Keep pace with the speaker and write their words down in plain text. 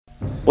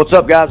What's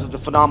up, guys? It's the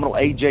phenomenal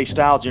AJ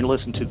Styles, and you're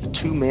listening to the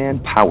Two-Man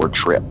Power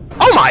Trip.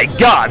 Oh my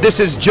God, this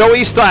is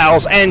Joey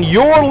Styles, and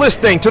you're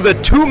listening to the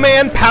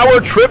Two-Man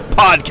Power Trip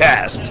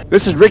podcast.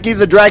 This is Ricky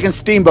the Dragon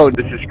Steamboat.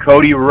 This is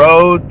Cody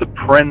Rhodes, the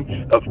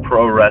Prince of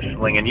Pro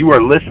Wrestling, and you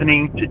are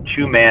listening to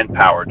Two-Man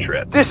Power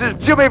Trip. This is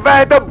Jimmy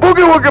Van, the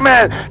Boogie Woogie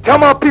Man. Tell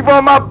my people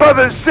and my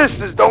brothers and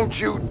sisters, don't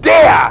you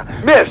dare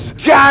miss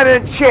John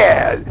and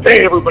Chad.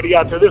 Hey, everybody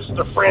out there, this is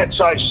the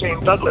franchise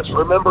Shane Douglas.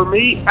 Remember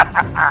me?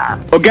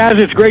 Well,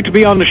 guys, it's great to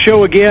be on the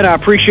show again. I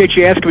appreciate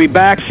you asking me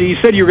back. So you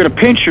said you were going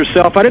to pinch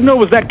yourself. I didn't know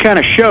it was that kind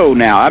of show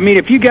now. I mean,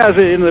 if you guys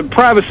are in the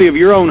privacy of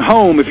your own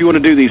home, if you want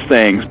to do these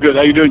things. Good.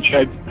 How you doing,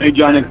 Chad? Hey,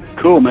 Johnny.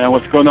 Cool, man.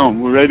 What's going on?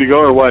 We're ready to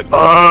go or what?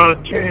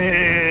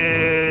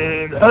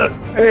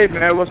 Hey,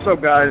 man, what's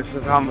up, guys? This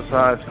is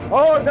Homicide.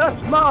 Oh, that's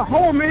my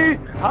homie,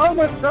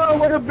 Homicide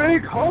with a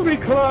big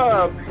homie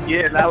club.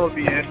 Yeah, that would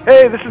be it.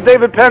 Hey, this is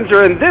David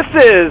Penzer, and this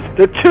is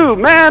the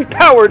Two-Man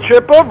Power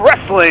Trip of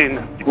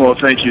Wrestling. Well,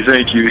 thank you.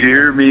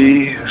 Hear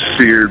me,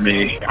 fear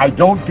me. I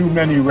don't do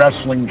many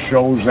wrestling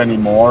shows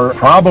anymore,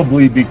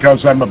 probably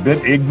because I'm a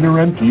bit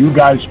ignorant. You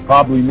guys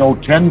probably know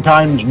 10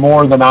 times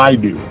more than I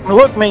do.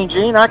 Look, Mean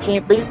Gene, I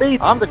can't beat me.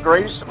 I'm the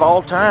greatest of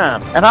all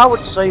time. And I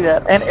would say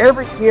that. And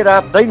every kid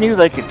they knew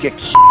they could kick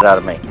the shit out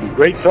of me.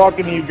 Great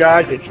talking to you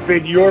guys. It's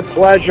been your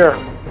pleasure.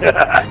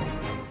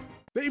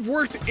 They've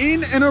worked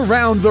in and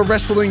around the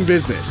wrestling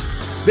business.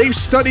 They've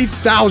studied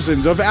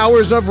thousands of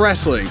hours of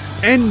wrestling,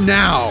 and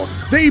now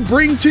they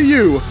bring to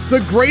you the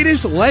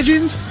greatest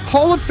legends,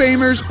 Hall of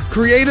Famers,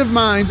 creative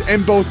minds,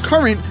 and both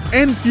current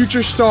and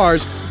future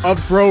stars of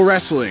pro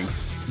wrestling.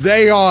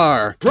 They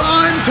are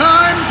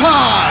Primetime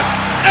Pod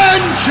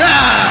and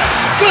Chad,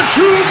 the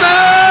Two-Man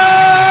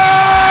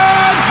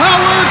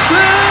Power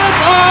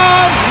Trip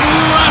of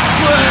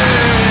Wrestling!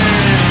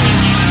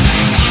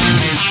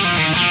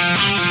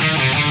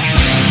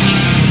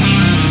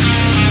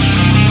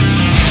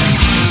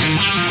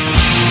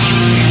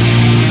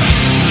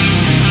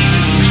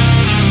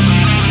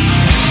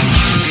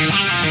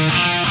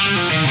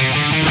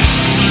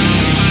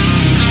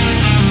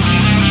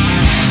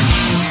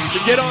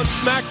 Get on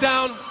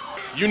SmackDown,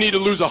 you need to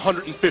lose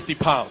 150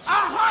 pounds.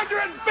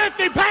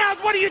 150 pounds?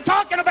 What are you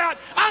talking about?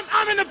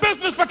 I'm in the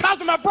business because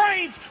of my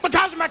brains,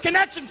 because of my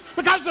connections,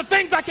 because of the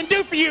things I can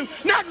do for you,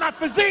 not my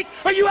physique.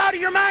 Are you out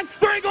of your mind?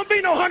 There ain't going to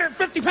be no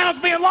 150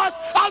 pounds being lost.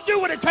 I'll do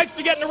what it takes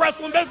to get in the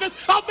wrestling business.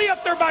 I'll be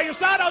up there by your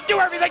side. I'll do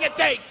everything it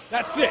takes.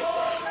 That's it.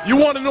 You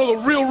want to know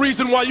the real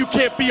reason why you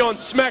can't be on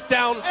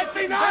SmackDown? That'd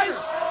be nice.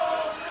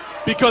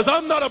 Because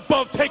I'm not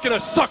above taking a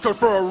sucker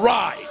for a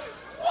ride.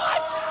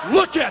 What?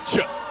 Look at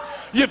you.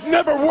 You've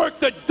never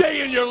worked a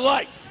day in your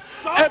life.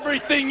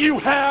 Everything you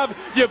have,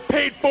 you've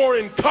paid for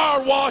in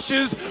car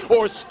washes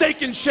or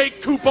Steak and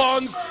Shake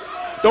coupons.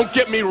 Don't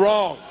get me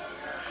wrong.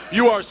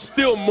 You are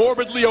still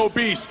morbidly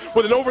obese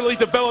with an overly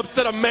developed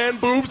set of man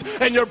boobs,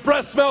 and your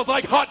breath smells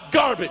like hot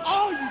garbage.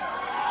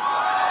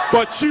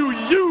 But you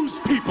use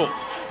people.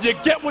 You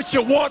get what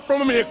you want from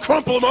them, and you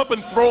crumple them up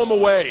and throw them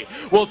away.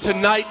 Well,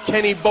 tonight,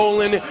 Kenny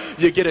Bolin,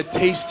 you get a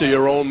taste of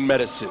your own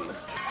medicine.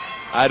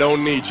 I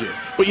don't need you.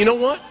 But you know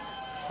what?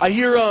 I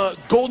hear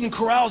Golden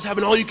Corral's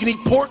having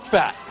all-you-can-eat pork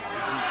fat.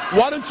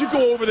 Why don't you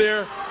go over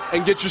there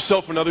and get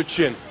yourself another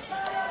chin?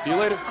 See you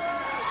later.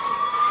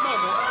 Come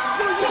on,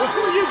 man.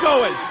 Where are you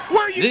going?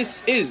 Where are you?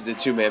 This is the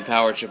Two-Man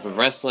Power Trip of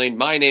Wrestling.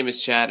 My name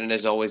is Chad, and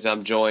as always,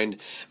 I'm joined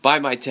by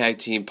my tag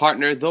team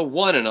partner, the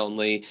one and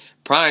only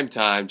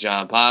Primetime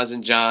John Paz.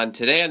 And John,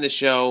 today on the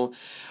show,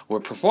 we're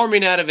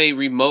performing out of a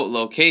remote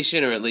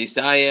location, or at least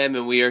I am,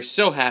 and we are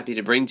so happy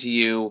to bring to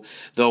you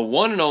the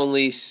one and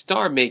only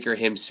star maker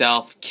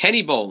himself,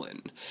 Kenny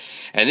Bolin.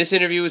 And this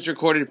interview was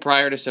recorded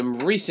prior to some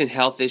recent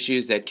health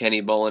issues that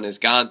Kenny Bolin has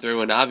gone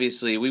through, and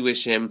obviously we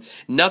wish him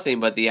nothing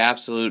but the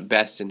absolute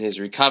best in his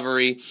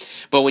recovery.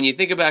 But when you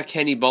think about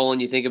Kenny Bolin,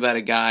 you think about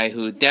a guy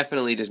who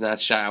definitely does not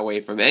shy away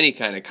from any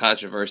kind of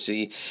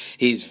controversy.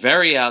 He's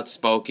very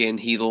outspoken.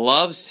 He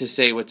loves to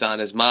say what's on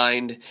his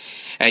mind.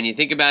 And you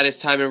think about his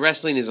time in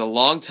wrestling, he's a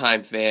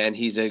longtime fan.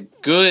 He's a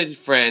good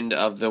friend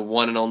of the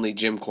one and only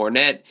Jim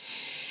Cornette.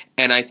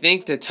 And I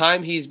think the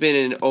time he's been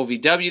in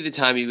OVW, the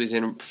time he was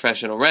in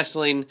professional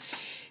wrestling,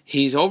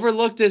 he's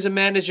overlooked as a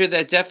manager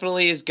that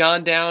definitely has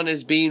gone down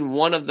as being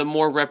one of the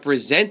more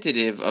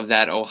representative of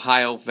that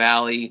Ohio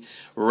Valley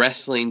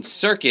wrestling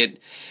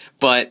circuit.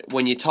 But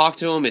when you talk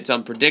to him, it's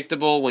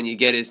unpredictable. When you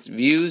get his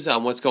views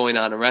on what's going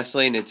on in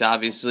wrestling, it's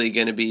obviously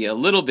going to be a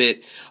little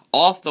bit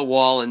off the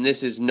wall, and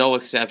this is no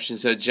exception.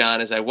 So,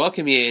 John, as I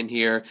welcome you in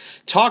here,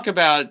 talk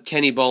about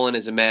Kenny Bolin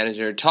as a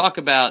manager. Talk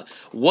about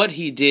what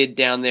he did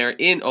down there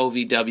in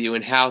OVW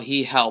and how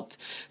he helped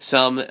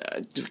some,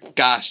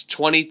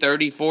 20,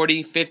 30,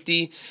 40,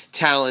 50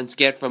 talents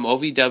get from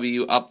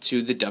OVW up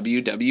to the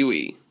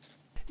WWE.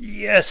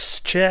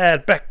 Yes,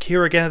 Chad, back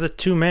here again at the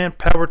Two-Man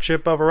Power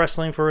Trip of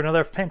Wrestling for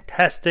another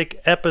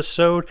fantastic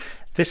episode,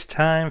 this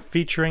time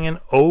featuring an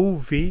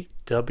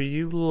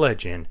OVW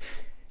legend.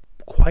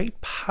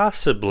 Quite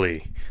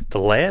possibly the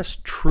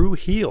last true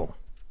heel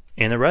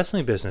in the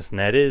wrestling business, and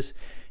that is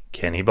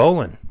Kenny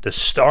Bolin, the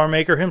Star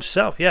Maker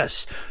himself,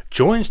 yes,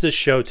 joins the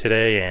show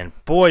today. And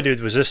boy,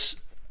 dude, was this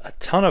a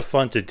ton of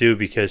fun to do,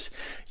 because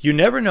you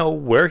never know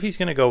where he's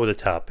going to go with a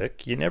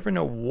topic. You never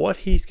know what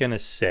he's going to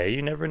say.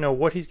 You never know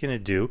what he's going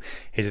to do.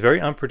 He's a very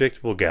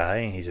unpredictable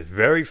guy. He's a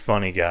very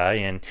funny guy,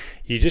 and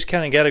you just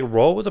kind of got to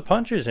roll with the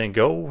punches and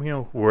go,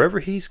 wherever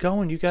he's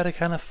going, you got to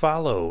kind of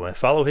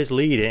follow his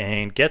lead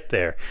and get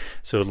there.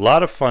 So a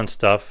lot of fun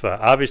stuff.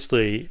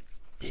 Obviously,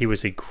 he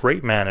was a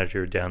great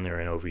manager down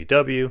there in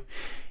OVW.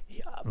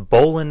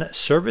 Bolin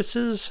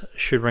Services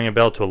should ring a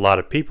bell to a lot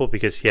of people,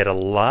 because he had a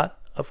lot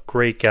of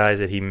great guys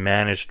that he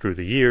managed through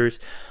the years.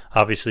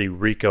 Obviously,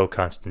 Rico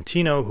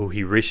Constantino, who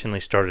he recently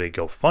started a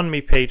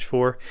GoFundMe page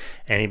for.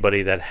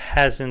 Anybody that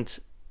hasn't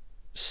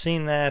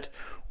seen that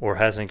or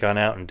hasn't gone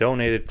out and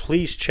donated,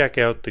 please check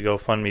out the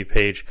GoFundMe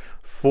page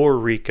for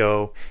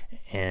Rico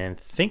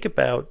and think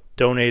about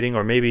donating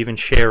or maybe even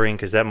sharing,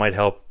 because that might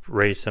help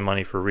raise some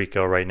money for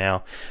Rico right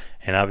now.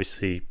 And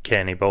obviously,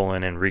 Kenny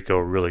Bolin and Rico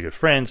are really good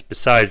friends,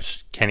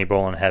 besides Kenny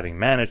Bolin having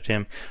managed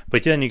him.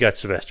 But then you got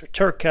Sylvester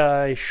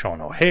Turkey,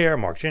 Sean O'Hare,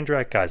 Mark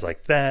Jindrak, guys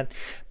like that.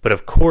 But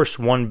of course,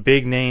 one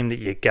big name that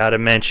you got to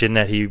mention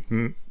that he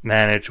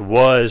managed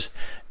was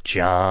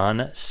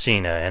John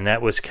Cena. And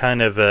that was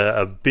kind of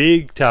a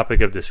big topic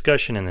of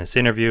discussion in this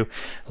interview.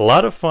 A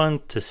lot of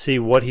fun to see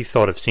what he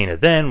thought of Cena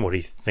then, what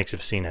he thinks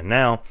of Cena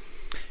now.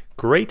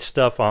 Great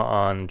stuff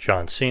on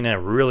John Cena.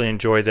 Really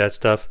enjoyed that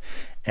stuff.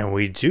 And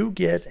we do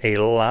get a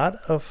lot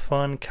of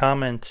fun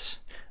comments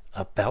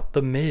about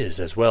The Miz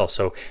as well.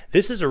 So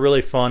this is a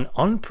really fun,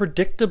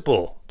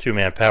 unpredictable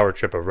two-man power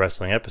trip of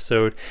wrestling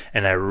episode.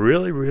 And I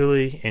really,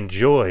 really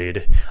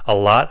enjoyed a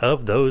lot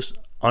of those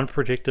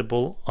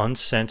unpredictable,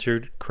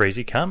 uncensored,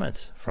 crazy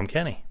comments from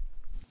Kenny.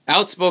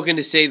 Outspoken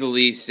to say the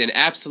least, an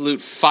absolute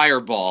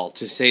fireball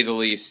to say the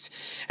least,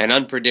 and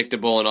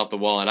unpredictable and off the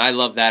wall. And I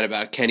love that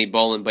about Kenny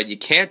Bolin. But you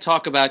can't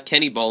talk about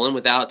Kenny Bolin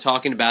without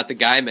talking about the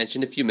guy I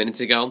mentioned a few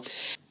minutes ago.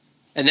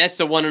 And that's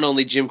the one and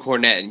only Jim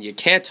Cornette. And you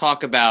can't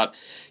talk about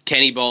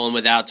Kenny Bolin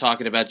without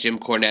talking about Jim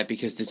Cornette,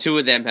 because the two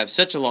of them have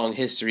such a long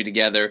history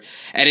together.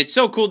 And it's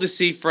so cool to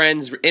see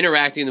friends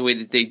interacting the way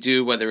that they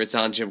do, whether it's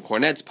on Jim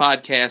Cornette's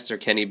podcast or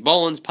Kenny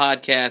Bolin's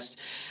podcast.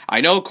 I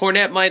know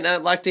Cornette might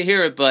not like to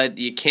hear it, but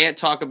you can't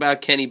talk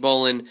about Kenny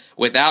Bolin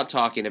without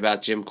talking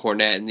about Jim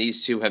Cornette. And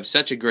these two have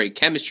such a great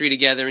chemistry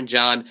together. And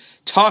John,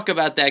 talk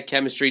about that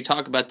chemistry,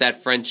 talk about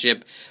that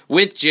friendship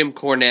with Jim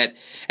Cornette,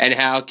 and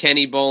how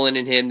Kenny Bolin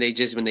and him,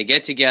 when they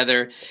get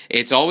together,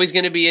 it's always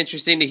going to be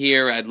interesting to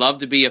hear. I'd love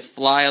to be a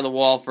fly on the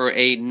wall for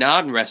a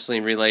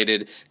non-wrestling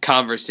related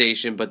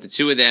conversation, but the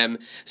two of them,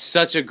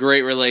 such a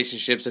great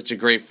relationship, such a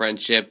great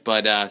friendship.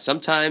 But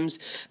sometimes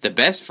the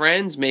best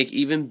friends make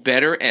even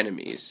better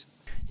enemies.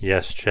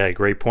 Yes, Chad,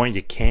 great point.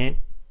 You can't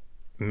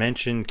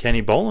mention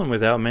Kenny Bolin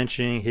without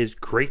mentioning his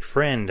great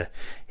friend,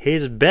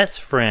 his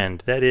best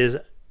friend, that is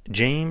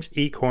James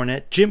E.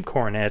 Cornette, Jim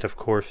Cornette, of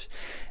course.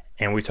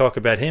 And we talk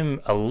about him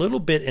a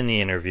little bit in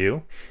the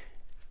interview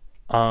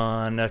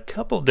on a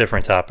couple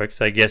different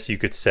topics, I guess you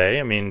could say.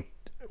 I mean,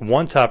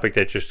 one topic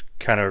that just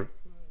kind of,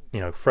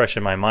 fresh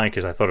in my mind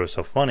because I thought it was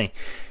so funny.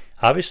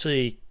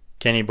 Obviously,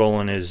 Kenny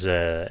Bolin is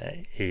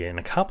an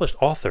accomplished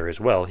author as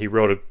well. He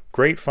wrote a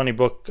great funny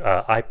book,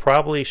 I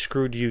Probably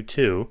Screwed You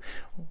Too,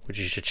 which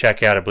you should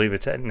check out. I believe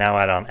it's now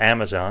out on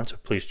Amazon, so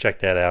please check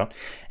that out.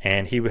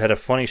 And he had a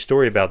funny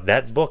story about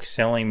that book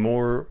selling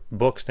more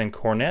books than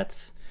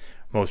Cornette's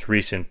most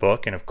recent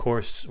book. And of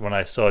course, when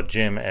I saw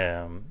Jim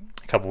a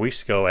couple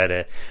weeks ago at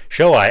a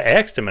show, I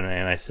asked him, and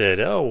I said,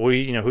 who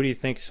do you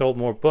think sold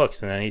more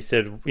books? And then he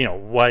said,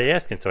 why are you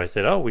asking? So I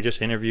said, we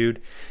just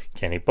interviewed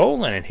Kenny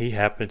Bolin, and he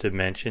happened to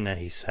mention that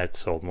he had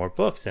sold more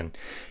books. And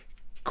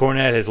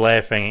Cornette is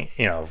laughing,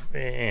 in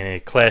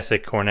a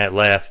classic Cornette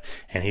laugh,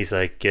 and he's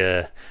like,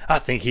 I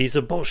think he's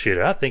a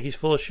bullshitter. I think he's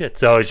full of shit.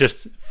 So it's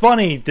just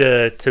funny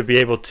to be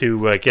able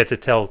to get to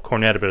tell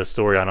Cornette a bit of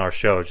story on our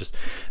show. It's just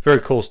very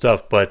cool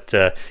stuff. But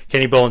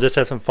Kenny Bolin does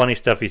have some funny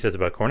stuff he says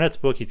about Cornette's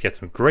book. He's got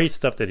some great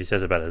stuff that he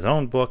says about his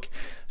own book.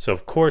 So,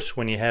 of course,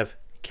 when you have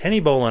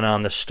Kenny Bolin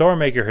on, the Star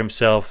Maker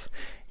himself,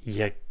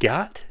 you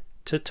got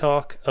to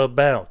talk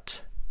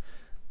about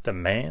the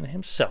man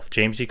himself,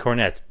 James E.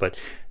 Cornette. But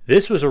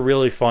this was a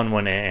really fun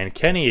one, and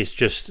Kenny is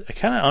just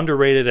kind of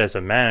underrated as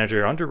a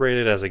manager,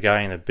 underrated as a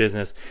guy in the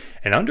business,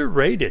 and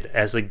underrated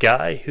as a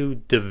guy who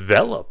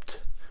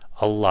developed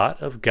a lot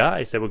of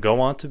guys that would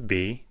go on to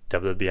be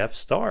WWF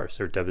stars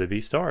or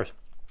WWE stars.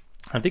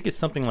 I think it's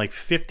something like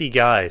 50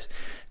 guys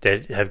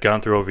that have gone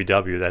through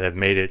OVW that have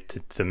made it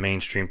to the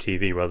mainstream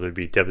TV, whether it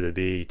be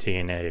WWE,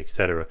 TNA,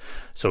 etc.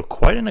 So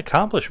quite an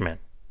accomplishment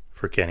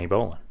for Kenny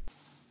Bolin.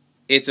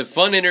 It's a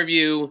fun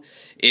interview.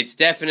 It's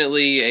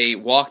definitely a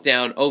walk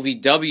down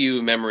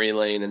OVW memory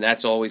lane, and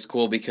that's always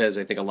cool because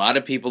I think a lot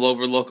of people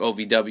overlook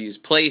OVW's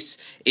place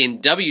in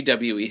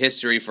WWE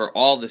history for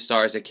all the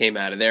stars that came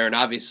out of there. And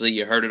obviously,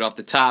 you heard it off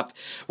the top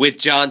with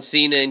John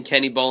Cena and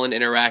Kenny Bolin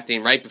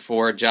interacting right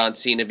before John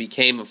Cena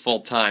became a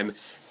full-time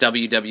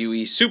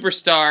WWE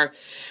superstar,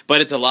 but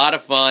it's a lot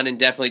of fun, and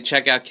definitely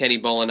check out Kenny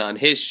Bolin on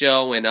his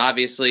show. And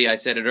obviously, I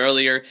said it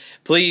earlier,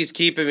 please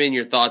keep him in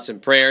your thoughts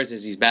and prayers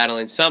as he's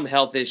battling some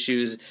health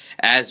issues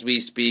as we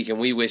speak, and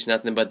we wish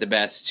nothing but the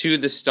best to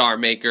the Star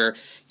Maker,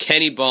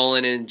 Kenny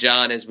Bolin. And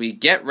John, as we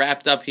get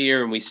wrapped up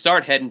here and we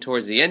start heading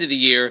towards the end of the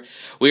year,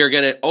 we are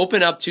going to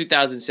open up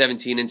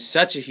 2017 in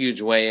such a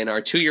huge way, and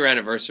our 2-year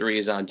anniversary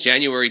is on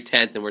January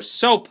 10th, and we're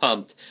so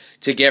pumped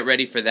to get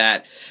ready for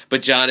that.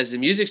 But John, as the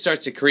music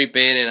starts to creep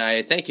in, and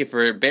I thank you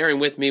for bearing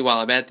with me while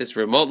I'm at this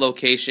remote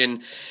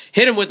location,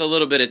 hit him with a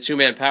little bit of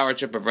two-man power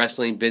trip of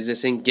wrestling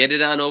business and get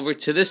it on over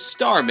to the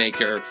Star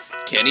Maker,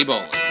 Kenny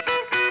Bolin.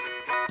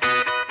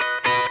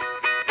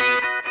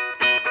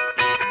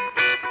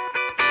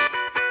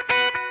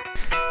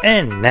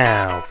 And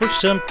now for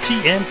some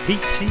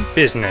TMPT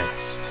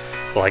business.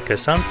 Like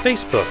us on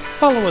Facebook,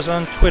 follow us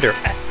on Twitter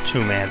at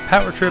 2Man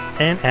Power Trip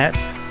and at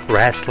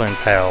Wrestling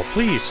Pal.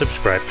 Please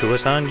subscribe to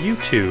us on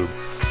YouTube.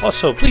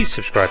 Also, please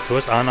subscribe to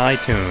us on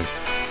iTunes.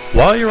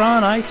 While you're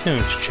on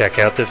iTunes, check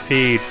out the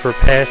feed for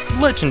past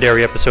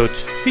legendary episodes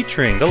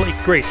featuring the late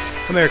great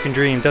American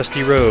Dream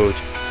Dusty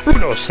Rhodes,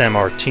 Bruno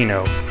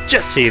Sammartino,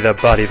 Jesse the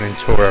Body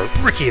Ventura,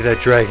 Ricky the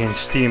Dragon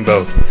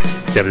Steamboat,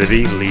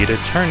 WWE lead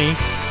attorney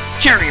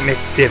Jerry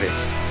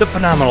McDivitt, the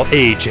phenomenal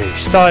AJ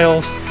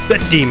Styles, the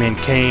Demon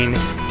Kane,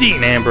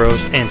 Dean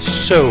Ambrose, and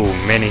so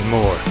many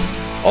more.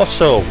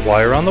 Also,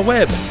 while you're on the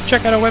web,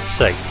 check out our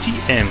website,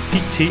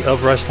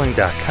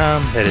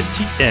 tmptofwrestling.com. That is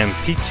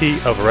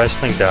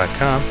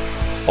tmptofwrestling.com.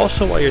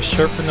 Also, while you're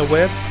surfing the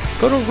web,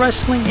 go to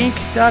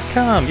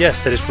wrestlinginc.com.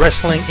 Yes, that is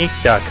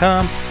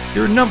wrestlinginc.com,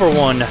 your number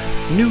one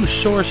news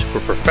source for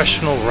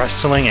professional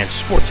wrestling and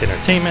sports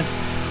entertainment.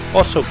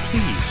 Also,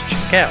 please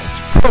check out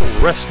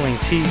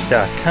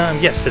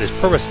ProWrestlingTees.com. Yes, that is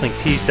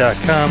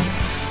ProWrestlingTees.com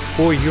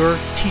for your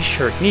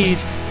t-shirt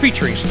needs,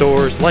 featuring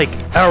stores like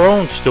our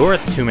own store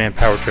at the 2-Man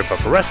Power Trip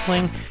of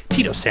Wrestling,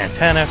 Tito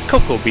Santana,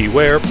 Coco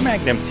Beware,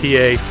 Magnum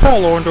TA,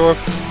 Paul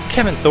Orndorff,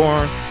 Kevin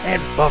Thorne,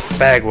 and Buff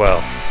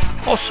Bagwell.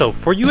 Also,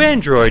 for you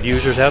Android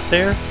users out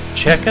there,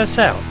 check us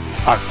out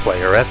on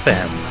Player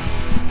FM.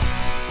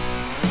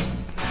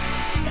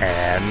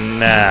 And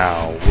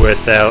now,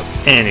 without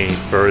any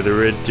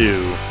further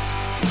ado,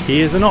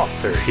 he is an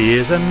author, he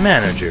is a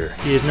manager,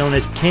 he is known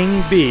as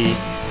King B,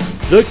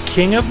 the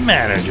king of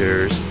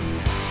managers.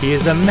 He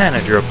is the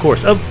manager, of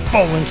course, of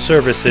Bolin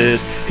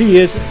Services. He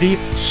is the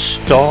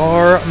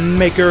Star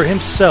Maker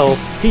himself.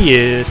 He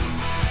is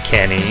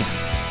Kenny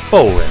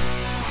Bolin.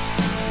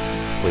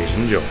 Please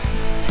enjoy.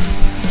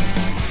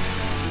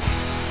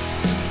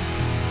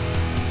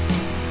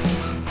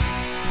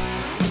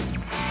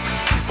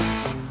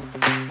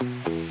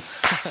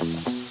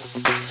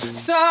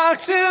 Talk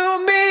to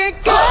me,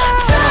 go.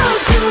 Talk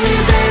to me,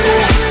 baby.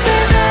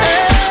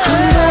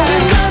 I'm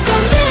moving up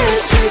on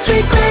this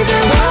sweet baby.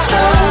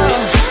 Whoa,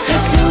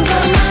 let's lose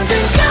our minds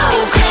and go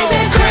crazy,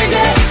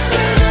 crazy.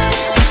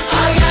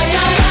 Ay, ay,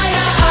 ay, ay,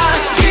 ay.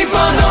 Keep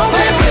on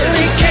hoping,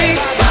 really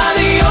came by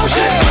the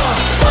ocean.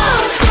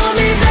 Walk for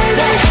me,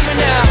 baby.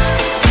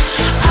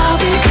 I'll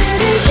be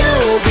Kitty,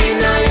 you'll be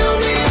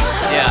Naomi.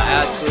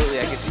 Yeah, absolutely.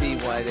 I can see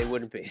why they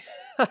wouldn't be.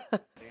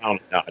 Down a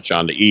notch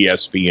on the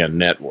ESPN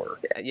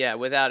network. Yeah,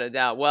 without a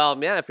doubt. Well,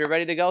 man, if you're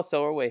ready to go,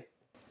 so are we.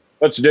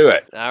 Let's do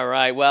it. All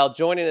right. Well,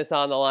 joining us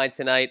on the line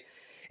tonight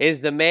is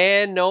the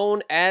man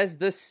known as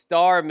the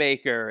Star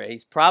Maker.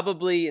 He's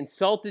probably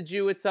insulted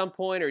you at some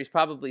point, or he's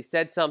probably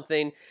said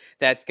something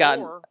that's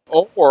gotten...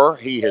 Or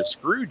he has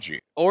screwed you.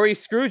 Or he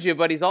screwed you,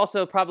 but he's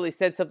also probably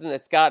said something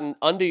that's gotten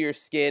under your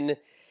skin.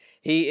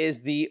 He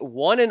is the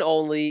one and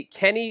only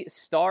Kenny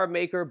Star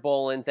Maker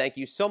Bolin. Thank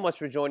you so much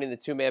for joining the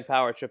 2-Man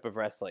Power Trip of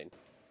Wrestling.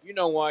 You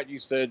know what? You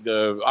said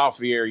off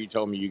the air, you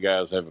told me you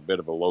guys have a bit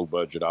of a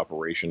low-budget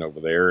operation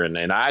over there,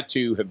 and I,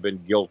 too, have been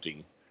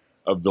guilty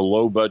of the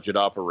low-budget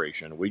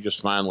operation. We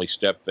just finally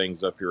stepped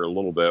things up here a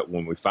little bit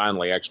when we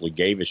finally actually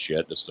gave a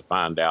shit just to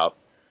find out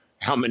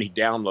how many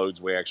downloads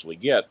we actually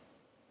get.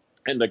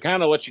 And to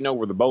kind of let you know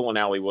where the bowling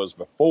alley was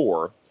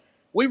before,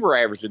 we were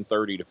averaging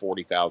 30 to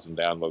 40,000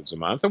 downloads a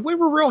month, and we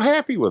were real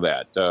happy with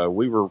that.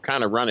 We were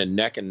kind of running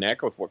neck and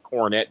neck with what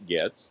Cornette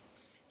gets.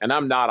 And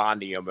I'm not on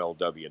the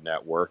MLW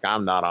network.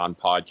 I'm not on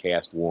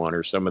Podcast One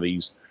or some of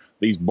these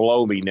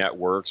blow-me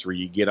networks where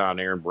you get on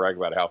there and brag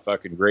about how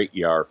fucking great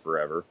you are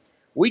forever.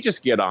 We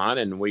just get on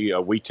and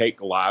we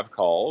take live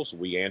calls.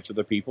 We answer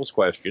the people's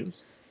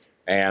questions.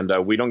 And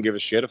we don't give a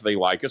shit if they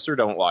like us or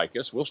don't like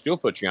us. We'll still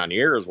put you on the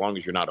air as long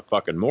as you're not a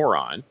fucking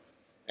moron.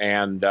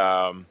 And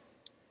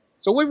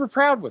so we were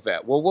proud with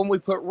that. Well, when we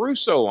put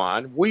Russo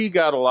on, we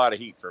got a lot of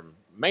heat from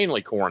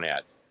mainly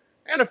Cornette.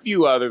 And a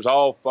few others,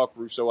 all fuck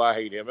Russo, I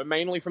hate him, and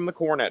mainly from the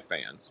Cornette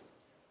fans.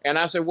 And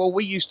I said, well,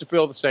 we used to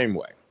feel the same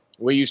way.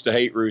 We used to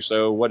hate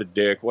Russo. What a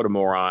dick, what a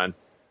moron,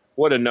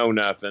 what a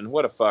know-nothing,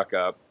 what a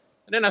fuck-up.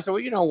 And then I said,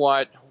 well, you know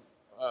what?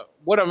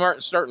 What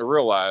I'm starting to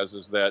realize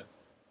is that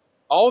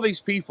all these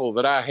people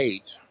that I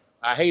hate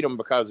them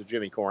because of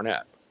Jimmy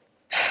Cornette.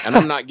 And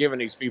I'm not giving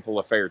these people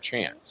a fair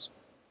chance.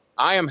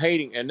 I am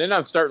hating, and then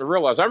I'm starting to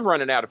realize I'm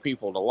running out of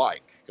people to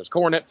like, because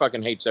Cornette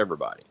fucking hates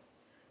everybody.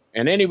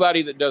 And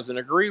anybody that doesn't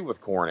agree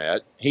with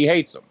Cornette, he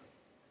hates him.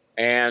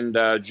 And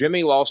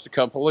Jimmy lost a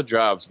couple of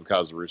jobs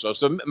because of Russo.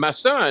 So my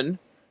son,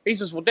 he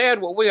says, well,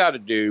 Dad, what we ought to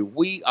do,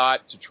 we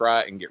ought to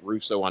try and get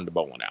Russo on the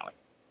bowling alley.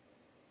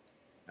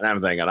 And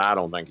I'm thinking, I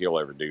don't think he'll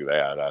ever do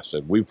that. I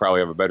said, we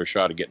probably have a better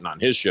shot of getting on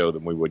his show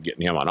than we would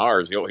getting him on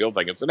ours. He'll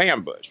think it's an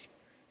ambush.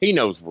 He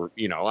knows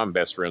I'm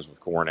best friends with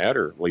Cornette,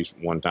 or at least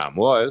one time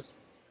was.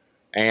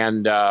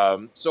 And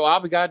so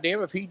I'll be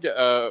goddamn if he,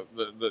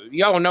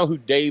 y'all know who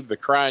Dave the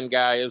Crying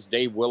Guy is,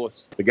 Dave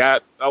Willis, the guy.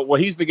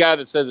 He's the guy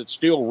that says it's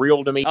still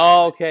real to me.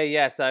 Oh, okay,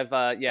 yes, I've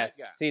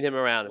seen him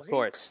around, of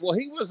course.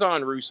 He was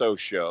on Russo's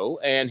show,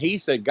 and he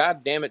said,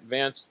 God damn it,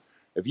 Vince,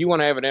 if you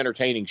want to have an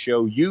entertaining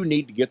show, you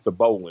need to get the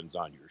Bolins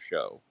on your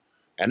show,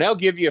 and they'll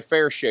give you a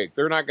fair shake.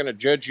 They're not going to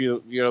judge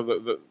you,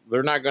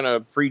 they're not going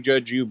to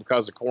prejudge you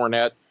because of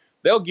Cornette.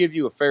 They'll give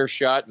you a fair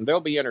shot, and they'll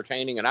be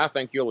entertaining, and I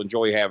think you'll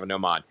enjoy having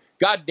them on.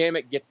 God damn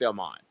it, get them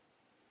on.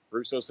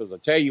 Russo says, I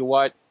tell you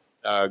what,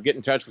 get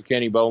in touch with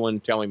Kenny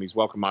Bolin, tell him he's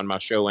welcome on my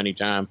show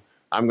anytime.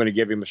 I'm going to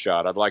give him a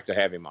shot. I'd like to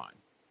have him on.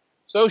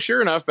 So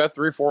sure enough, about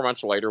 3 or 4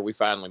 months later, we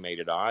finally made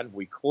it on.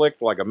 We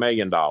clicked like $1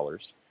 million.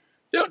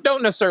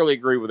 Don't necessarily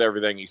agree with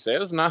everything he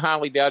says, and I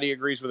highly doubt he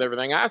agrees with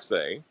everything I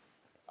say.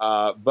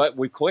 But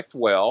we clicked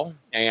well,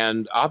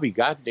 and I'll be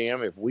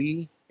goddamn if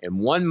we, in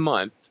 1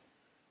 month,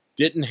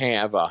 didn't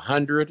have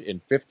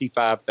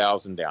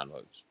 155,000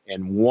 downloads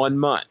in 1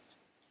 month.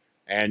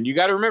 And you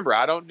got to remember,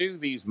 I don't do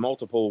these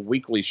multiple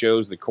weekly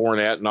shows that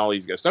Cornette and all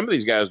these guys. Some of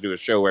these guys do a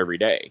show every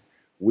day.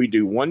 We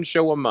do one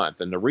show a month.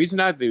 And the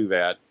reason I do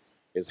that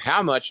is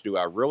how much do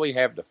I really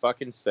have to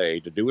fucking say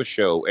to do a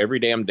show every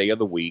damn day of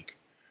the week,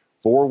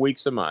 4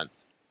 weeks a month?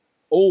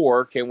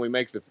 Or can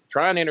we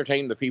try and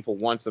entertain the people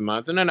once a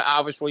month? And then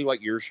obviously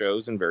like your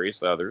shows and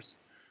various others,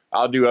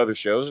 I'll do other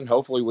shows and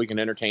hopefully we can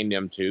entertain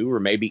them too,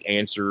 or maybe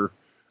answer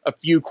a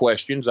few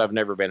questions I've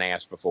never been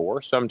asked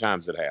before.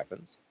 Sometimes it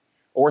happens.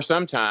 Or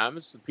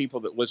sometimes the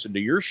people that listen to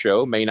your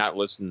show may not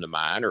listen to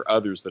mine or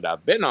others that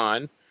I've been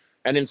on.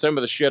 And then some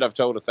of the shit I've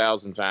told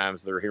 1,000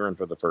 times, they're hearing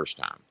for the first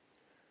time.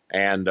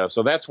 And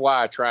so that's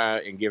why I try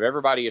and give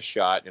everybody a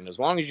shot. And as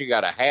long as you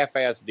got a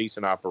half-assed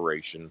decent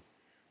operation,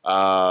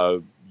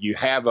 you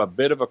have a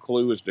bit of a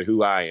clue as to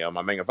who I am.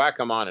 I mean, if I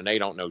come on and they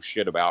don't know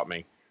shit about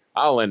me,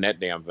 I'll end that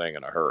damn thing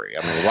in a hurry.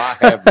 I mean, why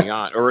have me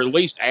on? Or at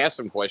least ask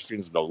some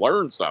questions to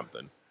learn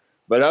something.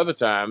 But other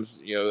times,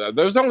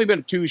 there's only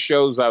been 2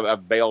 shows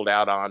I've bailed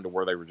out on to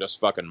where they were just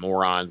fucking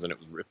morons, and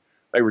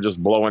they were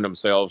just blowing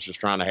themselves just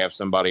trying to have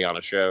somebody on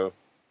a show.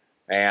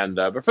 And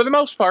but for the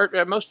most part,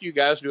 most of you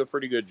guys do a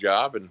pretty good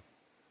job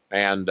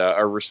and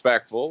are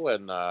respectful,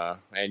 and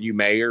you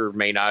may or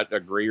may not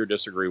agree or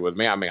disagree with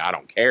me. I mean, I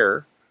don't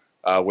care.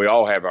 We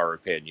all have our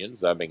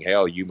opinions. I mean,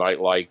 hell, you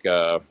might like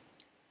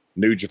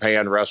New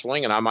Japan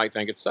Wrestling, and I might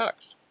think it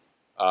sucks.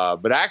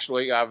 But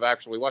actually, I've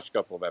actually watched a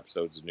couple of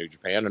episodes of New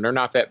Japan, and they're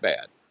not that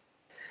bad.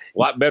 A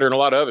lot better than a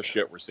lot of other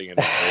shit we're seeing.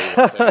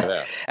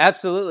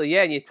 Absolutely,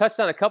 yeah. And you touched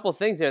on a couple of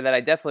things there that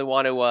I definitely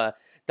want to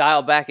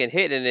dial back and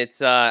hit. And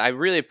it's I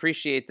really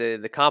appreciate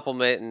the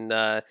compliment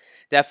and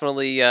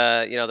definitely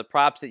the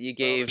props that you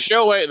gave.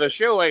 The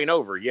show ain't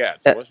over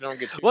yet, so let's don't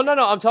get too. Well,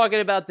 no, I'm talking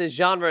about the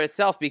genre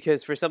itself,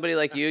 because for somebody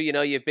like you,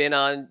 you've been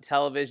on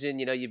television,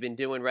 you've been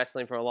doing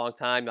wrestling for a long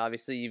time.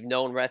 Obviously, you've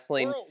known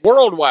wrestling.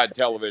 Worldwide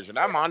television.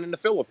 I'm on in the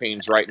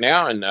Philippines right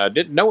now, and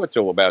didn't know it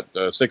till about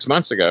 6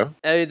 months ago.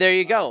 There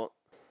you go.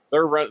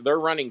 They're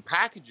running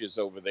packages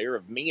over there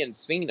of me and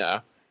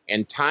Cena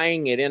and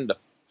tying it into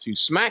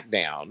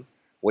SmackDown,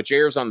 which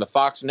airs on the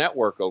Fox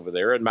network over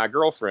there. And my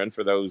girlfriend,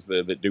 for those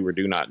that do or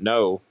do not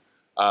know,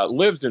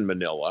 lives in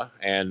Manila,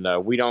 and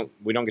we don't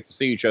get to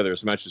see each other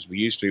as much as we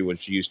used to when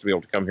she used to be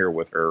able to come here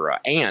with her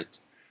aunt.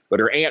 But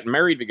her aunt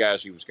married the guy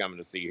she was coming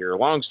to see here.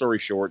 Long story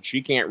short,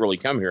 she can't really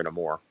come here no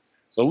more.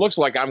 So it looks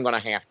like I'm going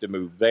to have to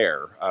move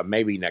there,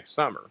 maybe next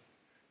summer.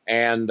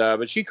 And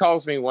but she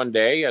calls me one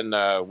day, and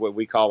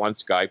we call on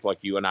Skype like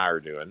you and I are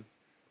doing.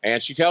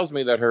 And she tells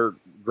me that her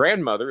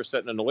grandmother is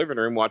sitting in the living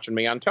room watching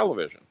me on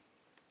television.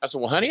 I said,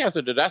 well, honey,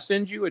 did I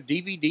send you a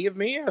DVD of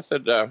me? I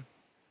said,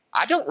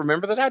 I don't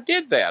remember that I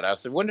did that. I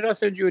said, when did I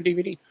send you a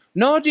DVD?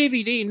 No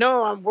DVD.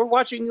 No, we're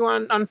watching you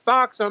on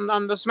Fox on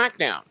the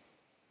SmackDown.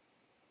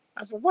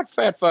 I said, what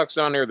fat fuck's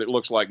on there that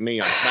looks like me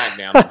on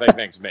SmackDown that they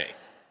think's me?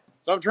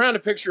 So I'm trying to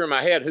picture in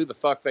my head who the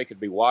fuck they could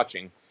be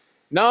watching.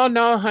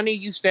 No, honey,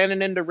 you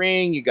standing in the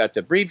ring. You got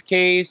the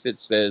briefcase. It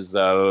says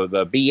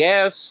the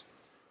BS.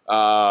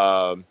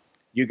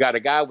 You got a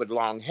guy with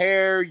long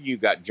hair. You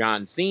got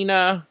John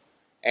Cena.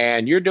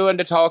 And you're doing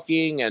the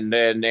talking, and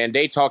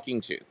they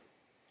talking too.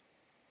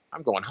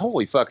 I'm going,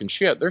 holy fucking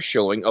shit, they're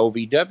showing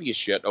OVW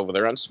shit over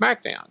there on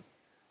SmackDown.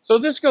 So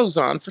this goes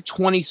on for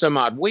 20 some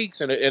odd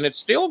weeks, and it's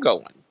still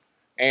going.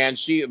 And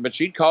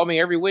she'd call me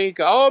every week.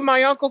 Oh,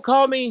 my uncle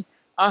called me,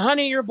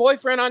 honey, your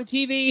boyfriend on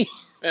TV.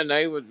 And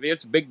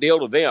it's a big deal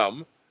to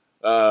them.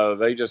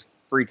 They just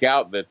freak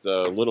out that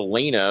little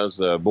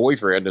Lena's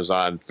boyfriend is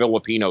on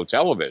Filipino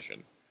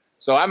television.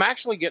 So I'm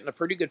actually getting a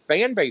pretty good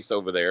fan base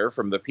over there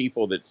from the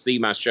people that see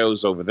my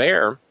shows over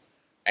there.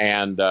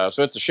 And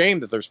so it's a shame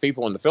that there's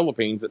people in the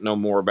Philippines that know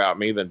more about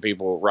me than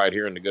people right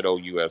here in the good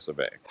old U.S. of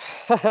A.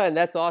 And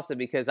that's awesome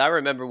because I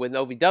remember with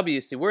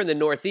OVW, see, we're in the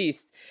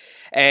Northeast,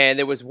 and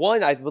there was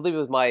one, I believe it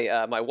was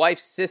my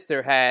wife's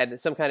sister had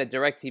some kind of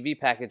DirecTV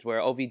package where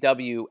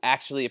OVW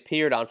actually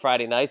appeared on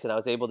Friday nights, and I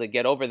was able to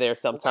get over there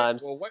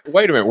sometimes. Well,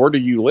 wait a minute, where do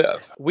you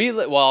live?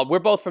 Well, we're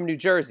both from New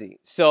Jersey,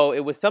 so it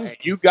was some. And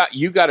you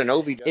got an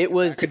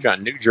OVW package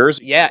on New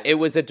Jersey? Yeah, it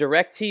was a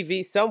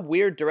DirecTV, some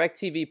weird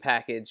DirecTV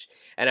package,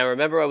 and I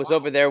remember I was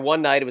over there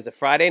one night. It was a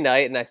Friday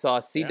night, and I saw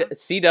a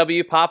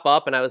CW pop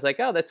up, and I was like,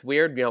 "Oh, that's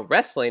weird."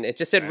 Wrestling. It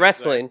just said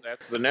wrestling.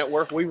 That's the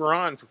network we were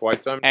on for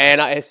quite some time. And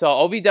I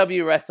saw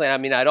OVW wrestling. I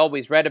mean, I'd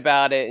always read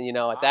about it, and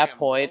at that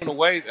point,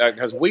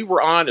 because we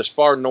were on as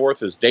far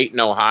north as Dayton,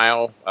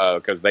 Ohio,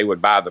 because they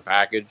would buy the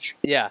package.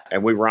 Yeah.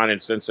 And we were on in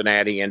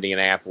Cincinnati,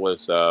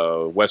 Indianapolis,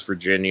 West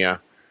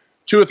Virginia.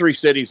 2 or 3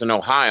 cities in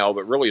Ohio,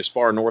 but really as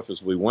far north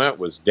as we went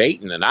was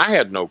Dayton, and I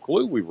had no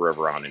clue we were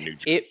ever on in New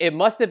Jersey. It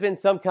must have been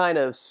some kind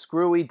of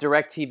screwy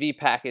DirecTV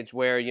package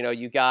where,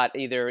 you got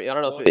either, I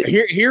don't know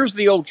if Here's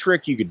the old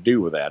trick you could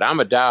do with that. I'm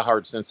a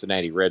diehard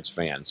Cincinnati Reds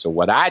fan, so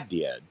what I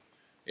did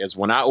is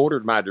when I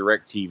ordered my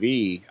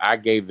DirecTV, I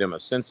gave them a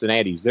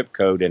Cincinnati zip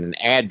code and an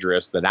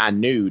address that I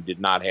knew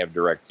did not have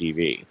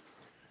DirecTV.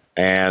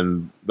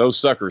 And those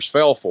suckers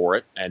fell for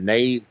it, and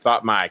they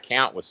thought my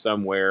account was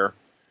somewhere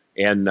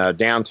in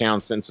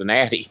downtown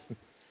Cincinnati.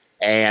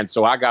 And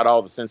so I got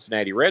all the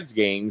Cincinnati Reds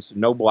games,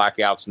 no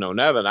blackouts, no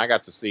nothing. I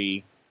got to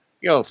see,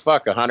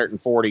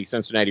 140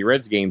 Cincinnati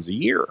Reds games a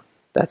year.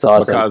 That's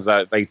awesome. Because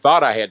they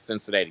thought I had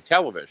Cincinnati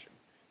television.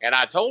 And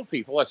I told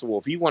people, I said, well,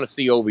 if you want to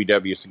see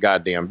OVW so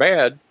goddamn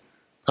bad,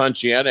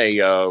 punch in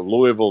a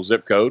Louisville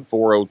zip code,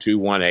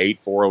 40218,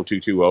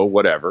 40220,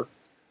 whatever,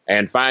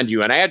 and find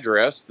you an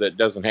address that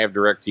doesn't have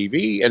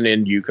DirecTV, and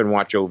then you can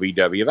watch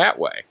OVW that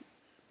way.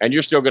 And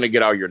you're still going to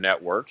get all your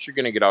networks. You're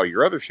going to get all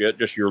your other shit.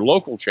 Just your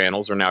local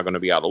channels are now going to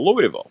be out of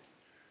Louisville.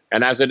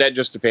 And I said, that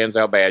just depends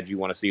how bad you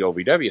want to see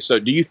OVW. So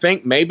do you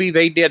think maybe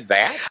they did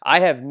that? I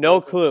have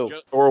no clue.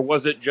 Or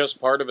was it just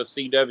part of a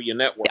CW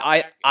network?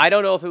 I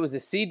don't know if it was a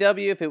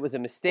CW, if it was a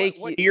mistake.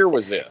 What year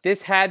was this?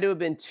 This had to have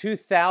been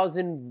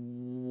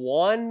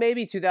 2001,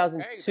 maybe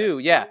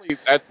 2002.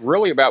 That's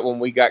really about when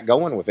we got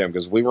going with them,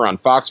 because we were on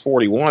Fox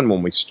 41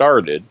 when we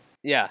started.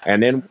 Yeah.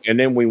 And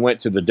then we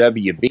went to the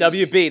WB.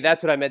 WB,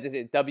 that's what I meant to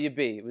say.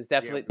 WB. It was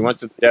definitely. We went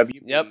to the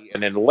WB. Yep.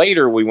 And then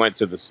later we went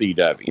to the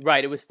CW.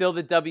 Right. It was still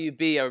the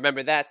WB. I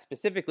remember that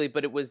specifically,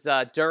 but it was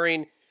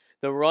during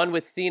the run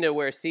with Cena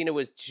where Cena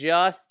was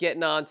just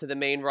getting onto the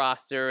main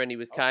roster and he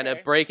was kind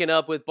of breaking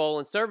up with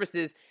Bolin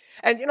Services.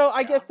 And,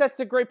 I guess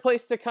that's a great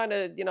place to kind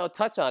of,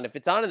 touch on. If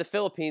it's on in the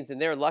Philippines,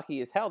 and they're lucky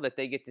as hell that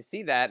they get to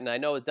see that. And I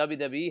know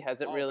WWE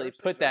hasn't really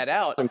put that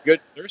out.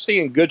 They're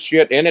seeing good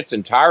shit in its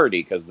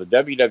entirety because the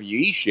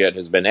WWE shit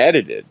has been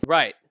edited.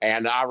 Right.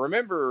 And I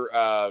remember,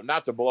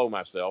 not to blow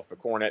myself,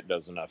 but Cornette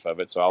does enough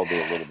of it, so I'll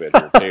do a little bit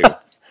here too.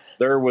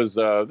 There was,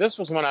 this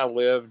was when I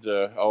lived,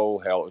 it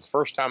was the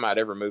first time I'd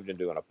ever moved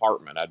into an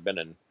apartment. I'd been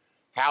in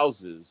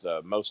houses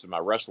most of my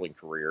wrestling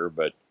career,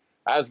 but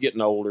I was getting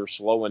older,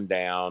 slowing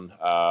down.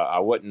 I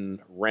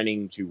wasn't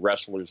renting to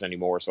wrestlers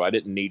anymore, so I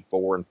didn't need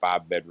 4 and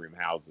 5 bedroom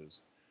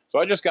houses. So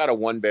I just got a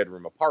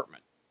 1-bedroom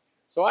apartment.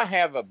 So I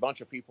have a bunch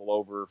of people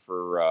over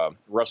for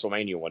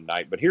WrestleMania one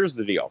night, but here's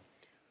the deal.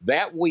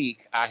 That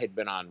week, I had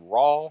been on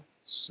Raw,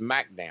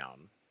 SmackDown,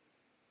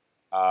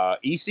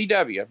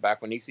 ECW,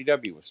 back when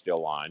ECW was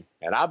still on,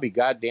 and I'll be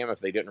goddamn if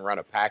they didn't run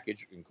a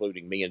package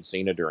including me and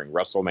Cena during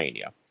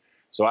WrestleMania.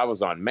 So I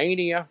was on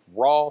Mania,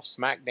 Raw,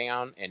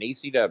 SmackDown, and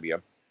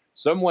ECW.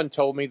 Someone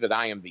told me that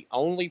I am the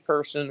only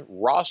person,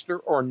 roster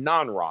or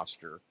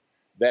non-roster,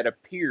 that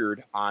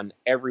appeared on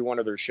every one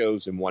of their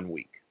shows in 1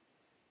 week.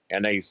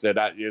 And they said,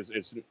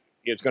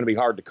 it's going to be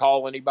hard to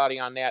call anybody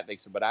on that. They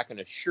said, but I can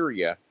assure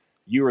you,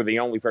 you are the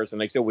only person.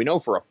 They said, we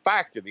know for a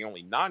fact you're the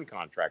only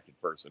non-contracted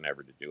person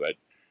ever to do it.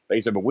 They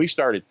said, but we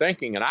started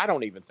thinking, and I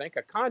don't even think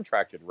a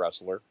contracted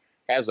wrestler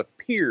has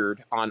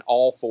appeared on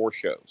all 4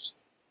 shows.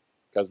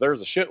 Because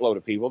there's a shitload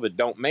of people that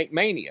don't make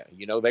Mania.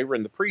 They were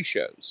in the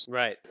pre-shows.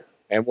 Right.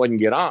 And wouldn't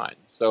get on.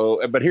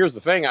 So, but here's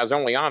the thing. I was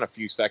only on a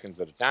few seconds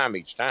at a time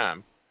each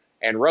time.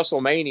 And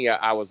WrestleMania,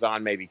 I was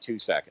on maybe 2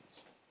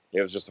 seconds.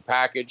 It was just a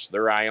package.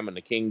 There I am in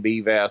the King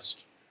B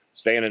vest,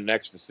 standing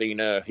next to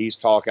Cena. He's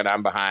talking.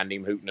 I'm behind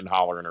him, hooting and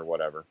hollering or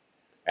whatever.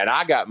 And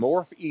I got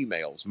more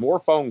emails, more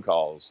phone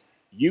calls.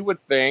 You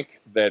would think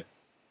that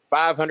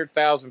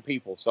 500,000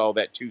 people saw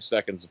that 2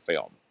 seconds of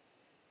film.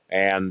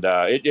 And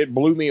it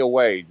blew me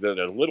away. The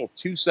little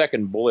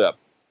 2-second blip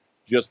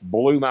just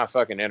blew my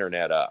fucking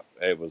internet up.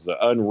 It was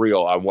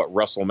unreal on what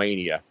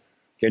WrestleMania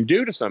can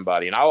do to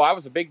somebody. And I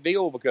was a big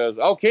deal because,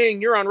 King,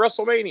 you're on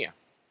WrestleMania.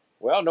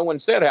 Well, no one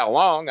said how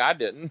long. I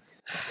didn't.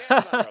 I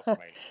was on WrestleMania.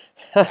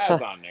 I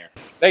was on there.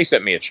 They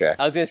sent me a check.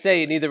 I was going to say,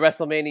 you need the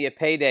WrestleMania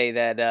payday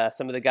that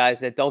some of the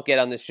guys that don't get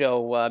on the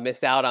show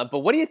miss out on. But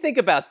what do you think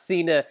about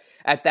Cena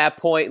at that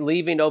point,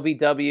 leaving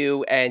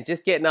OVW and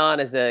just getting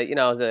on as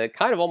a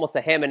kind of almost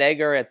a ham and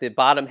egger at the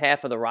bottom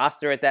half of the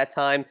roster at that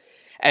time?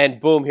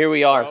 And boom, here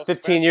we are,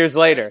 15 years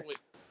later.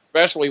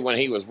 especially when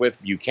he was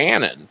with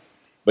Buchanan.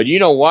 But you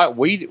know what?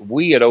 We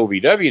at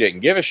OVW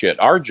didn't give a shit.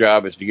 Our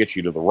job is to get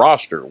you to the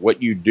roster.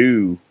 What you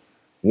do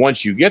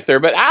once you get there.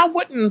 But I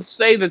wouldn't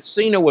say that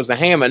Cena was a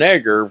ham and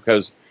egger,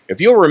 because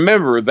if you'll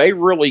remember, they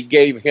really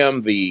gave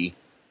him the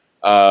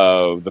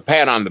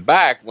pat on the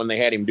back when they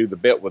had him do the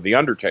bit with the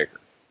Undertaker.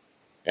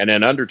 And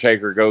then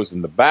Undertaker goes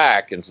in the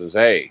back and says,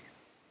 "Hey,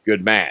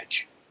 good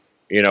match."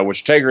 You know,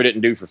 which Taker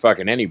didn't do for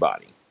fucking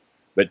anybody.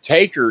 But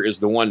Taker is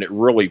the one that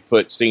really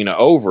put Cena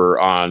over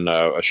on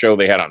a show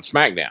they had on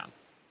SmackDown.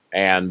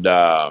 And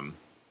and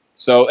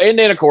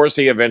then of course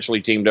he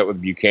eventually teamed up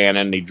with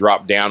Buchanan. He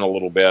dropped down a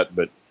little bit,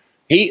 but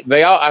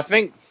I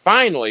think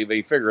finally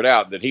they figured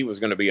out that he was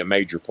going to be a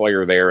major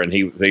player there, and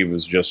he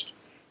was just,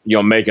 you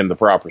know, making the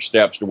proper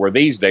steps to where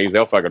these days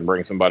they'll fucking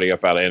bring somebody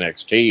up out of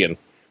NXT and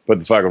put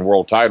the fucking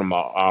world title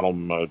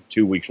on them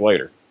 2 weeks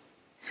later.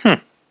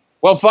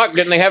 Well, fuck,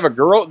 didn't they have a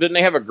girl do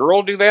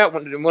that?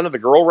 When one of the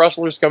girl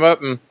wrestlers come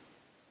up and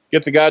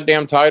get the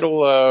goddamn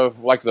title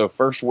like the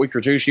first week or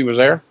two she was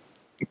there?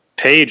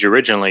 Paige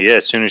originally, yeah.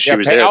 As soon as she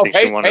was there, I think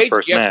she won her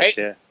first match.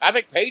 Yeah. I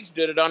think Paige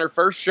did it on her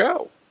first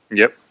show.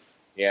 Yep.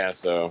 Yeah,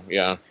 so,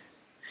 yeah.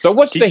 So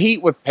what's the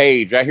heat with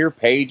Paige? I hear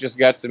Paige has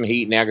got some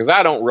heat now, because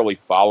I don't really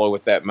follow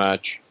it that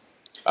much.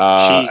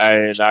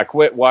 And I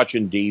quit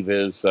watching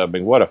Divas. I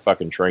mean, what a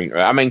fucking train.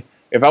 I mean,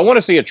 if I want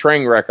to see a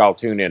train wreck, I'll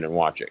tune in and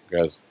watch it,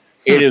 because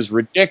it is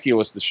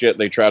ridiculous the shit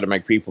they try to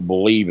make people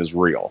believe is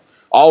real.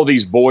 All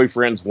these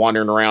boyfriends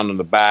wandering around in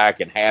the back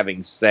and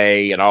having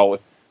say and all.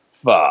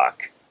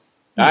 Fuck.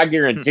 I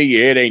guarantee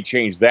you it ain't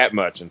changed that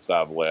much since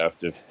I've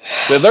left.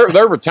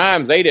 There were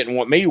times they didn't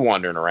want me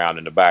wandering around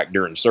in the back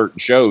during certain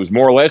shows,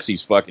 more or less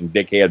these fucking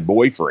dickhead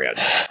boyfriends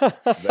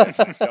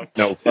that don't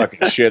know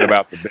fucking shit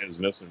about the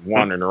business and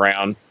wandering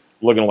around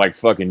looking like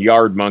fucking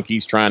yard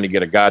monkeys trying to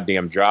get a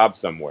goddamn job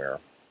somewhere.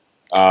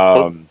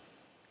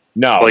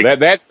 No,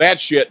 that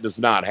shit does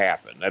not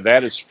happen.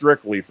 That is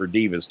strictly for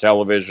Divas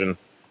Television.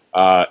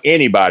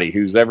 Anybody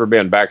who's ever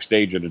been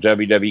backstage at a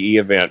WWE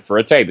event for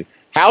a taping.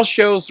 House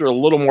shows are a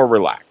little more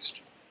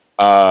relaxed.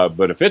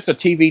 But if it's a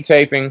TV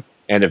taping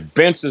and if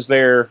Vince is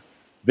there,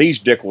 these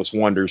dickless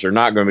wonders are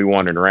not going to be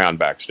wandering around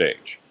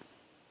backstage.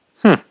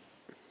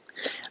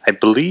 I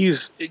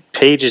believe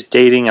Paige is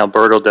dating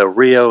Alberto Del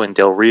Rio, and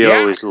Del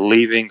Rio is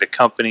leaving the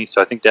company,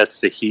 so I think that's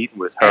the heat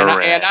with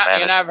her.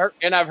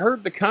 And I've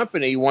heard the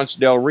company wants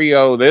Del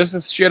Rio. This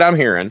is shit I'm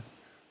hearing,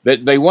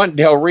 that they want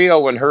Del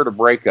Rio and her to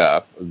break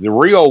up. The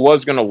Rio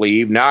was going to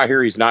leave. Now I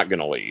hear he's not going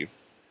to leave.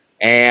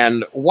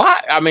 And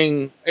why? I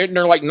mean, isn't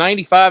there like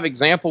 95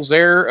 examples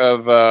there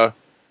of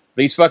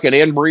these fucking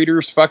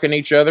inbreeders fucking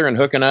each other and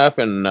hooking up,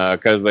 and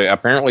because they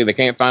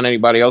can't find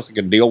anybody else that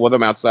can deal with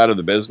them outside of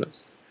the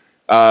business.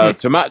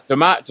 To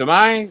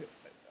my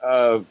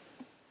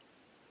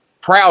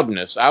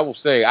proudness, I will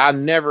say I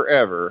never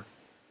ever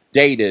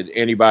dated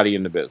anybody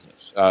in the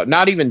business.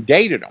 Not even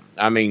dated them.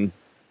 I mean,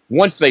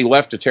 once they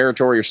left a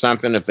territory or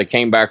something, if they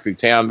came back through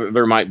town,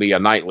 there might be a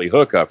nightly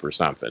hookup or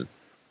something.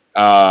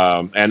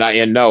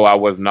 No, I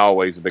wasn't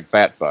always a big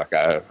fat fuck.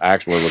 I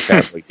actually was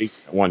halfway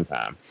decent at one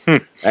time.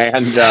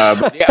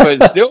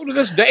 But still to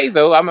this day,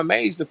 though, I'm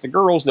amazed at the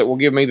girls that will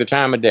give me the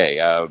time of day.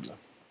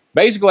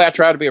 Basically, I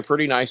try to be a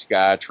pretty nice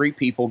guy, treat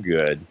people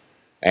good,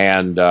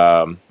 and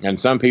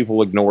some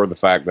people ignore the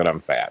fact that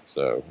I'm fat.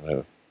 So,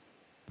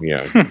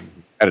 got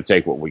to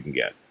take what we can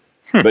get.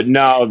 But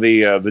no,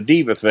 the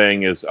diva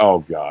thing is, oh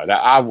god,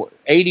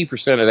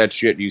 80% of that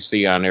shit you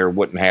see on there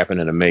wouldn't happen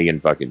in a million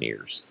fucking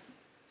years.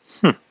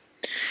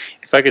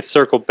 If I could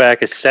circle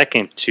back a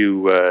second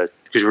to,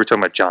 because we were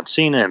talking about John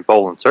Cena and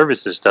Bowling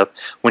Services stuff,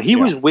 when he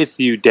was with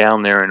you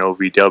down there in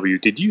OVW,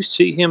 did you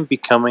see him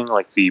becoming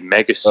like the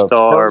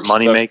megastar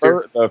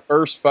moneymaker? The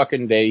first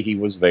fucking day he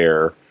was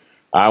there,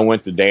 I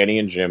went to Danny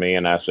and Jimmy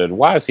and I said,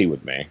 why is he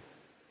with me?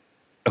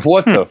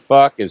 What the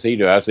fuck is he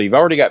doing? I said, you've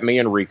already got me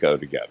and Rico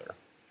together.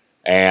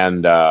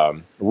 And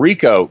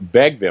Rico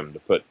begged them to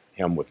put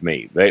him with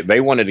me.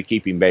 They wanted to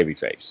keep him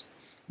babyface.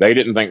 They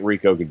didn't think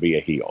Rico could be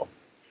a heel.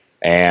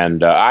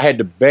 And I had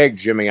to beg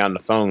Jimmy on the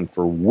phone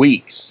for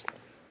weeks.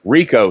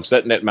 Rico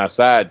sitting at my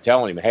side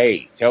telling him,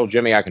 hey, tell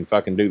Jimmy I can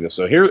fucking do this.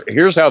 So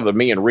here's how the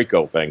me and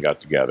Rico thing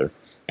got together.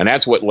 And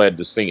that's what led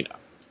to Cena.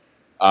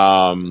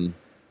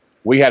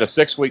 We had a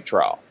 6-week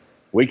trial.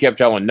 We kept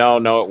telling, no,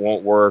 it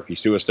won't work.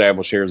 He's too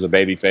established here as a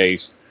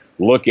babyface.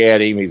 Look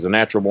at him. He's a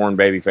natural-born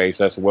babyface.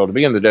 I said, well, to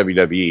be in the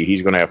WWE,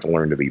 he's going to have to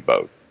learn to be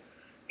both.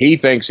 He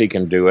thinks he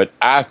can do it.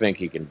 I think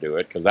he can do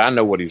it because I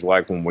know what he's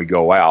like when we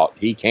go out.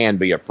 He can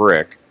be a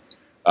prick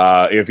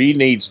if he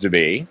needs to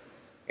be.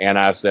 And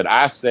I said,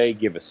 I say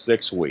give it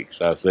 6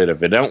 weeks. I said,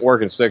 if it don't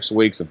work in 6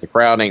 weeks, if the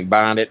crowd ain't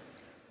buying it,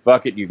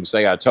 fuck it. You can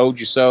say I told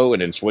you so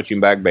and then switch him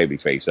back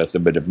babyface. I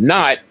said, but if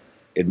not,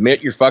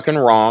 admit you're fucking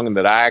wrong and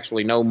that I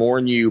actually know more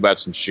than you about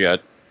some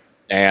shit.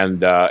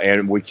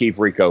 And we keep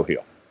Rico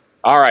heel.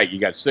 All right, you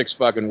got 6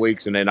 fucking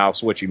weeks and then I'll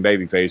switch him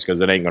babyface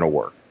because it ain't going to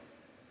work.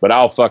 But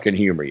I'll fucking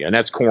humor you. And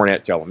that's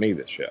Cornette telling me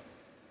this shit.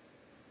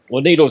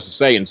 Well, needless to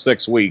say, in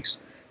 6 weeks,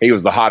 he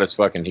was the hottest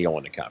fucking heel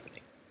in the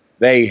company.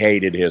 They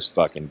hated his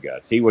fucking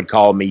guts. He would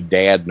call me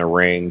dad in the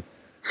ring.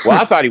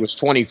 Well, I thought he was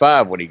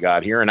 25 when he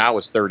got here, and I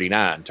was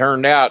 39.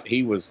 Turned out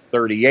he was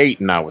 38,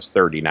 and I was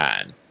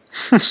 39.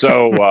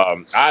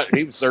 So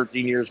he was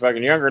 13 years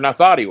fucking younger than I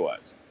thought he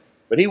was.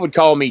 But he would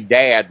call me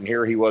dad, and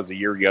here he was a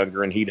year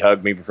younger, and he'd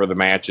hug me before the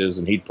matches,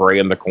 and he'd pray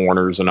in the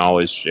corners and all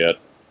this shit.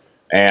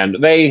 And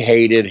they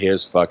hated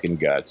his fucking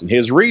guts. And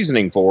his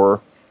reasoning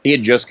for, he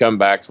had just come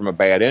back from a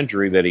bad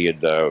injury that he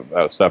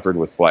had suffered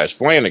with Flash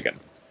Flanagan.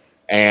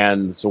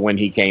 And so when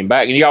he came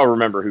back, and y'all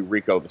remember who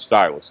Rico the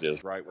Stylist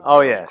is, right?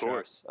 Oh, yeah. Of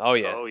course. Oh,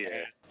 yeah. Oh,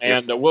 yeah.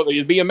 And well,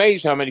 you'd be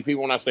amazed how many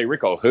people, when I say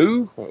Rico,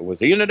 who? Was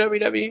he in the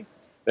WWE?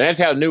 That's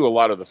how new a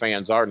lot of the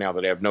fans are now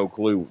that have no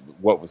clue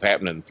what was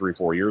happening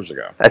 3-4 years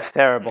ago. That's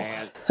terrible.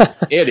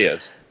 It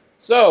is.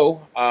 So,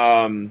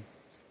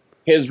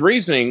 his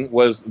reasoning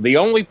was the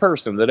only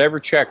person that ever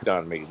checked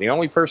on me, the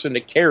only person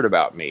that cared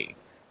about me,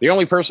 the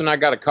only person I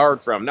got a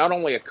card from, not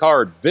only a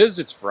card,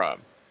 visits from,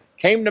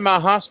 came to my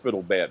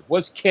hospital bed,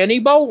 was Kenny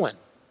Bolin.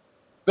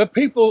 The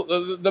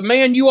people, the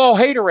man you all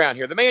hate around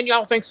here, the man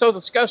y'all think so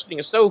disgusting,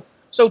 is so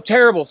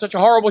terrible, such a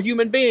horrible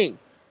human being.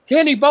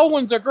 Kenny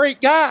Bolin's a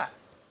great guy.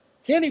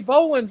 Kenny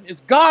Bolin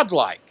is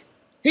godlike.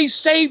 He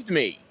saved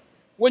me.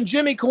 When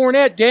Jimmy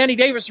Cornette, Danny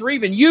Davis, or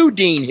even you,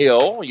 Dean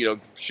Hill,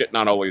 shitting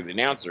on always the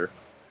announcer,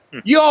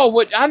 y'all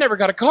would, I never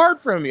got a card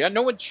from you.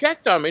 No one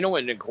checked on me. No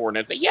one did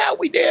Cornette say, yeah,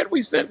 we did.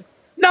 We said,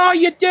 no,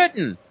 you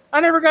didn't.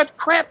 I never got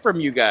crap from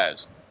you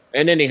guys.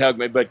 And then he hugged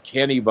me, but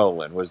Kenny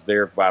Bolin was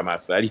there by my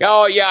side.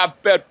 Oh, yeah, I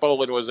bet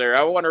Bolin was there.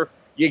 I wonder,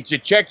 you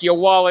check your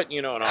wallet,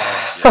 and all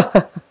that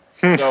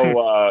shit.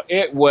 So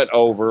it went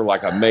over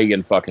like $1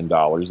 million fucking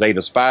dollars. They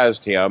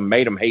despised him,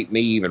 made him hate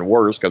me even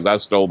worse because I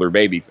stole their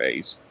baby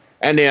face.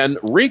 And then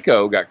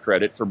Rico got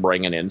credit for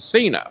bringing in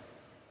Cena.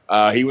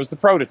 He was the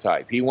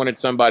prototype. He wanted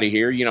somebody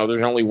here.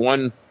 There's only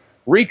one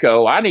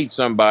Rico. I need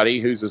somebody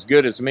who's as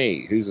good as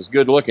me, who's as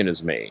good looking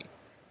as me,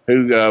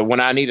 who,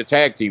 when I need a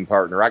tag team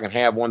partner, I can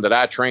have one that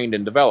I trained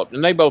and developed.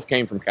 And they both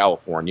came from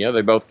California.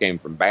 They both came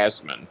from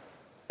Bassman.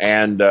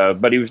 And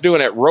but he was doing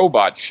that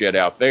robot shit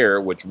out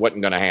there, which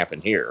wasn't going to happen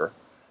here.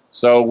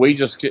 So we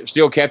just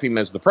still kept him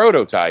as the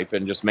prototype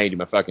and just made him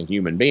a fucking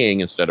human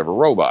being instead of a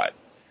robot.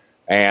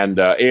 And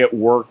it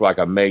worked like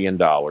 $1 million.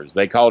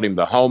 They called him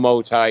the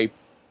homo type,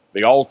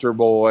 the altar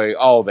boy.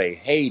 Oh, they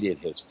hated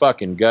his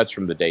fucking guts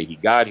from the day he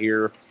got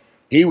here.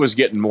 He was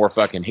getting more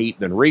fucking heat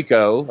than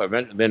Rico.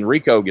 Then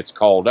Rico gets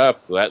called up,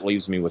 so that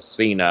leaves me with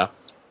Cena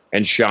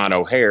and Sean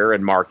O'Hare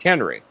and Mark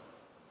Henry.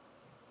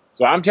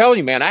 So I'm telling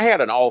you, man, I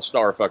had an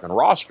all-star fucking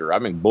roster. I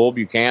mean, Bull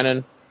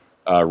Buchanan,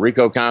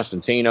 Rico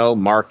Constantino,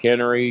 Mark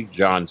Henry,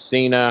 John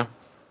Cena,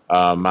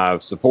 my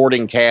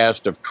supporting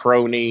cast of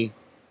Crony,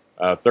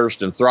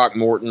 Thurston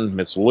Throckmorton,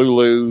 Miss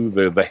Lulu,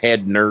 the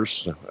head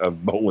nurse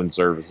of Bowling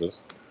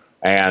Services.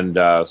 And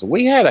so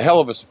we had a hell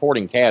of a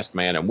supporting cast,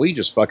 man, and we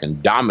just fucking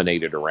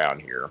dominated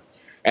around here.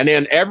 And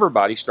then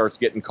everybody starts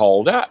getting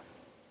called up.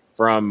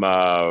 From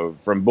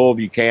Bull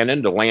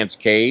Buchanan to Lance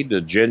Cade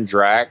to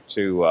Jindrak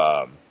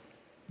to...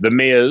 The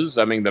Miz,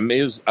 I think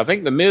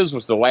The Miz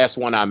was the last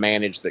one I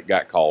managed that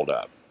got called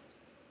up.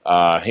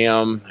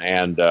 Him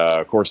and,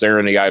 of course,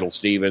 Aaron the Idol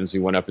Stevens,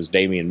 who went up as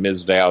Damian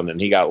Mizdow, and then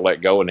he got let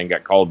go and then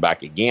got called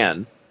back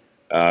again.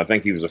 I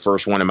think he was the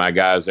first one of my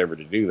guys ever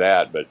to do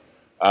that. But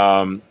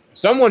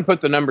someone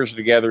put the numbers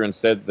together and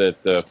said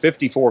that the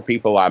 54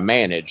 people I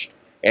managed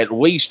at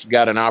least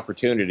got an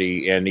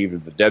opportunity in either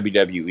the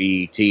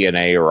WWE,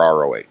 TNA, or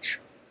ROH.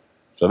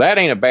 So that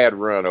ain't a bad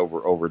run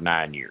over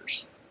 9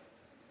 years.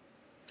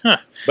 Huh.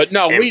 But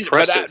no,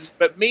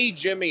 but me,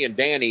 Jimmy, and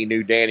Danny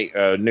knew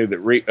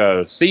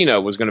that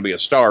Cena was going to be a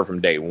star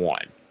from day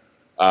one.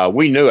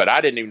 We knew it. I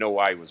didn't even know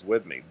why he was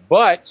with me.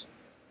 But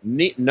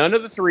none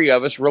of the three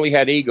of us really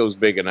had egos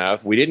big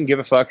enough. We didn't give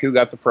a fuck who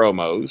got the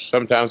promos.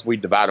 Sometimes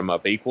we'd divide them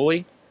up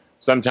equally.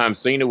 Sometimes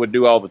Cena would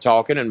do all the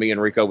talking and me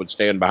and Rico would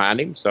stand behind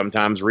him.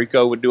 Sometimes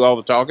Rico would do all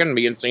the talking and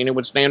me and Cena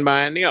would stand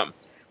behind him.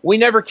 We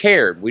never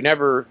cared. We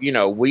never,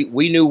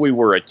 we knew we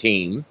were a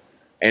team.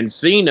 And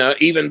Cena,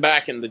 even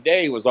back in the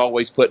day, was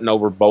always putting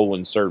over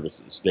Bowling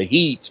Services. The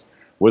heat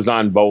was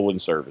on Bowling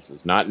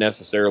Services, not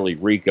necessarily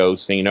Rico,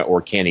 Cena,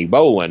 or Kenny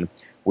Bolin.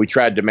 We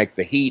tried to make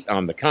the heat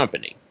on the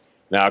company.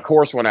 Now, of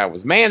course, when I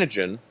was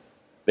managing,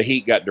 the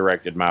heat got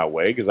directed my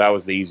way because I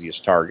was the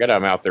easiest target.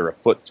 I'm out there a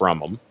foot from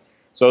them.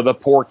 So the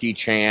Porky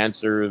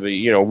chants or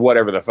the,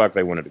 whatever the fuck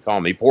they wanted to call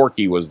me,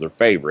 Porky was their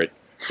favorite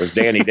because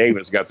Danny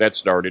Davis got that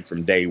started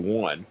from day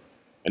one.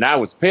 And I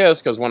was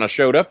pissed because when I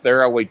showed up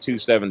there, I weighed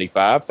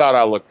 275, thought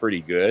I looked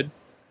pretty good.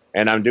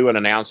 And I'm doing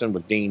announcing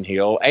with Dean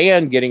Hill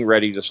and getting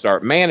ready to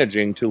start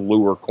managing to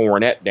lure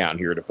Cornette down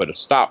here to put a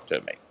stop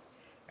to me.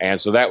 And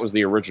so that was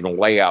the original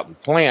layout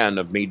and plan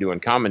of me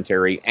doing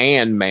commentary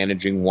and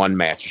managing one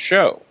match a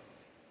show.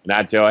 And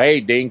I'd tell,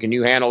 hey, Dean, can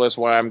you handle this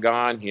while I'm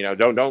gone?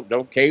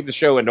 Don't cave the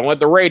show and don't let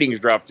the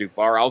ratings drop too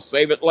far. I'll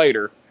save it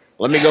later.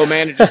 Let me go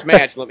manage this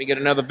match. Let me get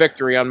another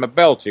victory on my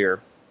belt here.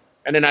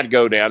 And then I'd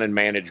go down and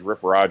manage Rip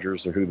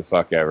Rogers or who the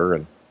fuck ever,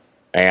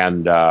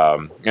 and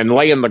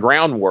laying the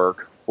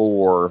groundwork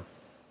for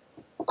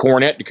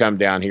Cornette to come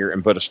down here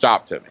and put a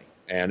stop to me.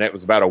 And that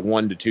was about a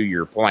 1 to 2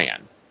 year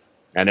plan.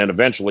 And then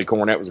eventually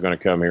Cornette was going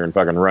to come here and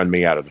fucking run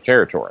me out of the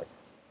territory.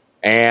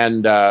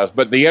 And,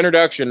 but the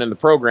introduction in the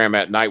program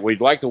at night,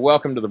 we'd like to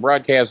welcome to the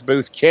broadcast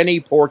booth, Kenny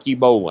Porky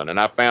Bolin. And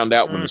I found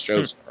out when the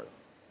show started.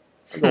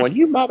 I'm going,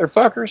 you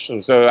motherfuckers.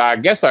 And so I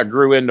guess I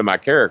grew into my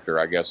character,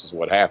 I guess is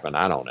what happened.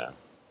 I don't know.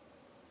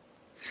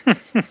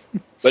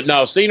 But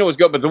no, Cena was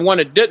good. But the one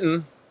that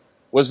didn't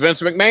was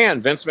Vince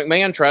McMahon. Vince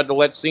McMahon tried to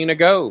let Cena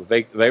go.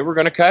 They were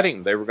going to cut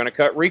him. They were going to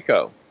cut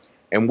Rico.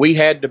 And we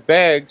had to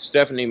beg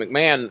Stephanie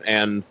McMahon,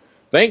 and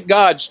thank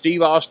God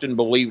Steve Austin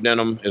believed in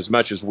him as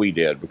much as we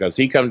did, because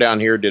he come down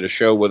here, did a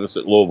show with us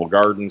at Louisville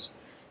Gardens.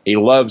 He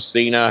loved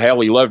Cena. Hell,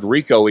 he loved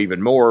Rico even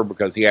more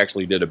because he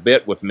actually did a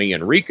bit with me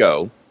and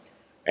Rico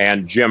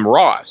and Jim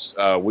Ross.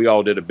 We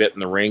all did a bit in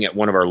the ring at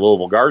one of our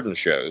Louisville Gardens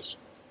shows.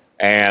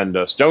 And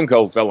Stone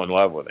Cold fell in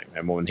love with him.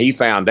 And when he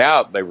found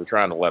out they were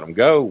trying to let him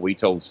go, we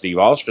told Steve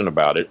Austin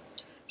about it.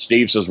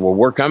 Steve says, well,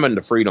 we're coming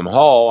to Freedom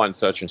Hall on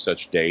such and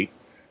such date.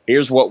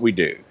 Here's what we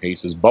do. He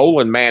says,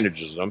 Bolin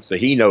manages them, so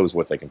he knows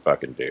what they can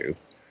fucking do.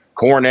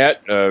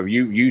 Cornette,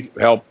 you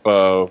help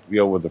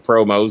with the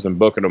promos and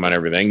booking them and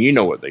everything. You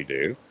know what they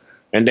do.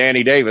 And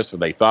Danny Davis, who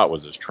they thought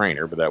was his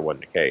trainer, but that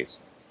wasn't the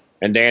case.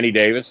 And Danny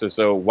Davis says,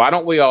 so why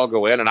don't we all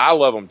go in? And I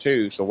love them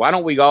too. So why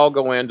don't we all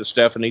go into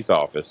Stephanie's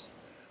office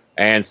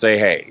and say,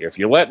 hey, if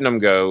you're letting them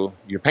go,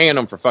 you're paying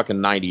them for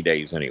fucking 90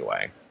 days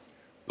anyway.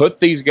 Put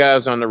these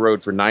guys on the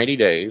road for 90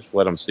 days.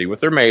 Let them see what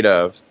they're made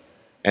of.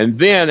 And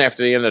then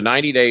after the end of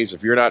 90 days,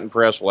 if you're not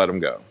impressed, let them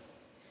go.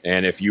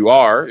 And if you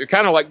are, you're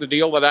kind of like the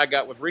deal that I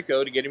got with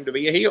Rico to get him to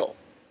be a heel.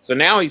 So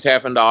now he's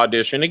having to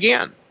audition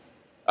again,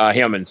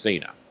 him and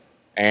Cena.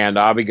 And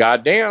I'll be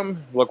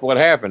goddamn, look what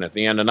happened. At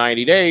the end of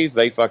 90 days,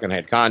 they fucking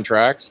had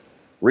contracts.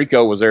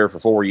 Rico was there for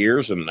 4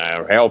 years, and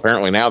hell,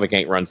 apparently now they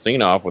can't run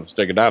Cena off with a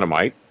stick of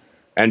dynamite.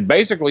 And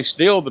basically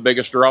still the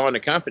biggest draw in the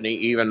company,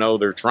 even though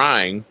they're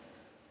trying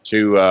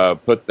to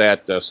put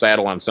that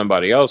saddle on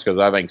somebody else, because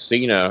I think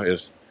Cena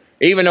is,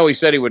 even though he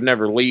said he would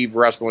never leave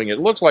wrestling, it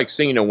looks like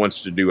Cena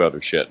wants to do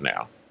other shit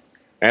now.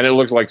 And it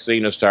looks like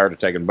Cena's tired of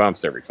taking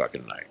bumps every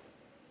fucking night.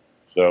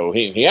 So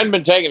he hasn't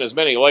been taking as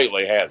many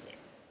lately, has he?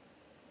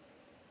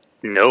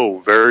 No,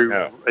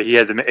 he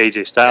had the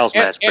AJ Styles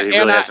match, but he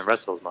really hasn't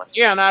wrestled as much.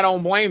 Yeah, and I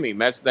don't blame him.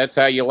 That's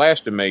how you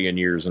last a million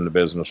years in the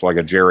business, like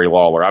a Jerry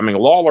Lawler. I mean,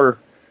 Lawler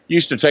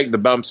used to take the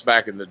bumps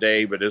back in the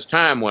day, but as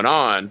time went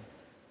on,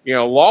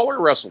 Lawler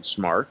wrestled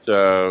smart,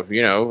 other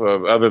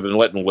than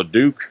letting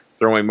LeDuc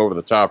throw him over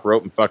the top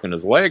rope and fucking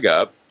his leg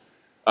up.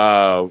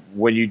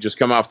 When you just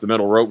come off the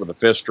middle rope with a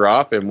fist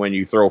drop, and when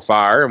you throw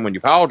fire, and when you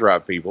pile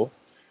drive people,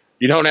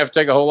 you don't have to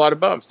take a whole lot of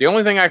bumps. The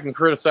only thing I can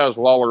criticize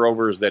Lawler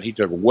over is that he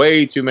took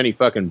way too many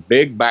fucking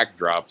big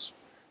backdrops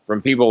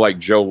from people like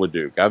Joe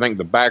LeDuc. I think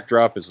the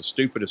backdrop is the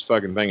stupidest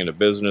fucking thing in the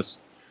business.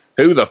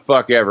 Who the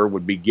fuck ever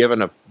would be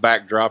given a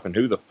backdrop, and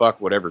who the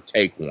fuck would ever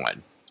take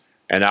one?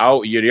 And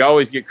you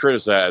always get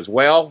criticized.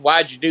 Well,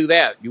 why'd you do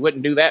that? You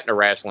wouldn't do that in a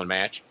wrestling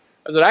match.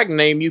 I said, I can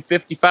name you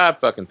 55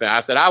 fucking things. I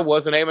said, I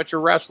was an amateur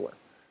wrestler.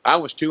 I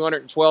was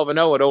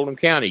 212-0 at Oldham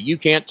County. You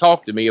can't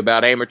talk to me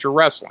about amateur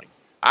wrestling.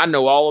 I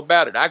know all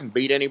about it. I can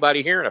beat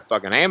anybody here in a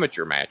fucking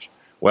amateur match.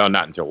 Well,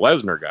 not until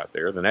Lesnar got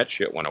there. Then that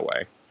shit went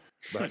away.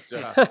 But,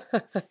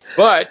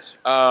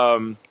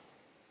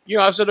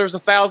 I said there's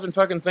 1,000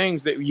 fucking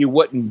things that you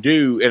wouldn't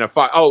do in a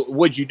fight. Oh,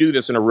 would you do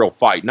this in a real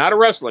fight? Not a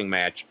wrestling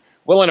match.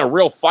 Well, in a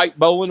real fight,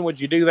 Bolin, would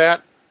you do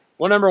that?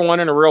 Well, number one,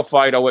 in a real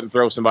fight, I wouldn't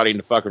throw somebody in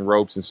the fucking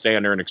ropes and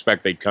stand there and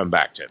expect they'd come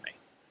back to me.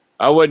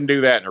 I wouldn't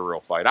do that in a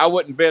real fight. I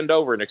wouldn't bend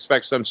over and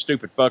expect some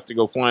stupid fuck to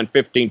go flying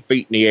 15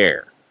 feet in the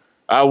air.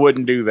 I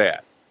wouldn't do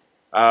that.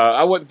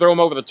 I wouldn't throw them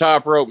over the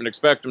top rope and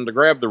expect them to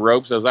grab the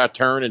ropes as I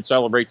turn and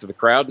celebrate to the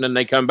crowd, and then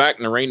they come back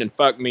in the ring and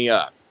fuck me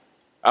up.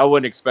 I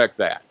wouldn't expect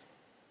that.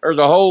 There's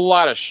a whole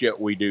lot of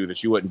shit we do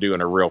that you wouldn't do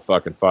in a real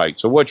fucking fight.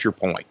 So what's your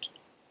point?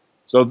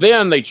 So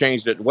then they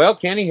changed it. Well,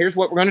 Kenny, here's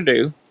what we're going to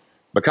do.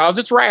 Because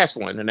it's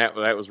wrestling, and that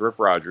was Rip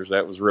Rogers.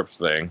 That was Rip's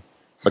thing.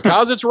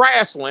 Because it's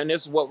wrestling,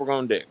 this is what we're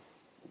going to do.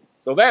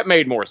 So that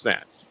made more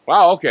sense.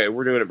 Well, okay,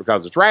 we're doing it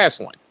because it's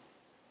wrestling.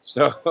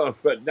 So,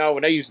 but no,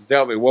 when they used to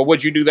tell me, well,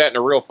 would you do that in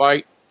a real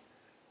fight?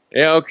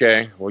 Yeah,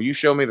 okay. Well, you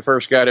show me the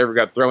first guy that ever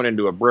got thrown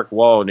into a brick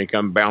wall and he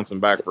come bouncing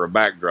back for a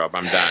backdrop.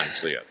 I'm dying to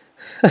see it.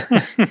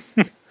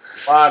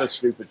 A lot of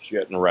stupid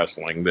shit in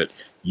wrestling that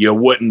you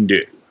wouldn't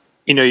do.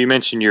 You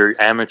mentioned your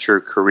amateur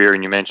career,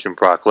 and you mentioned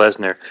Brock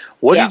Lesnar.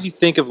 What did you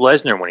think of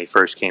Lesnar when he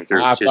first came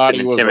through? Just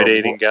an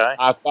intimidating guy?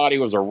 I thought he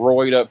was a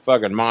roid-up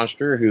fucking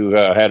monster who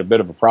had a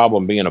bit of a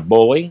problem being a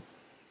bully.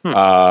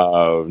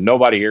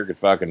 Nobody here could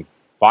fucking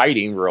fight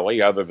him,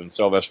 really, other than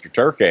Sylvester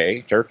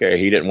Turkey.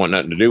 He didn't want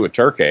nothing to do with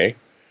Turkey.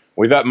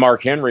 We thought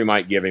Mark Henry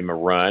might give him a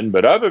run,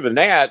 but other than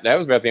that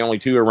was about the only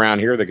two around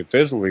here that could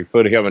physically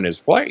put him in his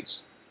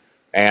place.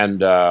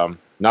 And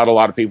not a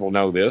lot of people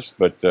know this,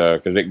 but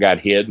because it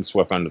got hid and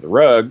swept under the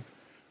rug.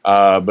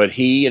 But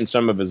he and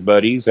some of his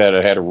buddies had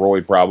a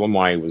roid problem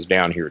while he was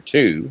down here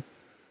too,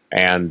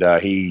 and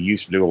he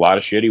used to do a lot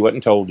of shit he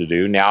wasn't told to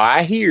do. Now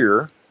I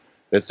hear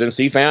that since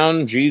he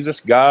found Jesus,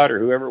 God, or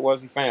whoever it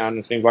was he found,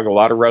 it seems like a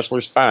lot of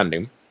wrestlers find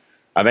him.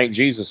 I think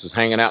Jesus is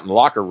hanging out in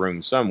locker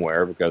rooms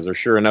somewhere because there's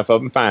sure enough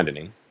of them finding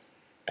him.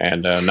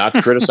 And not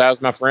to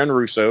criticize my friend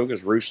Russo,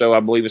 because Russo, I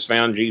believe, has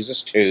found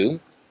Jesus too.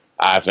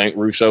 I think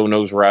Russo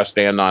knows where I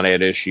stand on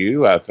that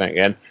issue.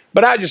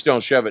 But I just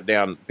don't shove it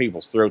down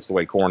people's throats the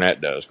way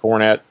Cornette does.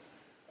 Cornette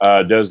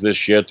does this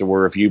shit to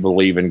where if you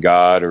believe in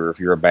God, or if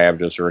you're a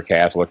Baptist or a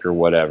Catholic or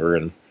whatever,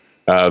 and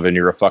then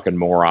you're a fucking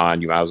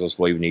moron, you might as well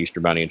believe in the Easter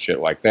Bunny and shit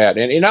like that.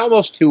 And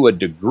almost to a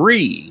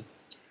degree,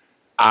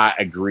 I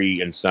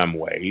agree in some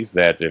ways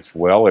that if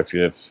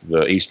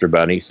the Easter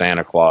Bunny,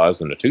 Santa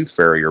Claus, and the Tooth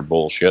Fairy are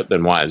bullshit,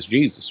 then why is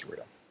Jesus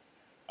real?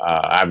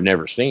 I've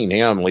never seen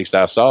him. At least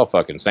I saw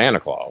fucking Santa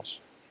Claus.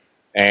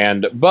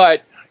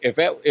 But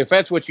if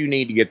that's what you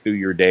need to get through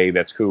your day,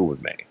 that's cool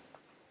with me.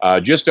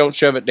 Just don't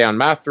shove it down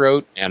my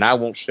throat, and I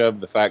won't shove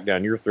the fact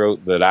down your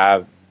throat that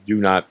I do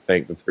not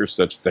think that there's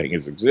such a thing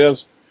as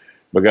exists,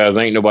 because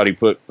ain't nobody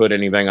put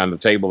anything on the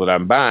table that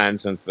I'm buying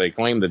since they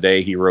claim the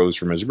day he rose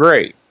from his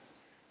grave.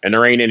 And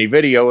there ain't any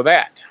video of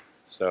that.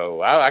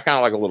 So I kind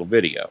of like a little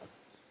video.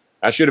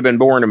 I should have been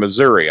born in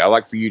Missouri. I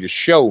like for you to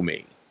show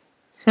me.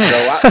 So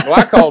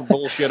I called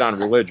bullshit on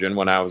religion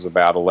when I was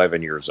about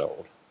 11 years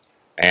old.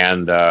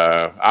 And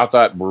I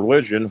thought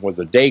religion was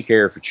a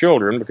daycare for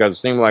children because it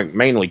seemed like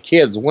mainly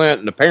kids went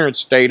and the parents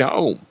stayed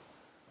home.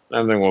 And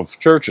I'm thinking, well, if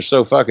church is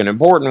so fucking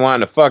important, why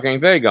in the fuck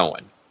ain't they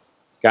going?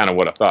 Kind of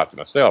what I thought to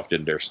myself.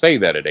 Didn't dare say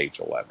that at age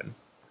 11.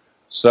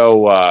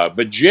 So,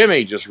 but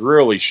Jimmy just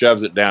really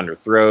shoves it down their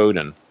throat,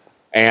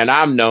 and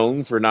I'm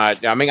known for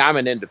not, I mean, I'm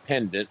an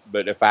independent,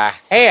 but if I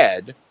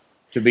had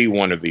to be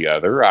one or the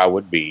other, I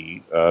would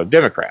be a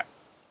Democrat.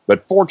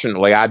 But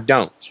fortunately, I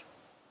don't.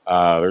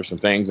 There's some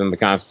things in the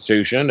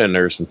Constitution, and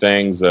there's some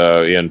things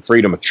in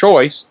freedom of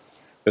choice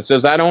that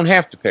says I don't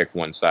have to pick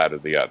one side or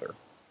the other.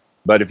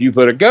 But if you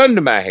put a gun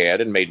to my head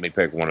and made me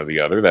pick one or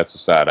the other, that's the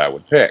side I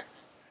would pick.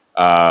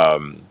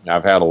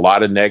 I've had a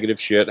lot of negative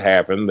shit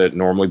happen that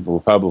normally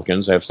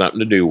Republicans have something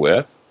to do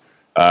with.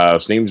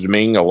 Seems to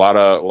me a lot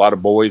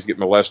of boys get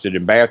molested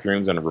in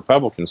bathrooms on the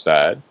Republican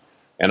side,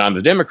 and on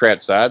the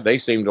Democrat side, they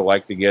seem to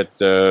like to get,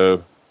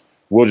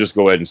 we'll just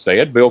go ahead and say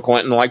it, Bill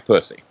Clinton like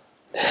pussy.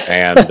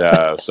 And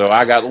so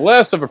I got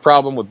less of a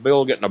problem with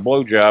Bill getting a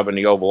blowjob in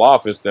the Oval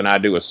Office than I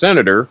do a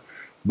senator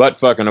butt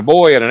fucking a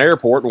boy at an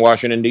airport in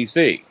Washington,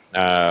 D.C.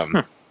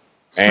 And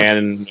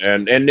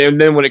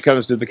then when it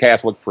comes to the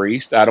Catholic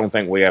priest, I don't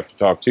think we have to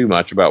talk too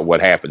much about what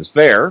happens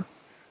there.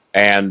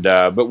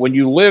 But when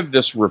you live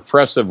this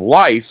repressive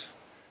life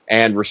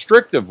and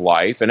restrictive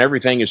life and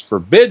everything is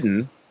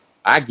forbidden,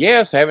 I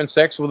guess having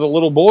sex with a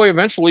little boy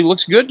eventually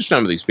looks good to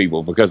some of these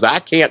people, because I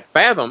can't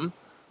fathom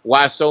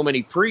why so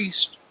many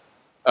priests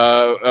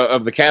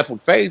of the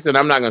Catholic faith, and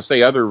I'm not going to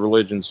say other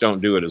religions don't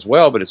do it as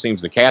well, but it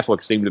seems the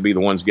Catholics seem to be the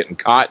ones getting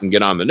caught and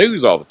get on the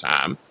news all the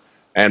time.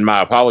 And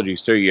my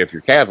apologies to you if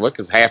you're Catholic,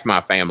 because half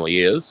my family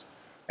is,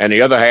 and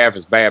the other half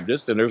is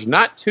Baptist, and there's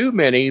not too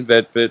many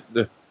that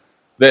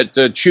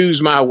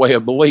choose my way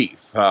of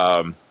belief.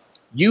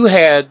 You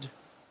had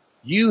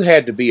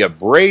to be a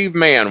brave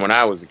man when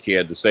I was a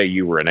kid to say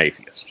you were an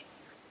atheist,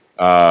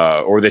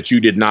 or that you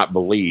did not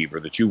believe,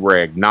 or that you were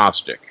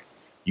agnostic.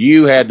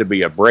 You had to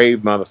be a brave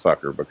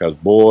motherfucker, because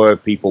boy,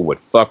 people would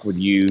fuck with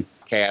you.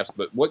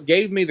 But what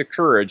gave me the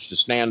courage to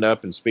stand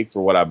up and speak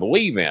for what I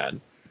believe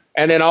in,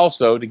 and then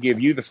also to give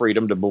you the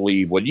freedom to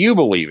believe what you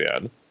believe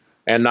in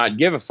and not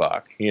give a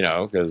fuck,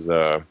 because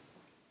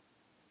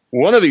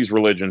one of these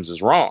religions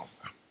is wrong.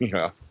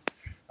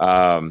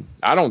 I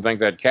don't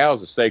think that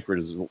cow's as sacred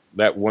as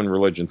that one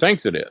religion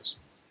thinks it is.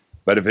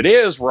 But if it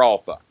is, we're all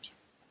fucked.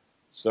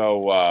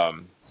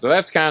 So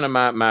that's kind of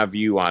my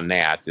view on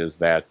that, is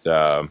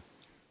that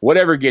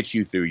whatever gets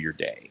you through your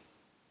day.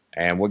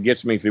 And what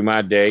gets me through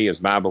my day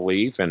is my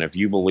belief. And if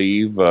you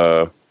believe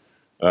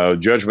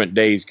Judgment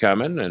Day's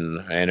coming,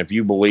 and if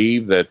you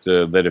believe that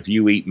if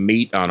you eat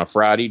meat on a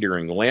Friday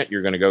during Lent,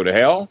 you're going to go to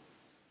hell,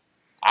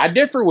 I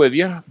differ with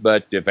you.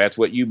 But if that's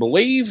what you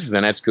believe,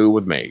 then that's cool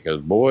with me.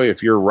 Because, boy,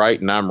 if you're right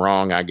and I'm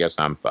wrong, I guess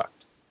I'm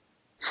fucked.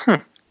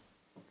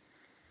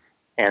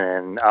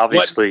 And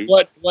obviously,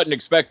 wasn't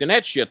expecting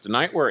that shit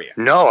tonight, were you?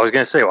 No, I was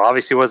going to say, well,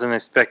 obviously wasn't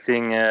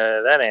expecting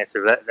that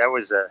answer. That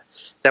was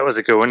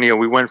a good one.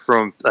 We went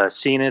from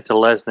Cena to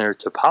Lesnar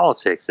to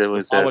politics. It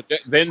was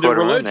then to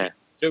religion.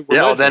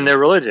 Yeah, then their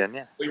religion.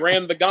 Yeah, we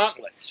ran the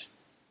gauntlet.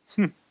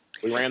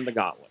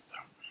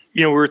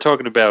 We were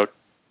talking about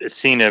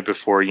Cena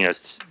before, and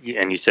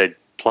you said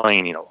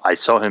plain. I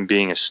saw him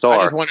being a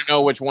star. I just want to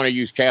know which one of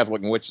you is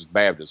Catholic and which is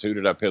Baptist. Who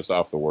did I piss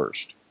off the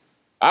worst?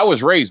 I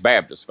was raised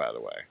Baptist, by the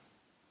way.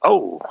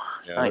 Oh,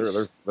 yeah,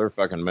 nice. They're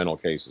fucking mental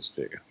cases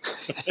too.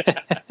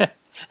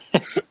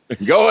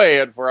 Go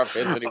ahead before I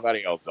piss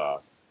anybody else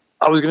off.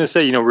 I was going to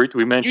say,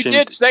 we mentioned... You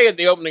did say at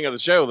the opening of the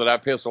show that I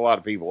piss a lot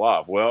of people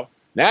off. Well,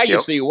 now you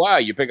see why.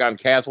 You pick on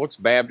Catholics,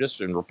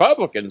 Baptists, and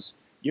Republicans.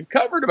 You've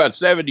covered about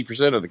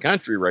 70% of the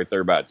country right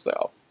there by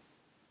itself.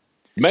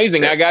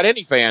 Amazing I got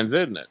any fans,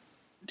 isn't it?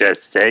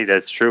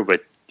 That's true,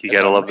 but you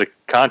got to love the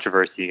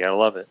controversy. You got to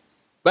love it.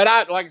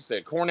 But like I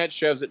said, Cornette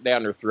shoves it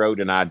down their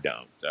throat, and I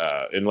don't,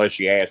 unless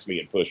you ask me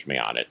and push me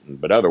on it.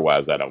 But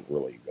otherwise, I don't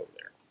really go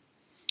there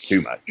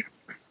too much.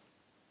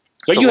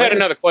 So you had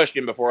another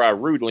question before I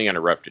rudely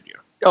interrupted you.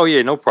 Oh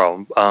yeah, no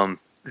problem.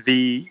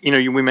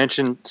 We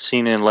mentioned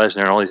Cena and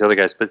Lesnar and all these other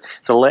guys, but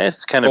the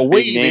last kind of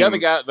big name,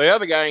 the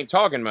other guy ain't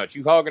talking much.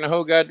 You hogging the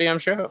whole goddamn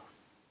show.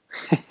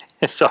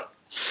 So,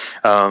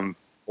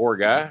 poor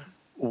guy.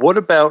 What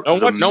about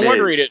no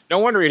wonder he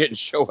didn't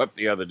show up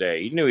the other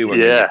day. He knew he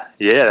wouldn't.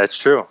 Yeah, that's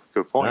true.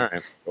 Good point. All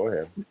right, go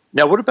ahead.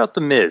 Now, what about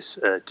the Miz?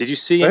 Did you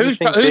see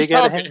anything big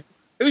out of him?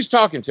 Who's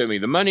talking to me?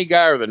 The money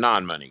guy or the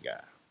non-money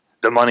guy?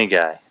 The money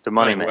guy. The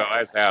money man. Well,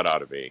 that's how it ought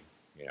to be.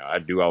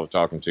 I'd do all the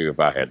talking to if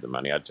I had the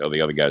money. I'd tell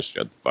the other guys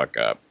shut the fuck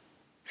up.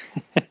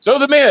 So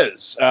the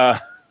Miz,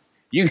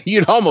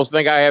 you'd almost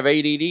think I have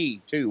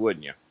ADD too,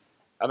 wouldn't you?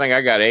 I think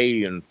I got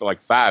A and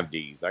like 5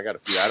 Ds. I got a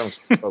few. I don't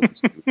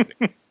focus too easy.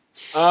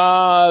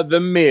 The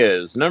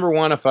Miz, number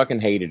one, I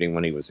fucking hated him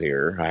when he was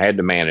here. I had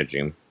to manage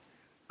him.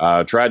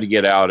 Tried to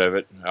get out of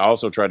it. I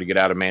also tried to get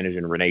out of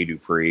managing Rene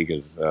Dupree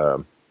because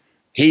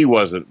he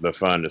wasn't the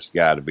funnest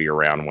guy to be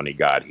around when he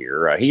got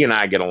here. He and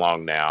I get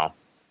along now.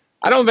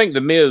 I don't think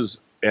the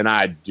Miz and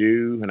I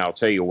do, and I'll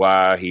tell you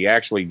why. He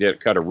actually did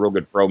cut a real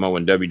good promo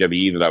in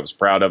WWE that I was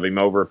proud of him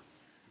over.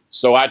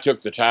 So I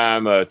took the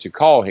time to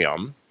call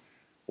him,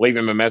 leave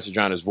him a message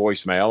on his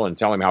voicemail, and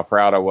tell him how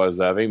proud I was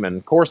of him. And,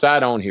 of course, I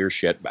don't hear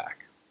shit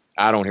back.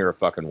 I don't hear a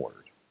fucking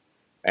word.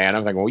 And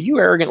I'm thinking, well, you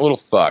arrogant little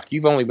fuck.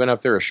 You've only been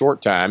up there a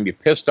short time. You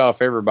pissed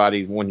off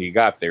everybody when you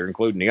got there,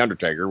 including The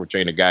Undertaker, which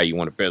ain't a guy you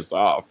want to piss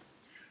off.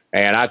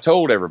 And I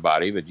told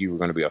everybody that you were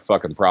going to be a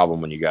fucking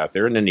problem when you got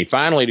there. And then you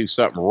finally do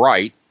something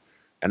right,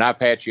 and I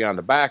pat you on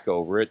the back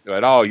over it.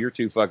 But, oh, you're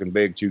too fucking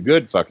big, too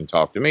good to fucking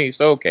talk to me.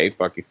 So, okay,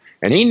 fuck you.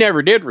 And he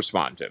never did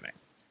respond to me.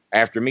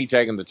 After me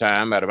taking the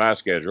time out of my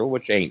schedule,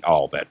 which ain't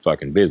all that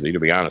fucking busy, to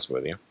be honest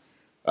with you.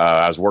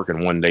 I was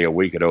working 1 day a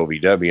week at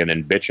OVW and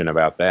then bitching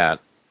about that.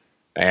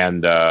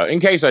 And in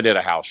case I did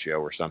a house show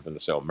or something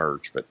to sell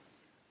merch.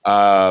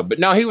 But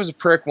no, he was a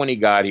prick when he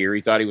got here.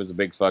 He thought he was a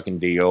big fucking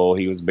deal.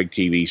 He was a big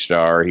TV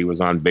star. He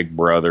was on Big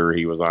Brother.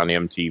 He was on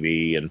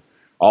MTV and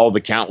all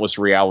the countless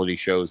reality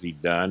shows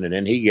he'd done. And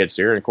then he gets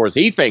here, and of course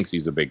he thinks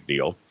he's a big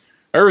deal.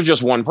 There was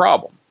just one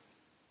problem.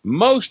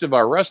 Most of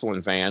our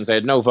wrestling fans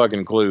had no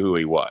fucking clue who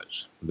he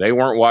was. They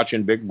weren't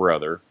watching Big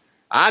Brother.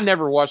 I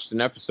never watched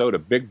an episode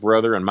of Big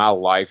Brother in my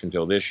life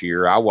until this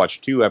year. I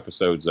watched 2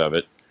 episodes of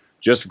it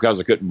just because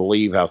I couldn't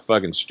believe how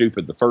fucking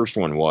stupid the first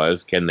one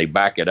was. Can they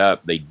back it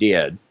up? They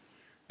did.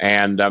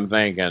 And I'm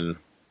thinking,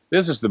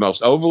 this is the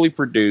most overly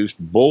produced,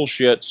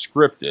 bullshit,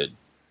 scripted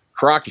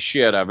crock of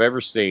shit I've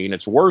ever seen.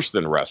 It's worse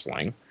than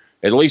wrestling.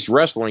 At least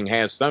wrestling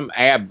has some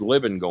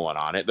ad-libbing going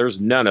on it. There's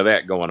none of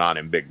that going on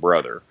in Big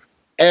Brother.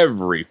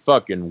 Every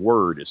fucking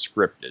word is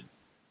scripted.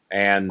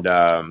 And,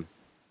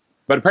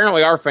 but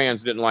apparently our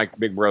fans didn't like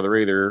Big Brother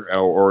either,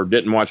 or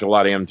didn't watch a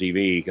lot of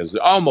MTV, because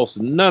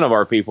almost none of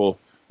our people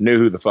knew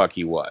who the fuck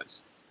he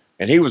was.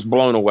 And he was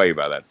blown away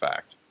by that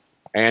fact.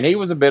 And he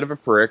was a bit of a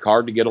prick,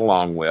 hard to get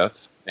along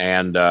with.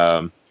 And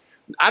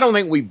I don't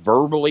think we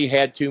verbally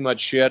had too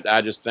much shit.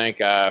 I just think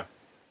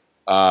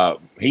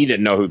he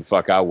didn't know who the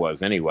fuck I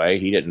was anyway.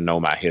 He didn't know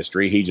my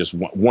history. He just,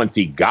 once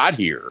he got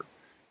here,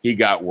 he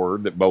got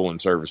word that Bowling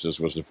Services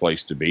was the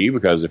place to be,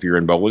 because if you're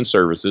in Bowling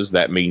Services,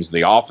 that means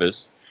the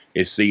office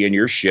is seeing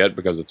your shit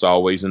because it's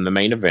always in the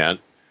main event.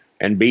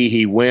 And be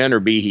he win or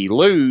be he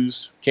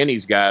lose,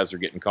 Kenny's guys are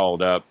getting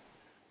called up.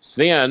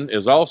 Sin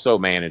is also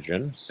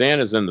managing. Sin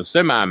is in the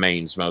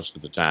semi-mains most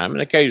of the time,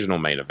 an occasional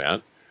main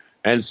event.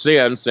 And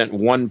Sin sent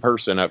 1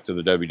 person up to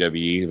the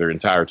WWE their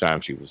entire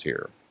time she was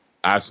here.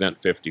 I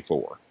sent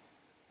 54.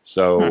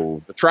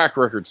 So the track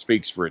record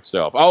speaks for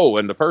itself. Oh,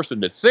 and the person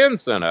that Sin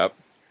sent up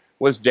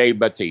was Dave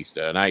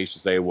Bautista. And I used to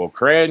say, well,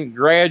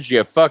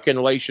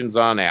 congratulations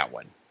on that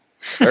one.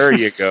 There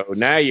you go.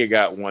 Now you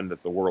got one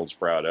that the world's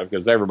proud of,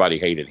 because everybody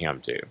hated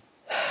him too.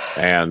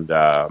 And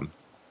no,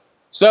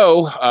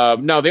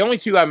 the only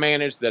 2 I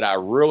managed that I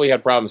really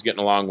had problems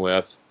getting along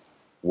with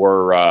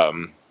were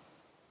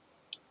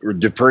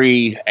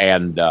Dupree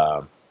and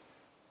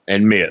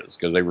Miz,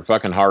 because they were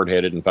fucking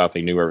hard-headed and thought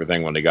they knew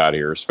everything when they got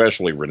here,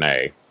 especially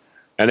Renee.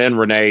 And then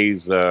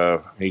Renee's,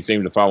 he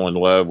seemed to fall in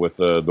love with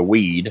the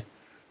weed.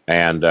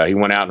 And he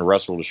went out and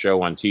wrestled a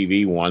show on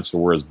TV once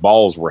where his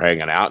balls were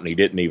hanging out, and he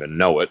didn't even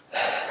know it.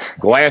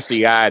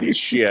 Glassy-eyed as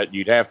shit.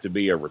 You'd have to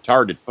be a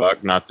retarded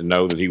fuck not to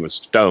know that he was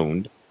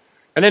stoned.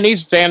 And then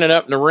he's standing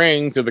up in the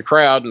ring to the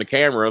crowd and the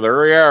camera.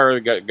 There we are.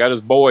 Got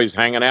his boys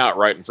hanging out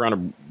right in front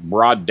of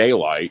broad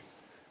daylight.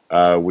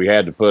 We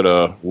had to put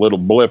a little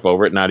blip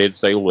over it, and I did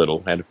say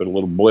little. Had to put a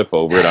little blip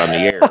over it on the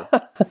air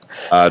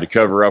to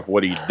cover up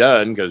what he'd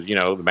done, because, you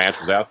know, the match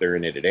was out there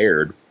and it had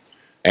aired.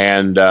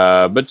 And,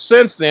 but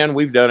since then,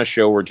 we've done a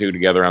show or 2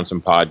 together on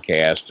some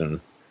podcast,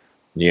 and,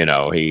 you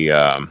know, he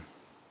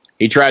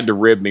tried to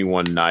rib me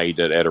one night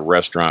at a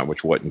restaurant,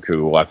 which wasn't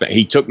cool. I think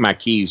he took my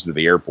keys to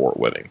the airport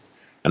with him,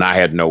 and I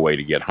had no way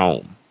to get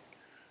home.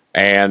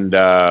 And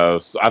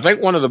so I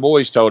think one of the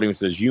boys told him, he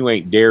says, you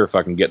ain't dare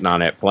fucking getting on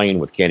that plane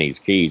with Kenny's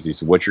keys. He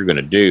said, what you're going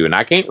to do? And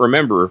I can't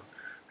remember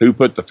who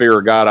put the fear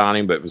of God on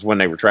him, but it was when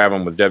they were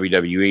traveling with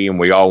WWE and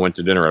we all went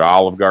to dinner at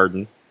Olive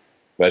Garden.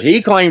 But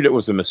he claimed it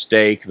was a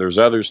mistake. There's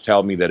others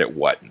tell me that it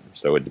wasn't.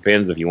 So it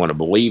depends if you want to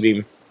believe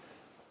him.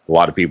 A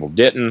lot of people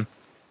didn't.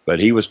 But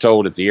he was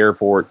told at the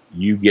airport,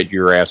 you get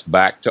your ass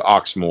back to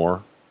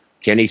Oxmoor.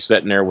 Kenny's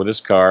sitting there with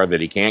his car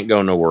that he can't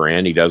go nowhere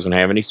in. He doesn't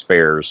have any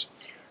spares.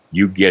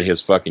 You get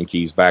his fucking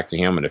keys back to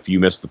him, and if you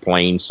miss the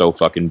plane, so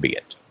fucking be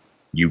it.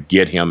 You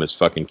get him his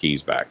fucking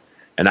keys back.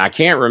 And I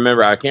can't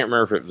remember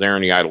if it was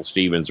Aaron the Idol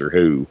Stevens or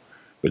who,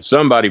 but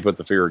somebody put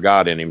the fear of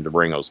God in him to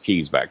bring those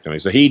keys back to me.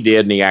 So he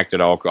did, and he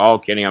acted all, oh,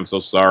 Kenny, I'm so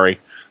sorry.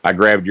 I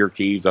grabbed your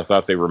keys. I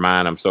thought they were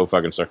mine. I'm so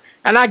fucking sorry.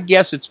 And I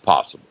guess it's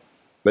possible,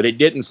 but it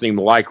didn't seem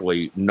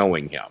likely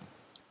knowing him.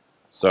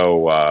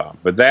 So,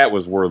 but that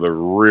was where the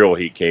real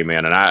heat came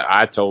in. And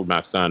I told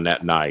my son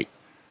that night,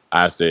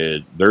 I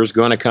said, there's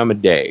going to come a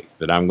day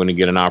that I'm going to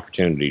get an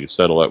opportunity to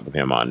settle up with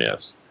him on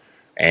this.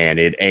 And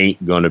it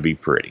ain't going to be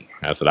pretty.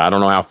 I said, I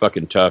don't know how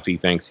fucking tough he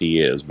thinks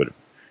he is, but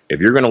if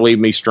you're going to leave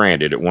me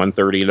stranded at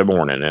 1:30 in the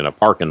morning in a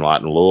parking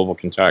lot in Louisville,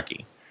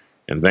 Kentucky,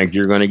 and think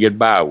you're going to get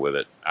by with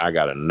it, I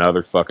got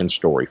another fucking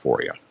story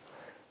for you.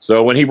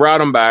 So when he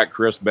brought him back,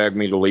 Chris begged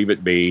me to leave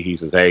it be. He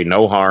says, hey,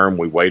 no harm.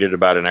 We waited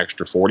about an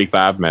extra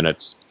 45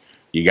 minutes.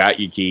 You got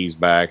your keys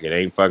back. It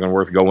ain't fucking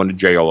worth going to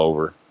jail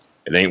over.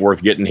 It ain't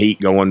worth getting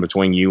heat going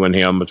between you and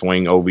him,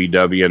 between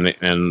OVW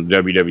and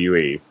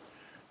WWE.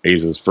 He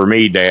says, for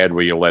me, Dad,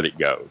 will you let it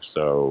go?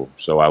 So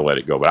I let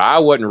it go. But I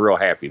wasn't real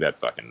happy that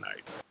fucking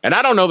night. And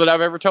I don't know that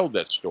I've ever told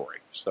that story.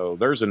 So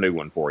there's a new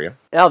one for you.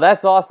 Oh,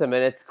 that's awesome.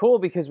 And it's cool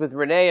because with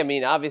Renee, I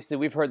mean, obviously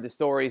we've heard the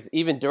stories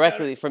even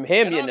directly from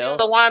him, you know.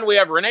 The line we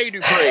have Renee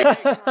Dupree.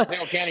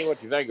 Tell Kenny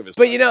what you think of his.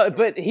 But, you know,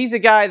 but he's a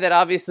guy that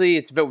obviously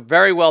it's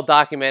very well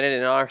documented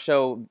in our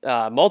show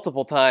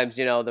multiple times,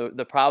 you know,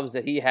 the problems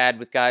that he had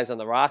with guys on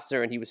the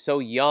roster. And he was so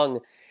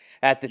young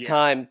at the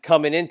time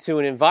coming into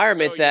an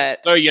environment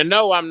So you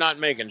know I'm not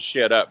making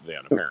shit up then,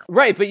 apparently.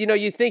 Right, but you know,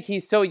 you think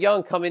he's so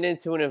young coming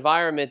into an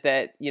environment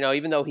that, you know,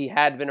 even though he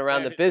had been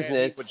around the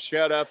business. He would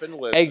shut up and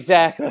listen.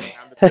 Exactly.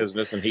 Around the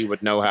business and he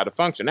would know how to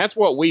function. That's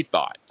what we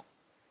thought.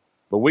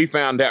 But we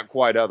found out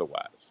quite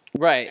otherwise.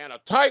 Right. And a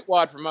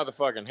tightwad from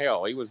motherfucking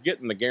hell. He was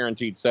getting the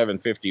guaranteed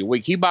 $750 a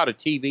week. He bought a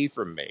TV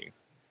from me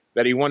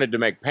that he wanted to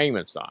make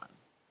payments on.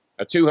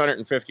 A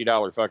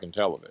 $250 fucking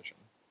television.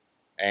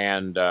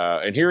 And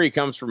here he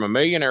comes from a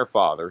millionaire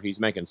father. He's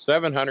making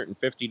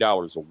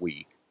 $750 a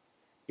week.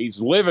 He's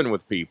living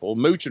with people,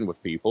 mooching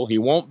with people. He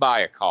won't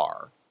buy a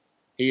car.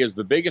 He is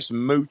the biggest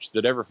mooch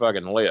that ever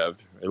fucking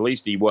lived. At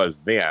least he was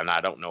then. I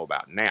don't know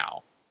about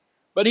now.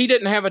 But he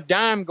didn't have a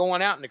dime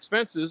going out in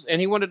expenses, and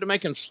he wanted to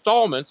make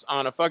installments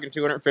on a fucking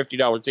 $250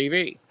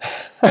 TV.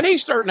 And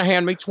he's starting to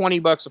hand me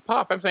 $20 a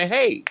pop. I'm saying,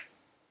 hey,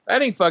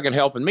 that ain't fucking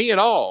helping me at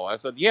all. I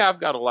said, yeah,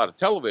 I've got a lot of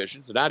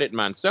televisions, and I didn't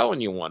mind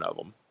selling you one of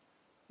them.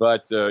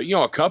 But, you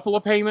know, a couple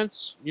of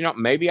payments, you know,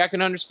 maybe I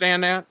can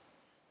understand that.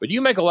 But you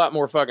make a lot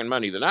more fucking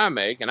money than I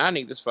make, and I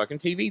need this fucking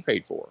TV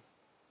paid for.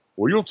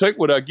 Well, you'll take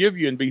what I give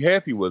you and be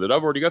happy with it.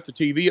 I've already got the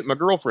TV at my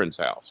girlfriend's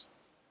house.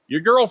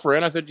 Your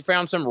girlfriend? I said, you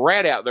found some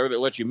rat out there that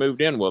let you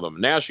move in with them.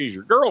 Now she's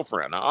your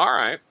girlfriend. All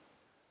right.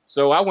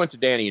 So I went to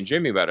Danny and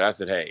Jimmy about it. I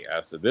said, hey,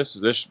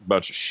 this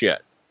bunch of shit.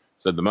 I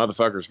said, the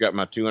motherfucker's got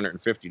my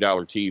 $250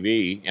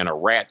 TV in a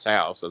rat's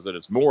house. I said,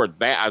 it's more than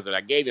that. I said,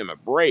 I gave him a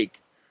break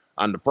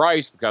on the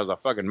price because I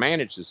fucking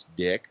managed this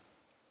dick.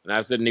 And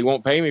I said, and he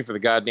won't pay me for the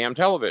goddamn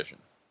television.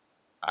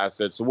 I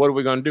said, so what are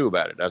we going to do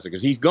about it? I said,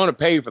 because he's going to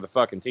pay for the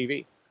fucking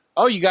TV.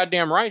 Oh, you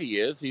goddamn right he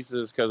is. He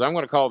says, because I'm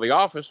going to call the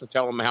office and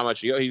tell him how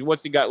much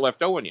what's he got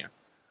left owing you?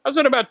 I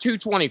said, about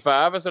 $225.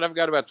 I said, I've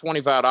got about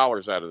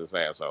 $25 out of this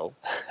asshole.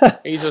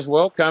 He says,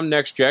 well, come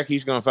next check,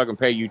 he's going to fucking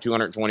pay you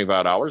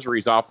 $225 or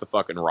he's off the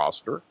fucking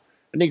roster.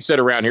 And he can sit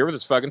around here with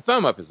his fucking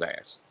thumb up his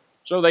ass.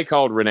 So they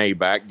called Renee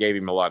back, gave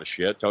him a lot of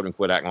shit, told him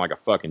quit acting like a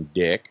fucking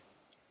dick.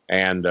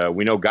 And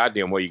we know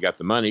goddamn well you got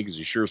the money because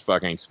you sure as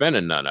fuck ain't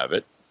spending none of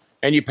it.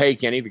 And you pay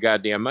Kenny the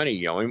goddamn money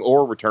you owe him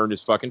or return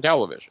his fucking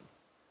television.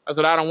 I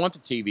said, I don't want the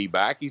TV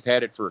back. He's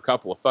had it for a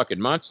couple of fucking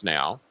months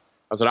now.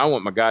 I said, I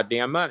want my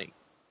goddamn money.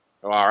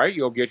 Well, all right,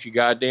 you'll get your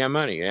goddamn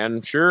money.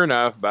 And sure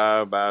enough,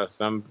 by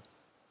some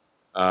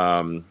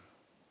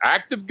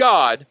act of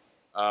God,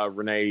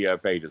 Renee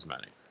paid his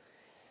money.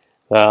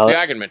 Well, see,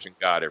 I can mention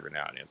God every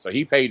now and then. So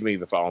he paid me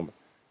the following.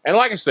 And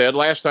like I said,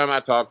 last time I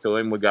talked to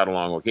him, we got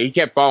along okay. He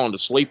kept falling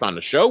asleep on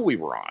the show we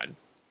were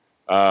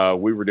on.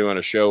 We were doing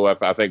a show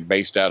up, I think,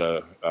 based out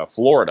of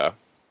Florida.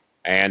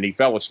 And he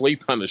fell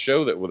asleep on the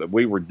show that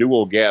we were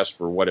dual guests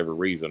for whatever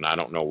reason. I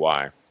don't know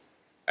why.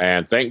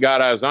 And thank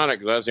God I was on it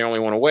because I was the only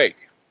one awake.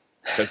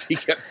 Because he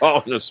kept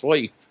falling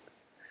asleep.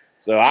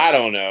 So I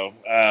don't know.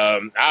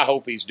 I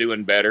hope he's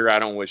doing better. I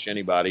don't wish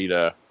anybody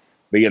to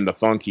be in the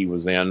funk he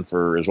was in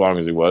for as long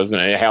as he was.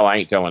 And hell, I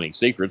ain't telling any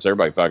secrets.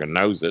 Everybody fucking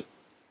knows it.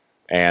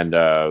 And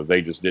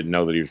they just didn't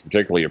know that he was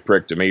particularly a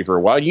prick to me for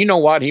a while. You know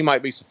what? He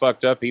might be so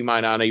fucked up, he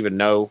might not even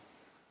know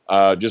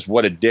just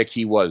what a dick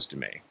he was to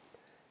me.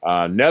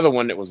 Another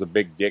one that was a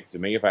big dick to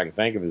me, if I can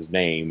think of his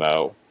name.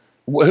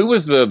 Who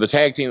was the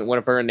tag team that went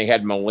up there and they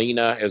had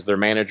Melina as their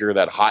manager,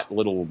 that hot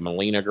little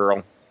Melina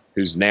girl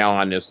who's now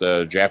on this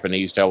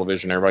Japanese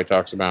television everybody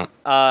talks about?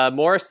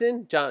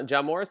 Morrison?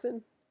 John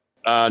Morrison?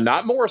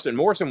 Not Morrison.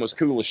 Morrison was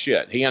cool as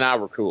shit. He and I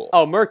were cool.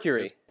 Oh,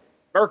 Mercury.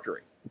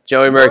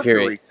 Joey Mercury.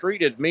 Mercury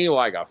treated me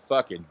like a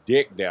fucking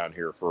dick down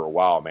here for a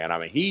while, man. I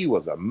mean, he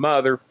was a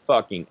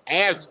motherfucking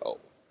asshole.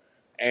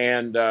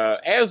 And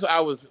as I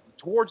was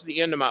towards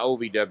the end of my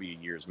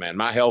OVW years, man,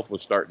 my health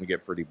was starting to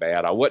get pretty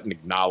bad. I wouldn't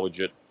acknowledge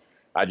it.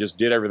 I just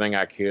did everything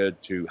I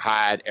could to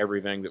hide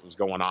everything that was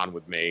going on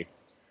with me.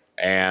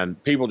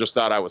 And people just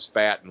thought I was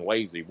fat and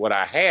lazy. What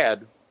I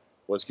had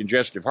was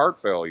congestive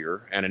heart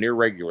failure and an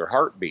irregular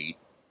heartbeat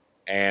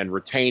and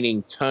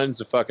retaining tons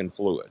of fucking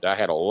fluid. I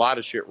had a lot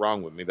of shit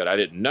wrong with me that I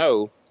didn't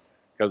know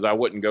because I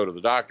wouldn't go to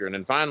the doctor. And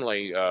then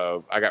finally,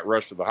 I got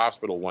rushed to the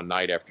hospital one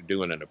night after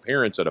doing an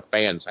appearance at a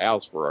fan's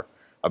house for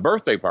a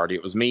birthday party.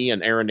 It was me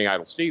and Aaron the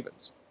Idol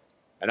Stevens.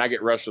 And I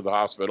get rushed to the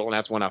hospital, and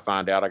that's when I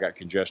find out I got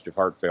congestive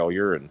heart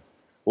failure and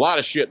a lot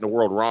of shit in the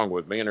world wrong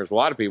with me. And there's a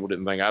lot of people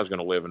didn't think I was going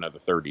to live another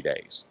 30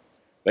 days.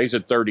 They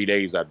said 30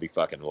 days I'd be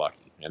fucking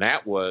lucky. And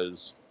that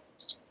was,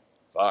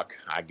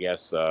 I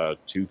guess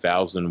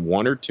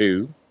 2001 or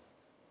 2.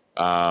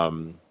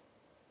 Right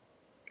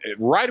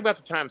about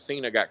the time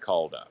Cena got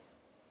called up.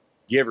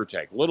 Give or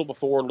take. A little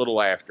before, a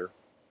little after.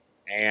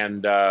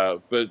 And,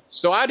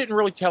 so I didn't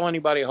really tell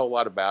anybody a whole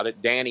lot about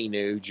it. Danny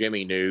knew,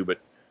 Jimmy knew, but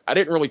I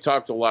didn't really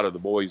talk to a lot of the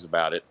boys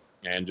about it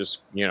and just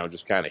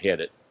kind of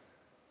hid it.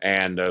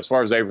 And as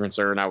far as they were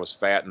concerned, I was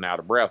fat and out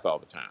of breath all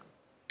the time.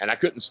 And I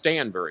couldn't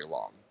stand very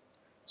long.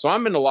 So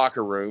I'm in the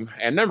locker room.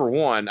 And number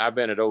one, I've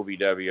been at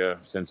OVW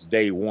since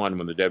day one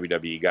when the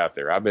WWE got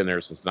there. I've been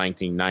there since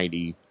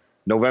 1990,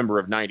 November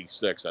of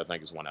 96, I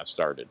think is when I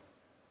started.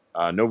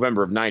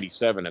 November of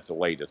 97 at the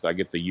latest. I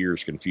get the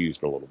years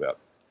confused a little bit.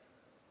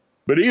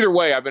 But either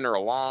way, I've been there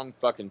a long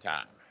fucking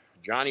time.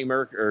 Joey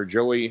Mercury,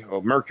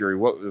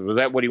 was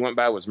that what he went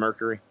by, was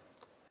Mercury?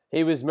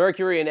 He was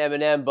Mercury and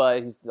Eminem,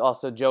 but he's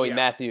also Joey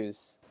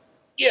Matthews.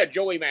 Yeah,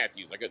 Joey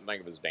Matthews. I couldn't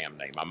think of his damn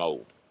name. I'm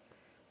old.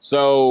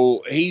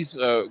 So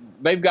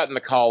they've gotten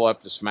the call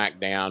up to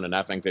SmackDown, and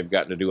I think they've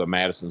gotten to do a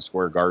Madison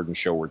Square Garden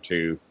show or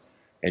two.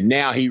 And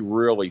now he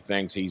really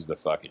thinks he's the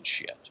fucking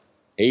shit.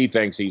 He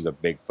thinks he's a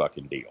big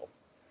fucking deal.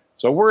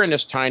 So we're in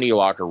this tiny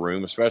locker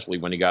room, especially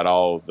when he got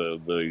all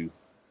the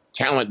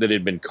talent that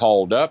had been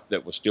called up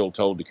that was still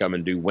told to come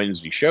and do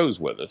Wednesday shows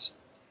with us.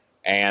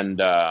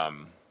 And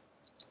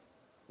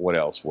what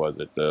else was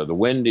it? The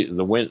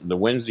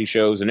Wednesday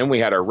shows, and then we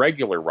had our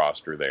regular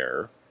roster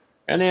there,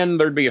 and then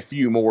there'd be a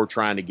few more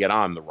trying to get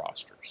on the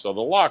roster. So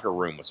the locker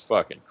room was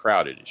fucking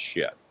crowded as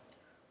shit.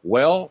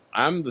 Well,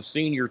 I'm the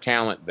senior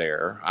talent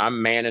there.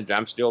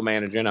 I'm still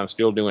managing. I'm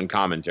still doing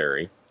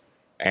commentary.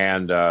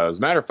 And as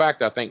a matter of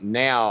fact, I think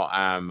now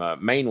I'm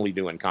mainly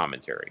doing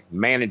commentary,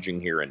 managing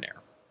here and there.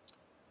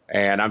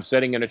 And I'm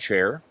sitting in a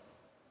chair,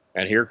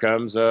 and here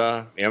comes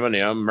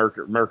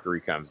Eminem. Mercury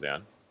comes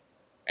in.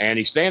 And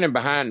he's standing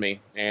behind me,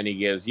 and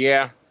he goes,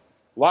 yeah,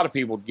 a lot of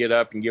people get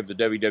up and give the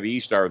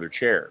WWE star their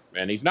chair.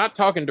 And he's not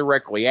talking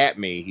directly at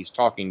me. He's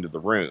talking to the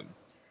room.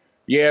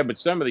 Yeah, but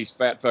some of these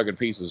fat fucking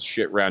pieces of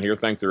shit around here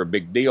think they're a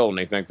big deal, and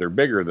they think they're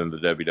bigger than the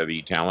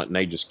WWE talent, and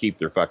they just keep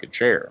their fucking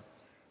chair.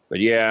 But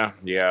yeah,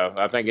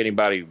 I think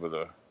anybody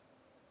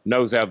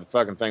knows how the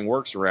fucking thing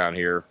works around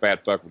here,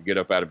 fat fuck would get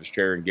up out of his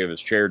chair and give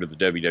his chair to the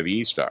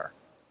WWE star.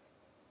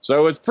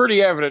 So it's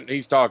pretty evident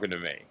he's talking to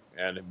me.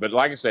 But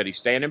like I said, he's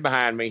standing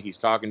behind me. He's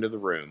talking to the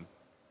room.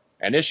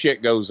 And this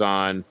shit goes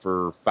on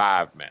for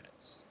 5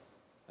 minutes.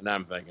 And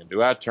I'm thinking,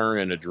 do I turn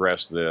and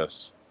address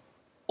this?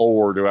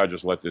 Or do I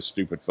just let this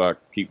stupid fuck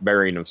keep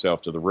burying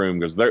himself to the room?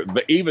 Because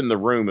even the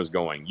room is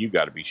going, you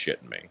got to be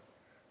shitting me.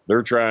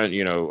 They're trying,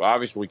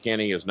 obviously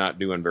Kenny is not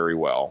doing very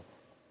well.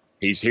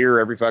 He's here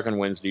every fucking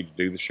Wednesday to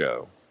do the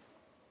show.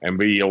 And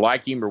whether you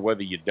like him or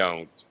whether you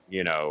don't,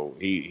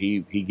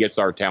 he gets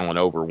our talent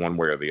over one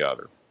way or the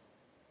other.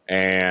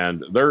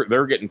 And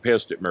they're getting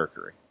pissed at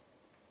Mercury.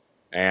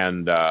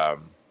 And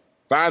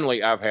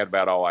finally, I've had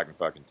about all I can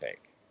fucking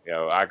take.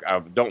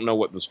 I don't know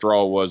what the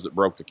straw was that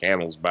broke the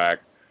camel's back.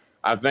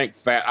 I think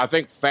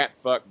fat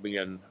fuck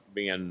being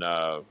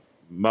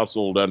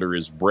muscled under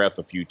his breath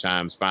a few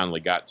times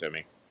finally got to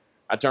me.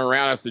 I turned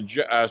around.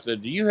 I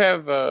said, do you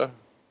have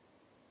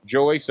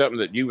Joey something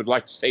that you would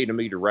like to say to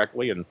me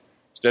directly? And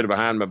instead of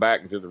behind my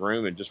back into the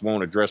room and just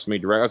won't address me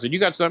directly, I said, you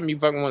got something you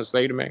fucking want to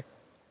say to me?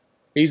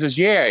 He says,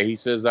 yeah. He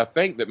says, I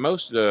think that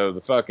most of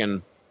the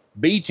fucking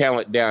B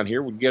talent down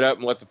here would get up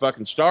and let the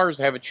fucking stars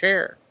have a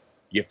chair.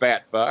 You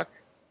fat fuck.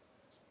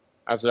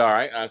 I said, all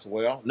right. I said,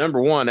 well,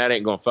 number one, that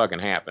ain't gonna fucking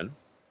happen.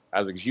 I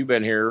said, because you've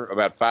been here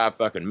about 5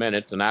 fucking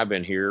minutes and I've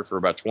been here for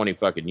about 20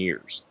 fucking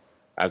years.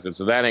 I said,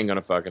 so that ain't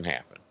gonna fucking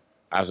happen.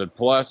 I said,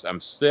 plus I'm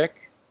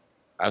sick.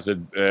 I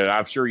said,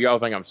 I'm sure y'all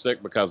think I'm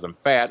sick because I'm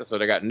fat. I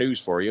said, I got news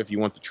for you. If you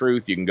want the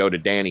truth, you can go to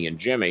Danny and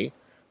Jimmy.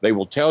 They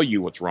will tell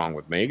you what's wrong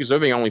with me because they're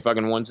the only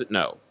fucking ones that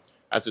know.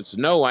 I said, so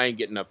no, I ain't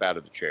getting up out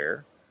of the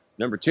chair.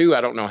 Number two, I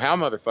don't know how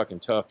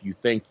motherfucking tough you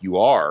think you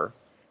are,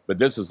 but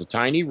this is a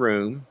tiny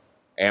room,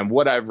 and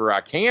whatever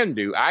I can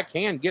do, I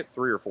can get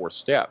 3 or 4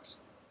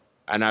 steps.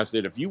 And I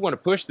said, if you want to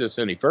push this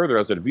any further,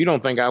 I said, if you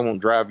don't think I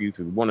won't drive you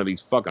through one of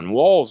these fucking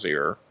walls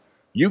here,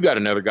 you got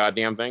another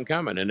goddamn thing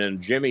coming. And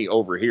then Jimmy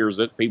overhears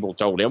it. People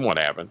told him what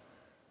happened.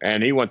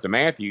 And he went to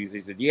Matthews. He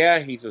said, yeah,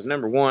 he says,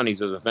 number one, he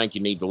says, I think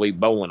you need to leave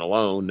Bolin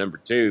alone. Number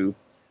two,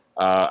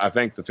 I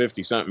think the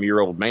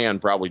 50-something-year-old man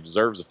probably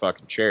deserves a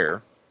fucking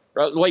chair.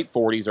 Late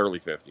 40s,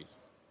 early 50s.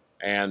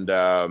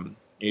 And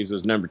he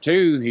says, number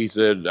two, he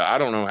said, I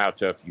don't know how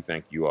tough you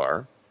think you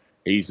are.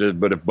 He said,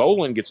 but if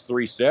Bolin gets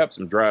 3 steps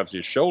and drives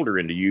his shoulder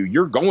into you,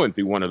 you're going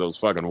through one of those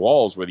fucking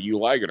walls, whether you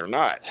like it or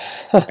not.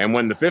 And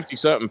when the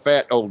 50-something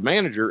fat old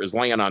manager is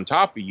laying on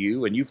top of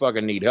you and you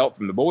fucking need help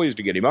from the boys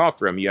to get him off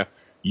from you,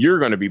 you're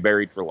going to be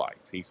buried for life.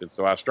 He said,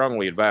 so I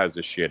strongly advise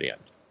this shit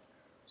end.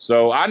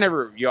 So I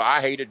never,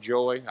 I hated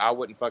Joey. I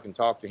wouldn't fucking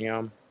talk to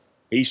him.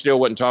 He still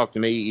wouldn't talk to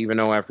me, even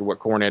though after what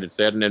Cornette had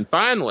said. And then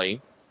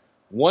finally,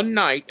 one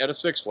night at a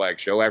Six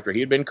Flags show, after he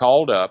had been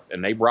called up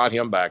and they brought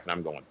him back, and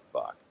I'm going,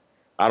 fuck.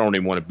 I don't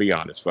even want to be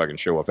on this fucking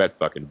show if that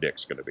fucking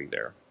dick's going to be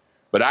there.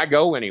 But I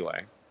go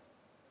anyway.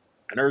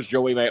 And there's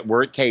Joey.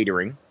 We're at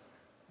catering.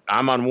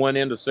 I'm on one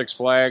end of Six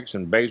Flags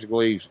and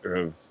basically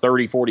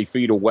 30, 40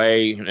 feet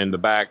away in the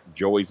back,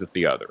 Joey's at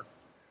the other.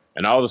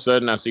 And all of a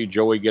sudden I see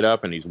Joey get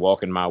up and he's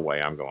walking my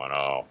way. I'm going,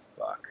 oh,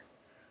 fuck.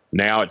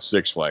 Now at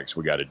Six Flags,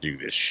 we got to do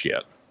this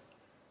shit.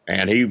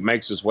 And he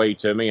makes his way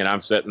to me and I'm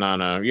sitting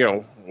on a,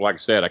 like I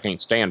said, I can't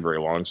stand very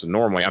long. So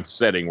normally I'm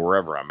sitting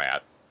wherever I'm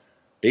at.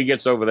 He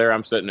gets over there.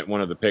 I'm sitting at one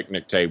of the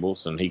picnic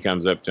tables, and he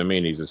comes up to me,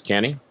 and he says,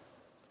 Kenny,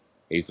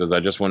 he says, I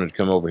just wanted to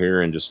come over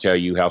here and just tell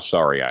you how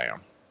sorry I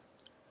am.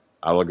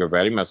 I look over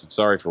at him. I said,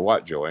 sorry for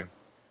what, Joey?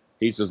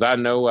 He says, I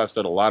know I've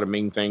said a lot of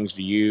mean things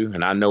to you,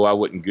 and I know I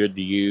wasn't good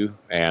to you,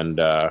 and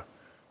I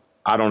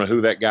don't know who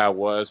that guy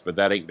was, but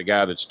that ain't the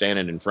guy that's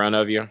standing in front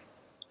of you,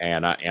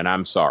 and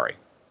I'm sorry,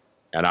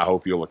 and I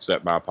hope you'll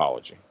accept my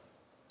apology.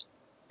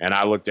 And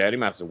I looked at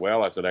him. I said,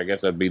 well, I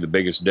guess I'd be the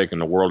biggest dick in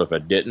the world if I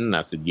didn't.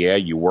 I said, yeah,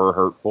 you were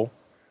hurtful.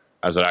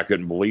 I said, I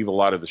couldn't believe a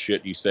lot of the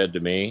shit you said to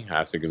me.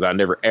 I said, because I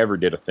never, ever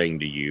did a thing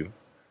to you.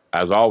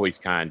 I was always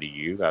kind to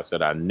you. I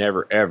said, I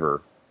never,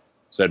 ever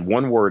said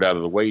one word out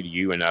of the way to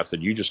you. And I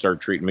said, you just started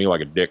treating me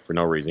like a dick for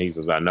no reason. He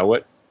says, I know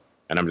it.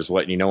 And I'm just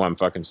letting you know I'm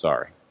fucking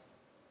sorry.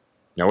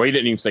 No, he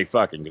didn't even say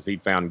fucking because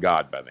he'd found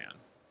God by then.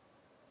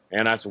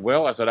 And I said,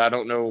 well, I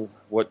don't know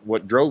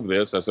what drove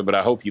this. I said, but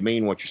I hope you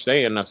mean what you're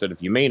saying. And I said,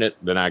 if you mean it,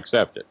 then I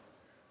accept it.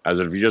 I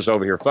said, if you're just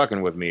over here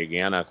fucking with me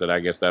again, I said,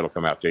 I guess that'll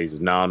come out to you. He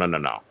says,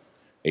 no.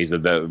 He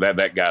said,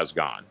 that guy's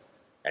gone.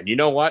 And you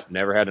know what?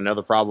 Never had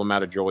another problem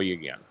out of Joey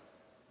again.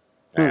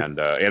 And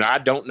I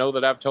don't know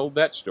that I've told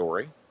that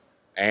story.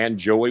 And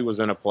Joey was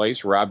in a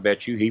place where I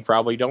bet you he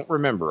probably don't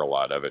remember a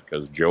lot of it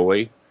because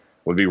Joey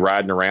would be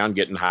riding around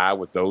getting high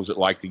with those that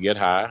like to get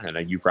high.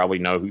 And you probably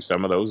know who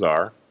some of those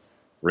are.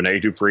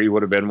 Rene Dupree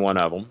would have been one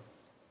of them.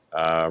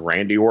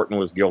 Randy Orton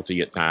was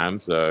guilty at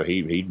times.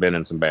 He'd been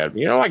in some bad,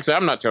 like I said,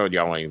 I'm not telling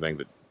y'all anything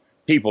that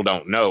people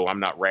don't know. I'm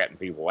not ratting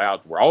people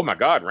out where, oh my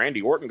God,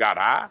 Randy Orton got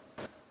high.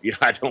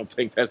 I don't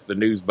think that's the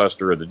news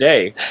buster of the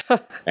day.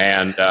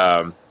 And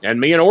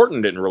me and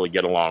Orton didn't really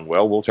get along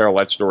well. We'll tell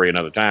that story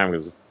another time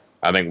because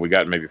I think we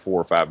got maybe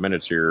 4 or 5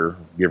 minutes here,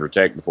 give or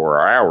take, before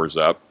our hour's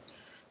up.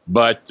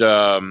 But,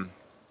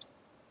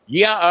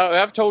 yeah,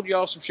 I've told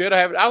y'all some shit.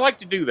 I like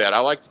to do that. I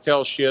like to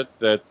tell shit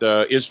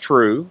that is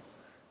true,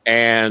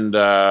 and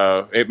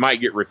it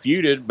might get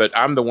refuted, but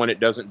I'm the one that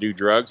doesn't do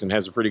drugs and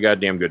has a pretty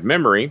goddamn good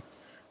memory.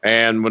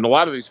 And when a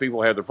lot of these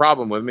people have the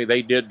problem with me,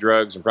 they did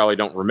drugs and probably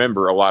don't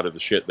remember a lot of the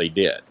shit they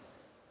did.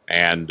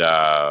 And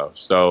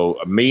so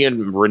me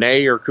and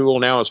Renee are cool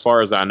now as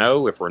far as I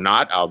know. If we're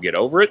not, I'll get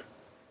over it.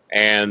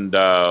 And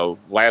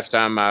last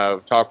time I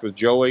talked with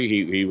Joey,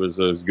 he was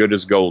as good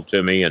as gold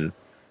to me and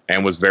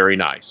was very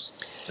nice.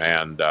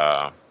 And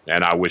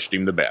I wished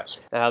him the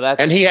best.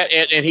 And he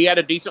had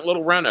a decent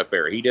little run up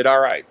there. He did all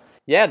right.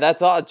 Yeah,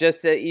 that's all.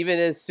 Just even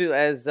as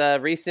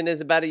recent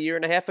as about 1.5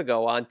 years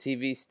ago on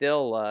TV,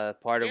 still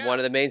part of one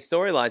of the main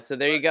storylines. So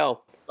there you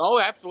go. Oh,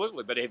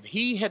 absolutely. But if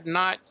he had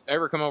not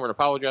ever come over and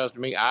apologized to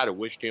me, I'd have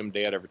wished him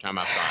dead every time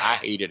I saw him. I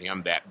hated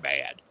him that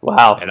bad.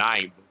 Wow. And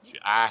I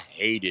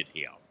hated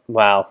him.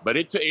 Wow. But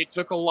it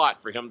took a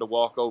lot for him to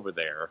walk over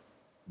there,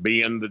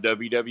 being the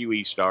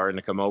WWE star, and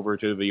to come over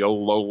to the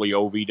old lowly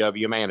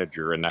OVW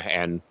manager.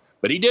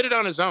 But he did it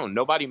on his own.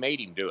 Nobody made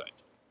him do it.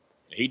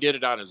 He did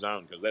it on his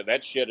own because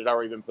that shit had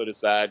already been put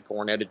aside.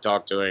 Cornette had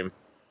talked to him.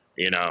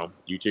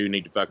 You two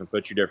need to fucking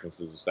put your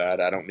differences aside.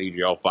 I don't need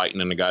you all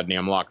fighting in the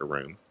goddamn locker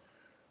room.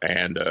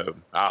 And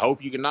I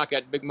hope you can knock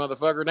that big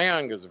motherfucker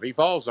down because if he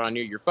falls on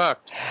you, you're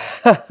fucked.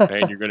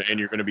 and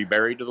you're gonna be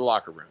buried to the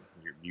locker room.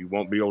 You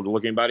won't be able to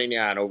look anybody in the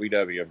eye in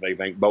OVW if they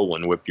think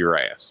Bolin whipped your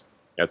ass.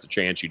 That's a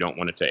chance you don't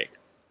want to take.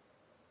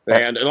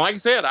 And like I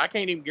said, I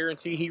can't even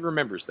guarantee he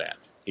remembers that.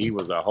 He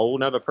was a whole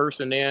nother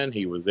person then.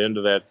 He was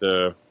into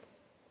that.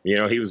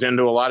 He was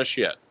into a lot of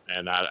shit,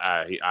 and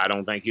I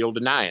don't think he'll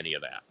deny any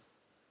of that.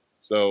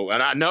 So,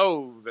 and I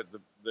know that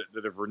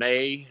that if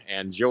Renee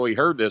and Joey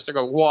heard this, they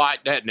go, "What?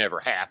 That never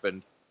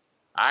happened."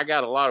 I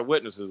got a lot of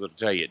witnesses that'll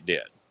tell you it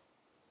did.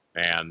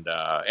 And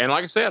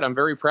like I said, I'm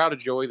very proud of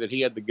Joey that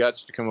he had the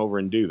guts to come over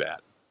and do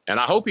that. And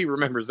I hope he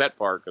remembers that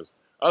part, because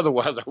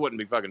otherwise I wouldn't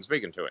be fucking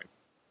speaking to him.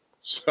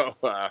 So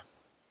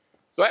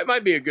that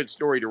might be a good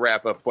story to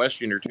wrap up.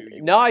 Question or two?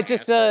 No, I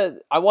just I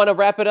want to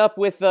wrap it up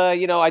with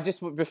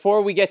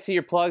before we get to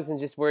your plugs and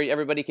just where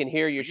everybody can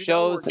hear your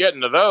shows. We're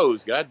getting to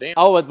those, goddamn.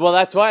 Oh well,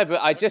 that's why.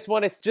 But I just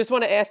want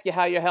to ask you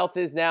how your health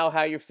is now,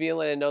 how you're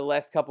feeling. I know the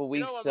last couple of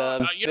weeks.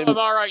 I'm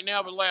all right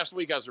now, but last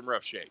week I was in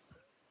rough shape.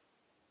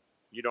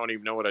 You don't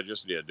even know what I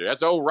just did, dude.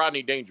 That's the old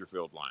Rodney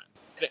Dangerfield line.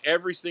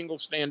 Every single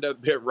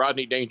stand-up bit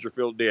Rodney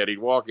Dangerfield did, he'd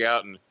walk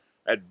out and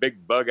that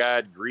big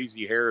bug-eyed,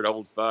 greasy-haired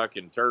old fuck,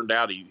 and turned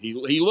out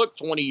he looked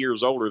 20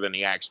 years older than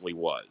he actually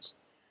was.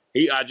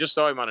 I just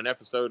saw him on an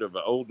episode of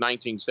old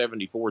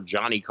 1974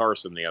 Johnny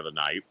Carson the other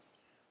night,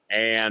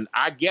 and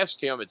I guessed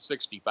him at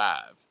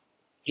 65.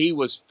 He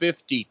was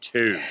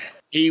 52.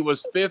 He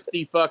was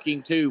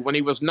 50-fucking-2. When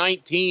he was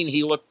 19,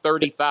 he looked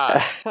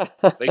 35.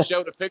 They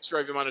showed a picture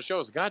of him on the show. I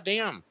was,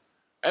 goddamn.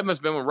 That must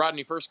have been when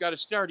Rodney first got his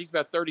start. He's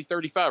about 30,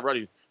 35.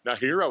 Rodney, now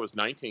here I was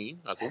 19.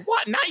 I said,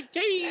 what,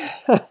 19?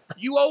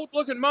 You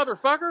old-looking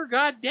motherfucker?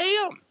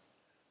 Goddamn.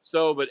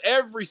 So, but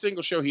every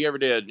single show he ever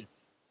did,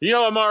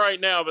 I'm all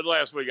right now, but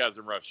last week I was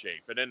in rough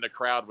shape. And then the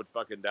crowd would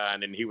fucking die,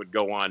 and then he would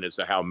go on as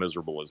to how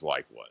miserable his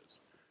life was,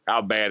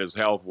 how bad his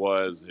health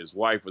was. His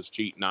wife was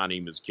cheating on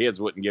him. His kids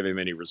wouldn't give him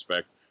any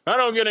respect. I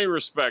don't get any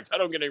respect. I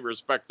don't get any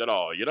respect at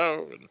all,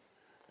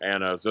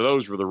 And so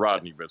those were the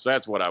Rodney bits.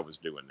 That's what I was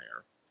doing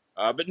there.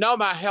 But no,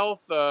 my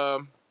health,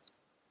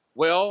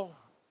 well,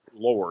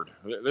 Lord,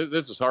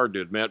 this is hard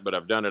to admit, but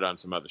I've done it on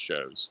some other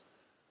shows.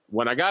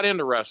 When I got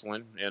into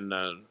wrestling, and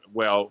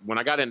when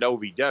I got into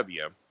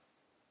OVW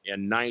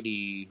in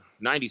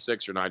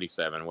 96 or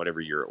 97, whatever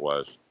year it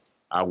was,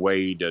 I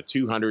weighed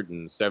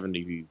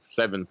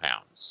 277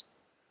 pounds.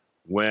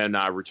 When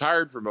I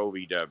retired from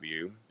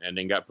OVW and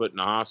then got put in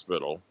the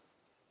hospital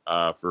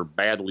for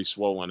badly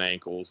swollen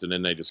ankles, and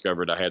then they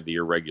discovered I had the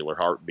irregular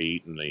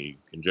heartbeat and the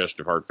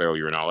congestive heart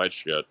failure and all that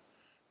shit.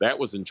 That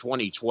was in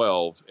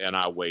 2012, and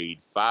I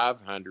weighed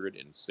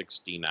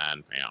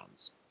 569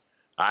 pounds.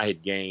 I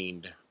had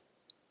gained,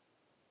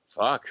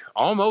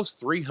 almost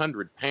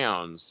 300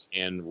 pounds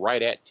in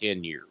right at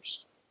 10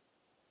 years.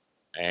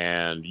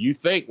 And you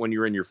think when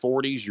you're in your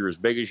 40s, you're as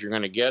big as you're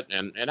going to get.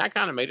 And I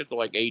kind of made it to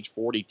like age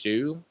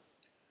 42,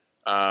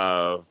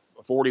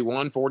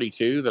 41,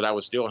 42, that I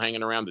was still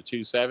hanging around the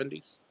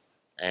 270s.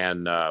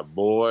 And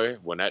boy,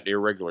 when that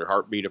irregular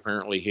heartbeat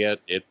apparently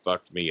hit, it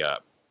fucked me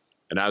up.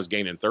 And I was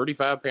gaining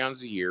 35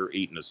 pounds a year,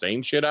 eating the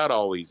same shit I'd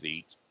always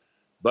eat,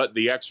 but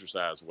the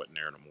exercise wasn't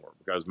there no more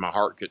because my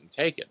heart couldn't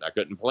take it. I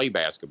couldn't play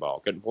basketball,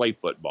 couldn't play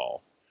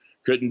football,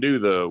 couldn't do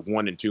the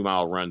 1 and 2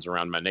 mile runs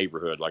around my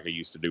neighborhood like I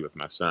used to do with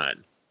my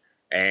son.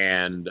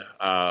 And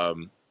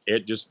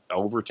it just,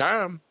 over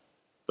time,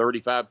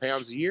 35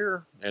 pounds a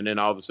year, and then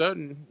all of a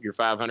sudden, you're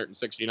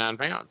 569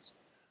 pounds.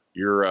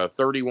 You're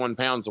 31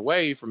 pounds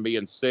away from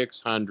being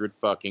 600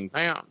 fucking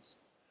pounds.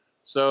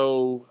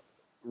 So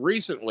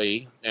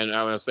recently, and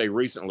I want to say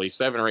recently,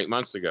 7 or 8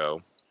 months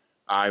ago,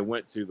 I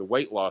went to the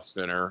weight loss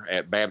center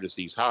at Baptist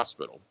East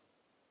Hospital,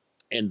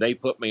 and they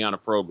put me on a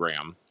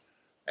program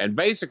and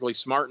basically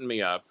smartened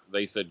me up.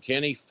 They said,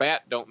 Kenny,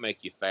 fat don't make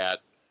you fat.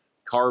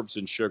 Carbs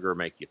and sugar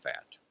make you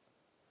fat.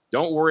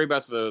 Don't worry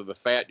about the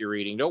fat you're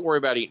eating. Don't worry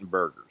about eating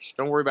burgers.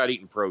 Don't worry about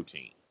eating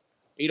protein.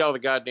 Eat all the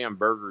goddamn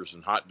burgers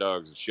and hot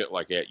dogs and shit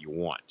like that you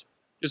want.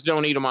 Just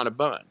don't eat them on a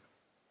bun.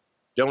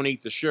 Don't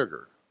eat the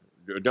sugar.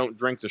 Don't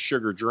drink the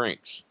sugar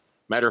drinks.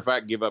 Matter of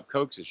fact, give up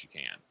Cokes as you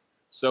can.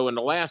 So in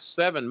the last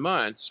 7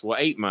 months, well,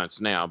 8 months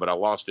now, but I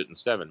lost it in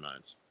 7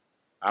 months,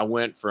 I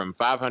went from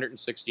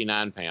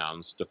 569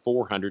 pounds to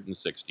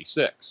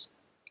 466.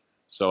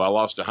 So I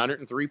lost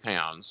 103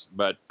 pounds,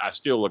 but I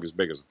still look as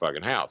big as a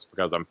fucking house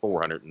because I'm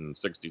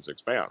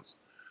 466 pounds.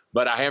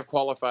 But I have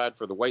qualified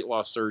for the weight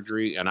loss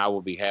surgery, and I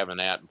will be having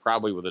that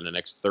probably within the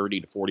next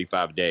 30 to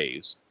 45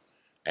 days.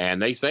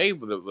 And they say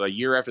a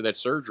year after that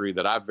surgery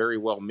that I very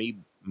well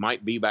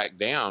might be back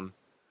down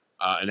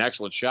an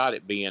excellent shot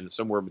at being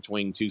somewhere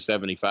between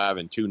 275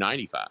 and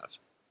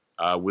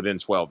 295 within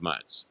 12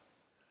 months.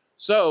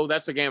 So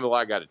that's a gamble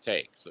I got to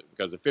take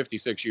because at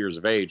 56 years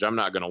of age, I'm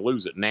not going to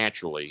lose it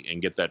naturally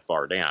and get that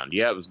far down.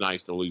 Yeah, it was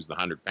nice to lose the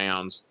 100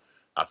 pounds.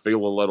 I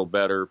feel a little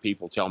better.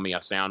 People tell me I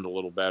sound a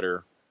little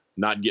better.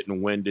 Not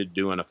getting winded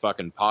doing a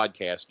fucking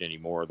podcast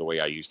anymore the way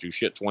I used to.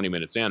 Shit, 20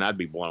 minutes in, I'd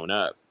be blown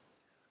up.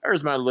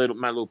 There's my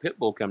little pit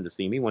bull come to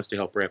see me, wants to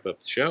help wrap up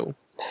the show.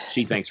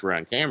 She thinks we're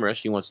on camera.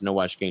 She wants to know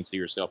why she can't see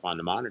herself on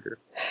the monitor.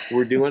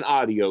 We're doing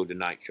audio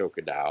tonight,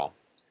 Chocodile.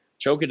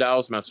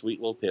 Chocodile's my sweet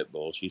little pit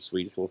bull. She's the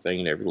sweetest little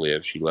thing that ever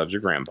lived. She loves her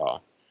grandpa.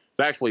 It's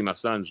actually my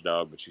son's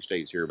dog, but she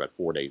stays here about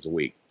 4 days a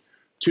week.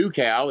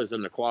 Toucal is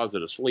in the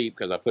closet asleep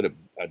because I put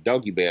a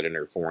doggy bed in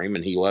there for him,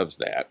 and he loves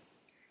that.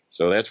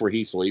 So that's where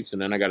he sleeps.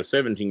 And then I got a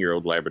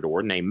 17-year-old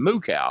Labrador named Moo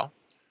Cow.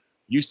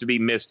 Used to be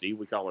Misty.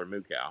 We call her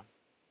Moo Cow.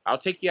 I'll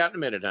take you out in a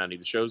minute, honey.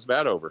 The show's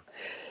about over.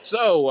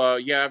 So,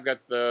 yeah, I've got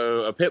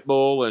a pit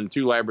bull and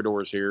 2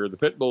 Labradors here. The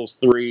pit bull's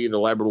 3, the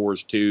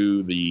Labrador's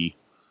 2, the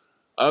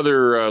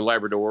other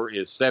Labrador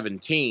is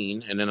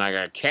 17, and then I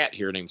got a cat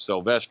here named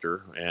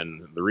Sylvester,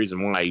 and the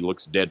reason why he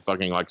looks dead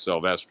fucking like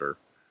Sylvester,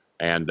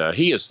 and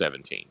he is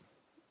 17.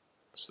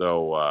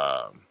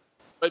 So,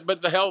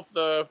 but the health,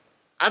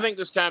 I think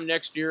this time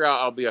next year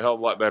I'll be a hell of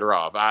a lot better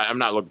off. I'm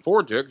not looking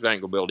forward to it because I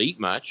ain't gonna be able to eat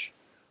much.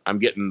 I'm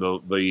getting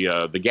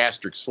the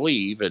gastric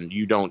sleeve, and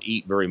you don't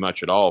eat very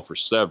much at all for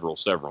several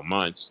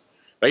months.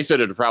 They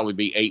said it'll probably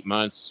be 8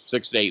 months,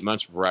 6 to 8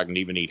 months before I can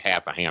even eat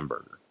half a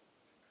hamburger.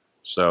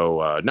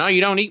 So, no, you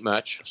don't eat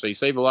much, so you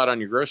save a lot on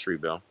your grocery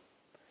bill.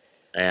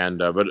 And,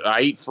 but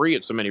I eat free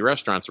at so many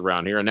restaurants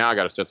around here, and now I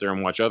got to sit there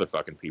and watch other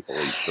fucking people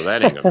eat, so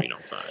that ain't going to be no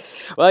fun.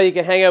 Well, you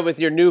can hang out with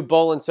your new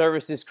Bowling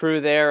Services crew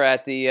there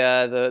at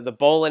the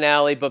bowling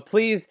alley, but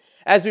please,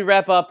 as we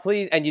wrap up,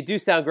 please, and you do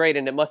sound great,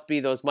 and it must be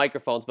those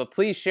microphones, but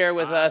please share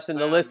with us and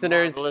the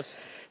listeners.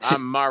 Marvelous.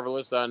 I'm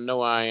marvelous. I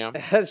know I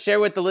am. Share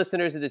with the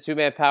listeners of the Two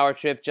Man Power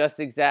Trip just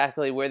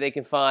exactly where they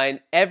can find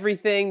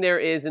everything there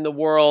is in the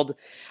world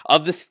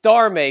of the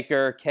star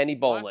maker, Kenny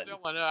Bolin.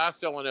 I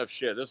still enough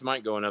shit. This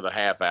might go another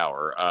half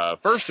hour.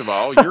 First of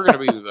all, you're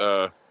going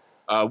to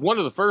be one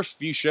of the first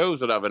few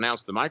shows that I've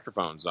announced the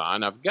microphones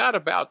on. I've got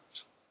about,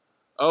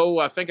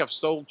 I think I've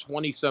sold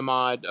 20 some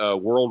odd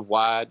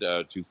worldwide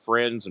to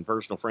friends and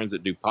personal friends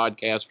that do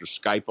podcasts or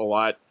Skype a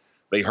lot.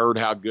 They heard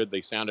how good they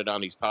sounded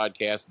on these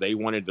podcasts. They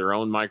wanted their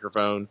own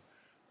microphone.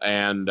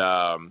 And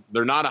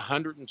they're not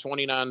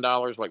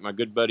 $129 like my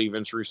good buddy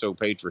Vince Russo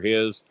paid for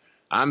his.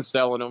 I'm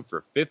selling them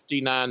for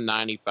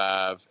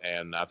 $59.95,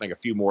 and I think a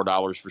few more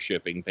dollars for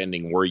shipping,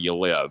 pending where you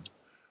live.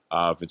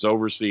 If it's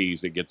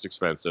overseas, it gets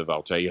expensive.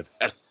 I'll tell you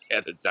that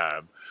ahead of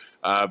time.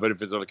 But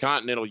if it's in the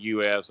continental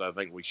U.S., I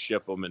think we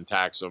ship them and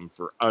tax them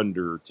for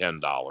under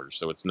 $10,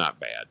 so it's not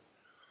bad.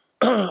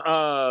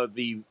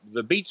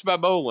 The Beats by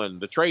Bolin,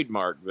 the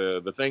trademark,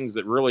 the things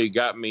that really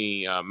got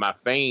me my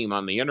fame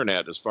on the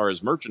internet as far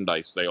as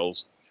merchandise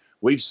sales.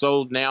 We've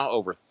sold now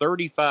over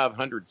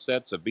 3,500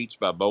 sets of Beats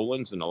by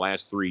Bolins in the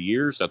last 3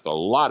 years. That's a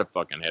lot of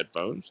fucking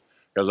headphones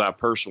because I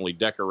personally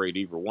decorate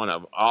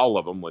all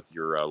of them with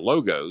your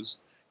logos,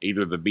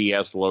 either the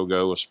BS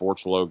logo, a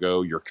sports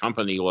logo, your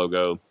company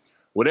logo,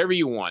 whatever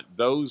you want.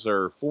 Those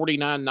are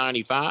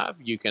 $49.95.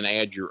 You can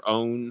add your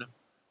own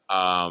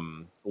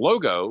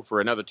logo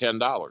for another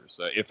 $10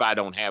 if I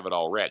don't have it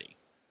already.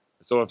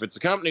 So if it's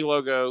a company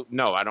logo,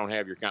 no, I don't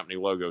have your company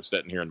logo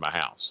sitting here in my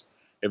house.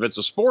 If it's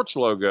a sports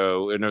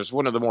logo and there's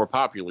one of the more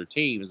popular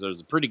teams, there's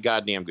a pretty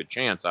goddamn good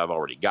chance I've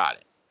already got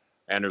it.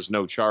 And there's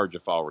no charge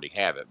if I already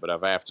have it. But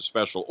if I have to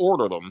special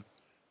order them,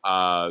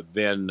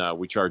 then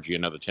we charge you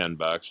another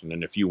 $10. And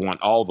then if you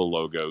want all the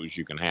logos,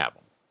 you can have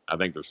them. I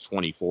think there's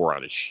 24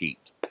 on a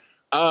sheet.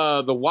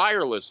 The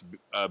wireless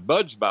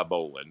Buds by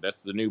Bolin,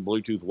 that's the new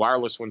Bluetooth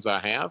wireless ones I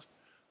have.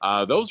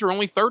 Those are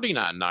only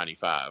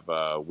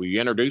 $39.95. We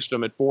introduced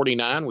them at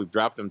 $49. We've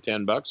dropped them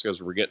 $10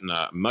 because we're getting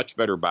a much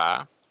better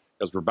buy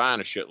because we're buying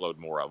a shitload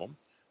more of them.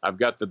 I've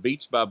got the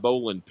Beats by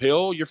Bolin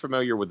pill. You're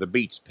familiar with the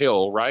Beats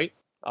pill, right?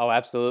 Oh,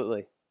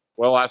 absolutely.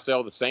 Well, I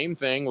sell the same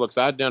thing, looks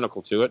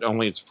identical to it,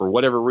 only it's for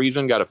whatever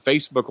reason got a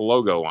Facebook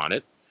logo on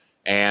it.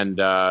 And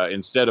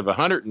instead of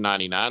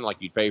 $199 like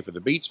you'd pay for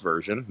the Beats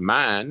version,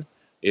 mine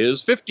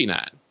is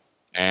 $59.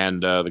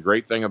 And the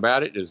great thing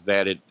about it is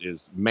that it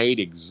is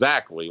made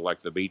exactly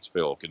like the Beats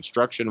pill,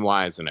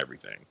 construction-wise and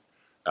everything.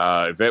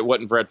 If it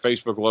wasn't for that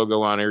Facebook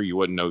logo on there, you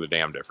wouldn't know the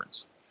damn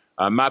difference.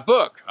 My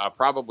book,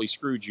 Probably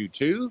Screwed You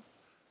Too.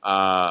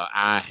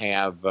 I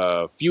have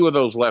a few of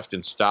those left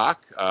in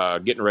stock,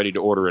 getting ready to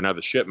order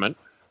another shipment.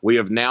 We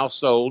have now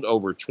sold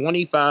over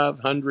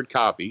 2,500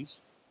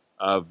 copies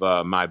of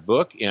my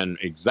book in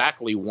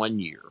exactly 1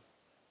 year.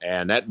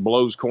 And that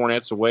blows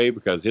Cornette's away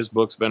because his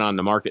book's been on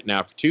the market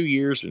now for 2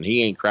 years and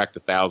he ain't cracked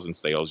 1,000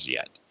 sales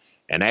yet.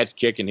 And that's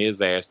kicking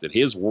his ass that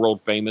his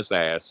world famous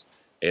ass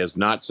has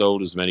not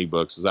sold as many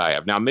books as I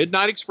have. Now,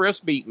 Midnight Express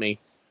beat me,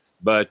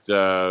 but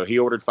he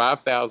ordered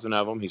 5,000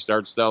 of them. He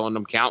started selling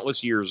them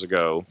countless years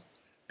ago.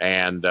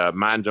 And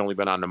mine's only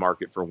been on the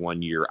market for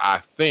 1 year.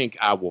 I think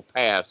I will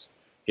pass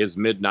his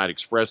Midnight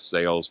Express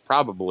sales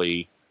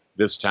probably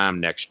this time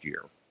next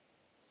year.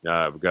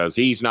 Because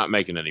he's not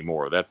making any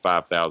more. That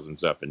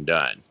 5,000's up and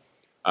done.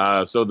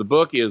 So the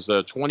book is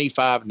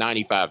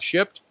 $25.95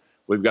 shipped.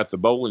 We've got the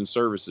Bolin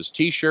Services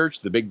T-shirts,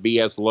 the big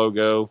BS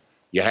logo.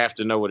 You have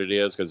to know what it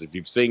is because if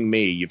you've seen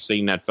me, you've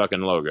seen that fucking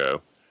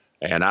logo.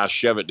 And I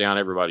shove it down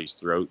everybody's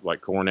throat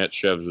like Cornette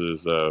shoves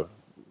his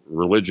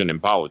religion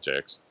and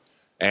politics.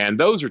 And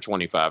those are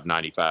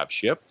 $25.95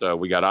 shipped.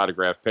 We got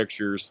autographed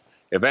pictures.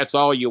 If that's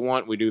all you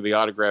want, we do the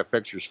autographed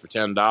pictures for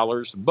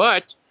 $10.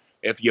 But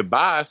if you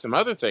buy some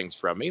other things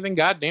from me, then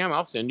goddamn,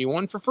 I'll send you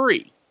one for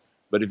free.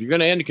 But if you're going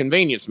to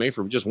inconvenience me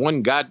for just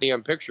one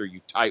goddamn picture,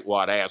 you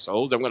tightwad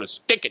assholes, I'm going to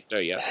stick it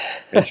to you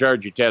and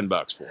charge you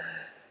 $10 for it.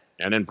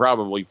 And then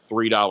probably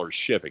 $3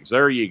 shipping. So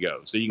there you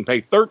go. So you can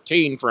pay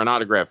 $13 for an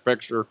autographed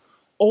picture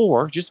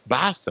or just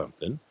buy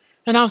something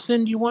and I'll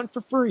send you one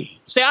for free.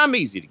 See, I'm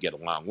easy to get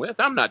along with.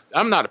 I'm not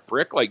a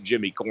prick like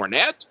Jimmy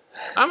Cornette.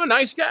 I'm a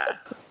nice guy.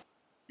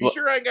 You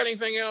sure I ain't got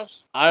anything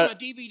else? My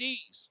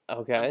DVDs.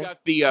 Okay. I've got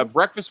the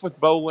Breakfast with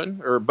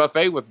Bolin, or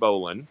Buffet with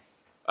Bolin,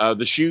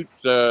 the shoot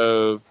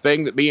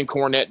thing that me and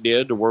Cornette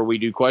did, where we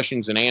do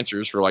questions and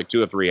answers for like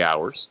 2 or 3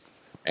 hours.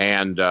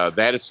 And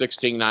that is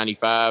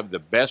 $16.95. The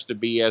Best of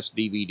BS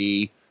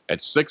DVD.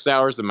 That's 6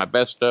 hours of my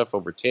best stuff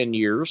over 10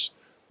 years.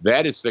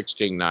 That is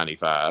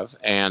 $16.95.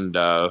 And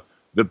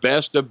the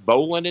Best of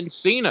Bolin and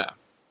Cena.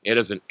 It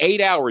is an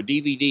 8-hour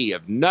DVD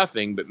of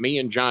nothing but me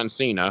and John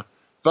Cena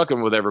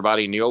fucking with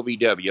everybody in the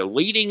OVW,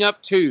 leading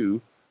up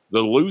to the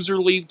Loser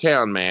Leave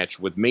Town match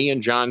with me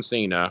and John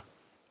Cena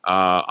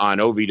on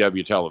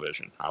OVW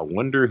television. I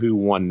wonder who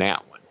won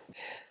that one.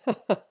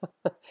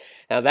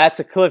 Now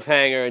that's a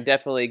cliffhanger, and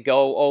definitely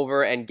go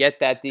over and get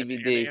that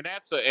DVD.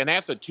 And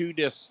that's a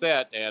 2-disc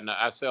set, and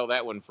I sell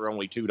that one for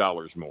only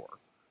 $2 more.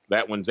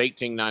 That one's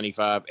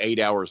 $18.95, 8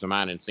 hours of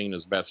mine and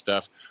Cena's best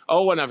stuff.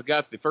 Oh, and I've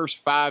got the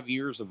first 5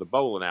 years of the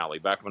Bowling Alley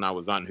back when I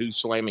was on Who's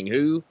Slamming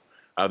Who.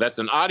 That's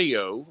an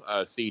audio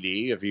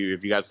CD. If you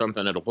got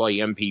something that'll play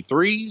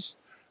MP3s,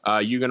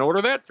 you can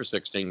order that for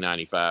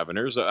 $16.95. And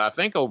there's, I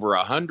think, over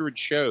 100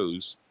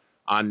 shows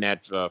on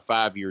that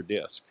 5-year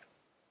disc.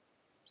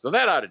 So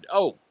that ought to.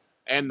 Oh,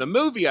 and the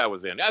movie I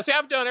was in. I see,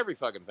 I've done every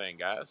fucking thing,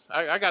 guys.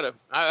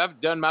 I've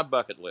done my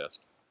bucket list.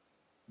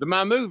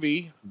 My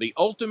movie, The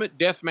Ultimate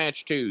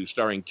Deathmatch 2,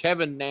 starring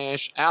Kevin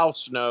Nash, Al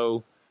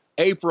Snow,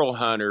 April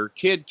Hunter,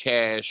 Kid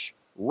Cash,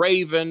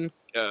 Raven,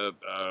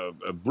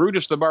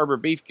 Brutus the Barber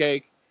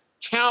Beefcake,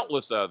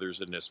 countless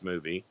others in this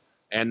movie.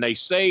 And they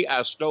say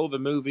I stole the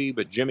movie,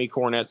 but Jimmy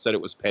Cornette said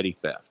it was petty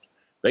theft.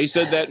 They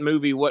said that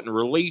movie wasn't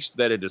released,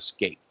 that it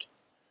escaped.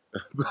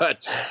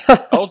 But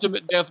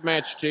Ultimate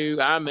Deathmatch 2,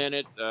 I'm in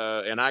it,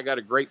 and I got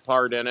a great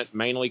part in it,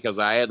 mainly because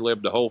I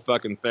ad-libbed the whole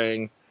fucking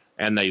thing,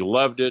 and they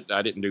loved it.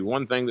 I didn't do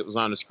one thing that was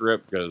on the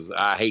script, because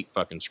I hate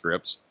fucking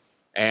scripts.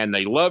 And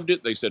they loved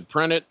it. They said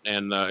print it,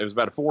 and it was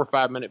about a 4 or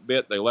 5 minute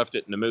bit. They left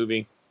it in the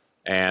movie.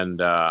 And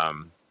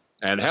hell,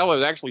 it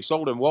was actually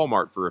sold in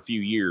Walmart for a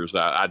few years.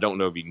 I don't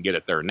know if you can get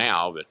it there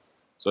now, but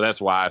so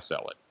that's why I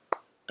sell it.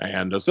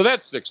 And so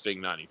that's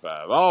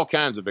 $16.95. All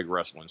kinds of big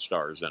wrestling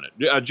stars in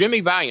it.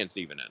 Jimmy Valiant's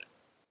even in it.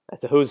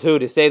 That's a who's who,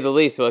 to say the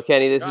least. Well,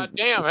 Kenny, this God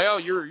damn, hell,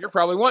 you're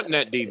probably wanting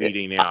that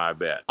DVD now, I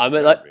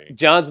bet.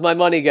 John's my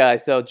money guy,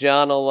 so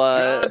John will...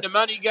 John, the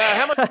money guy.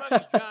 How much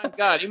money John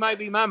got? He might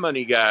be my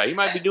money guy. He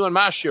might be doing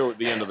my show at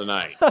the end of the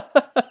night.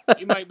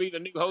 He might be the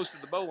new host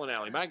of the Bowling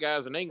Alley. My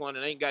guy's in England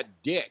and ain't got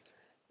dick.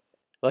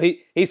 Well,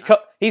 he's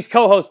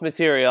co-host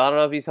material. I don't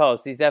know if he's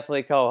host. He's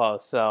definitely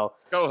co-host. So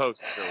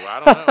co-host. I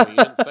don't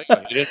know.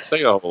 He didn't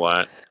say a whole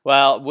lot.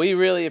 Well, we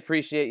really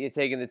appreciate you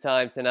taking the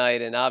time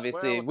tonight, and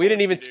obviously we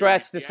didn't even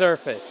scratch the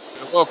surface.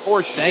 Well, of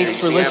course. Thanks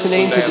for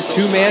listening to the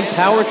 2-Man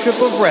Power Trip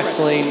of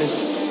Wrestling.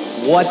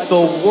 What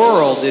the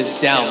world is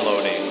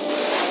downloading.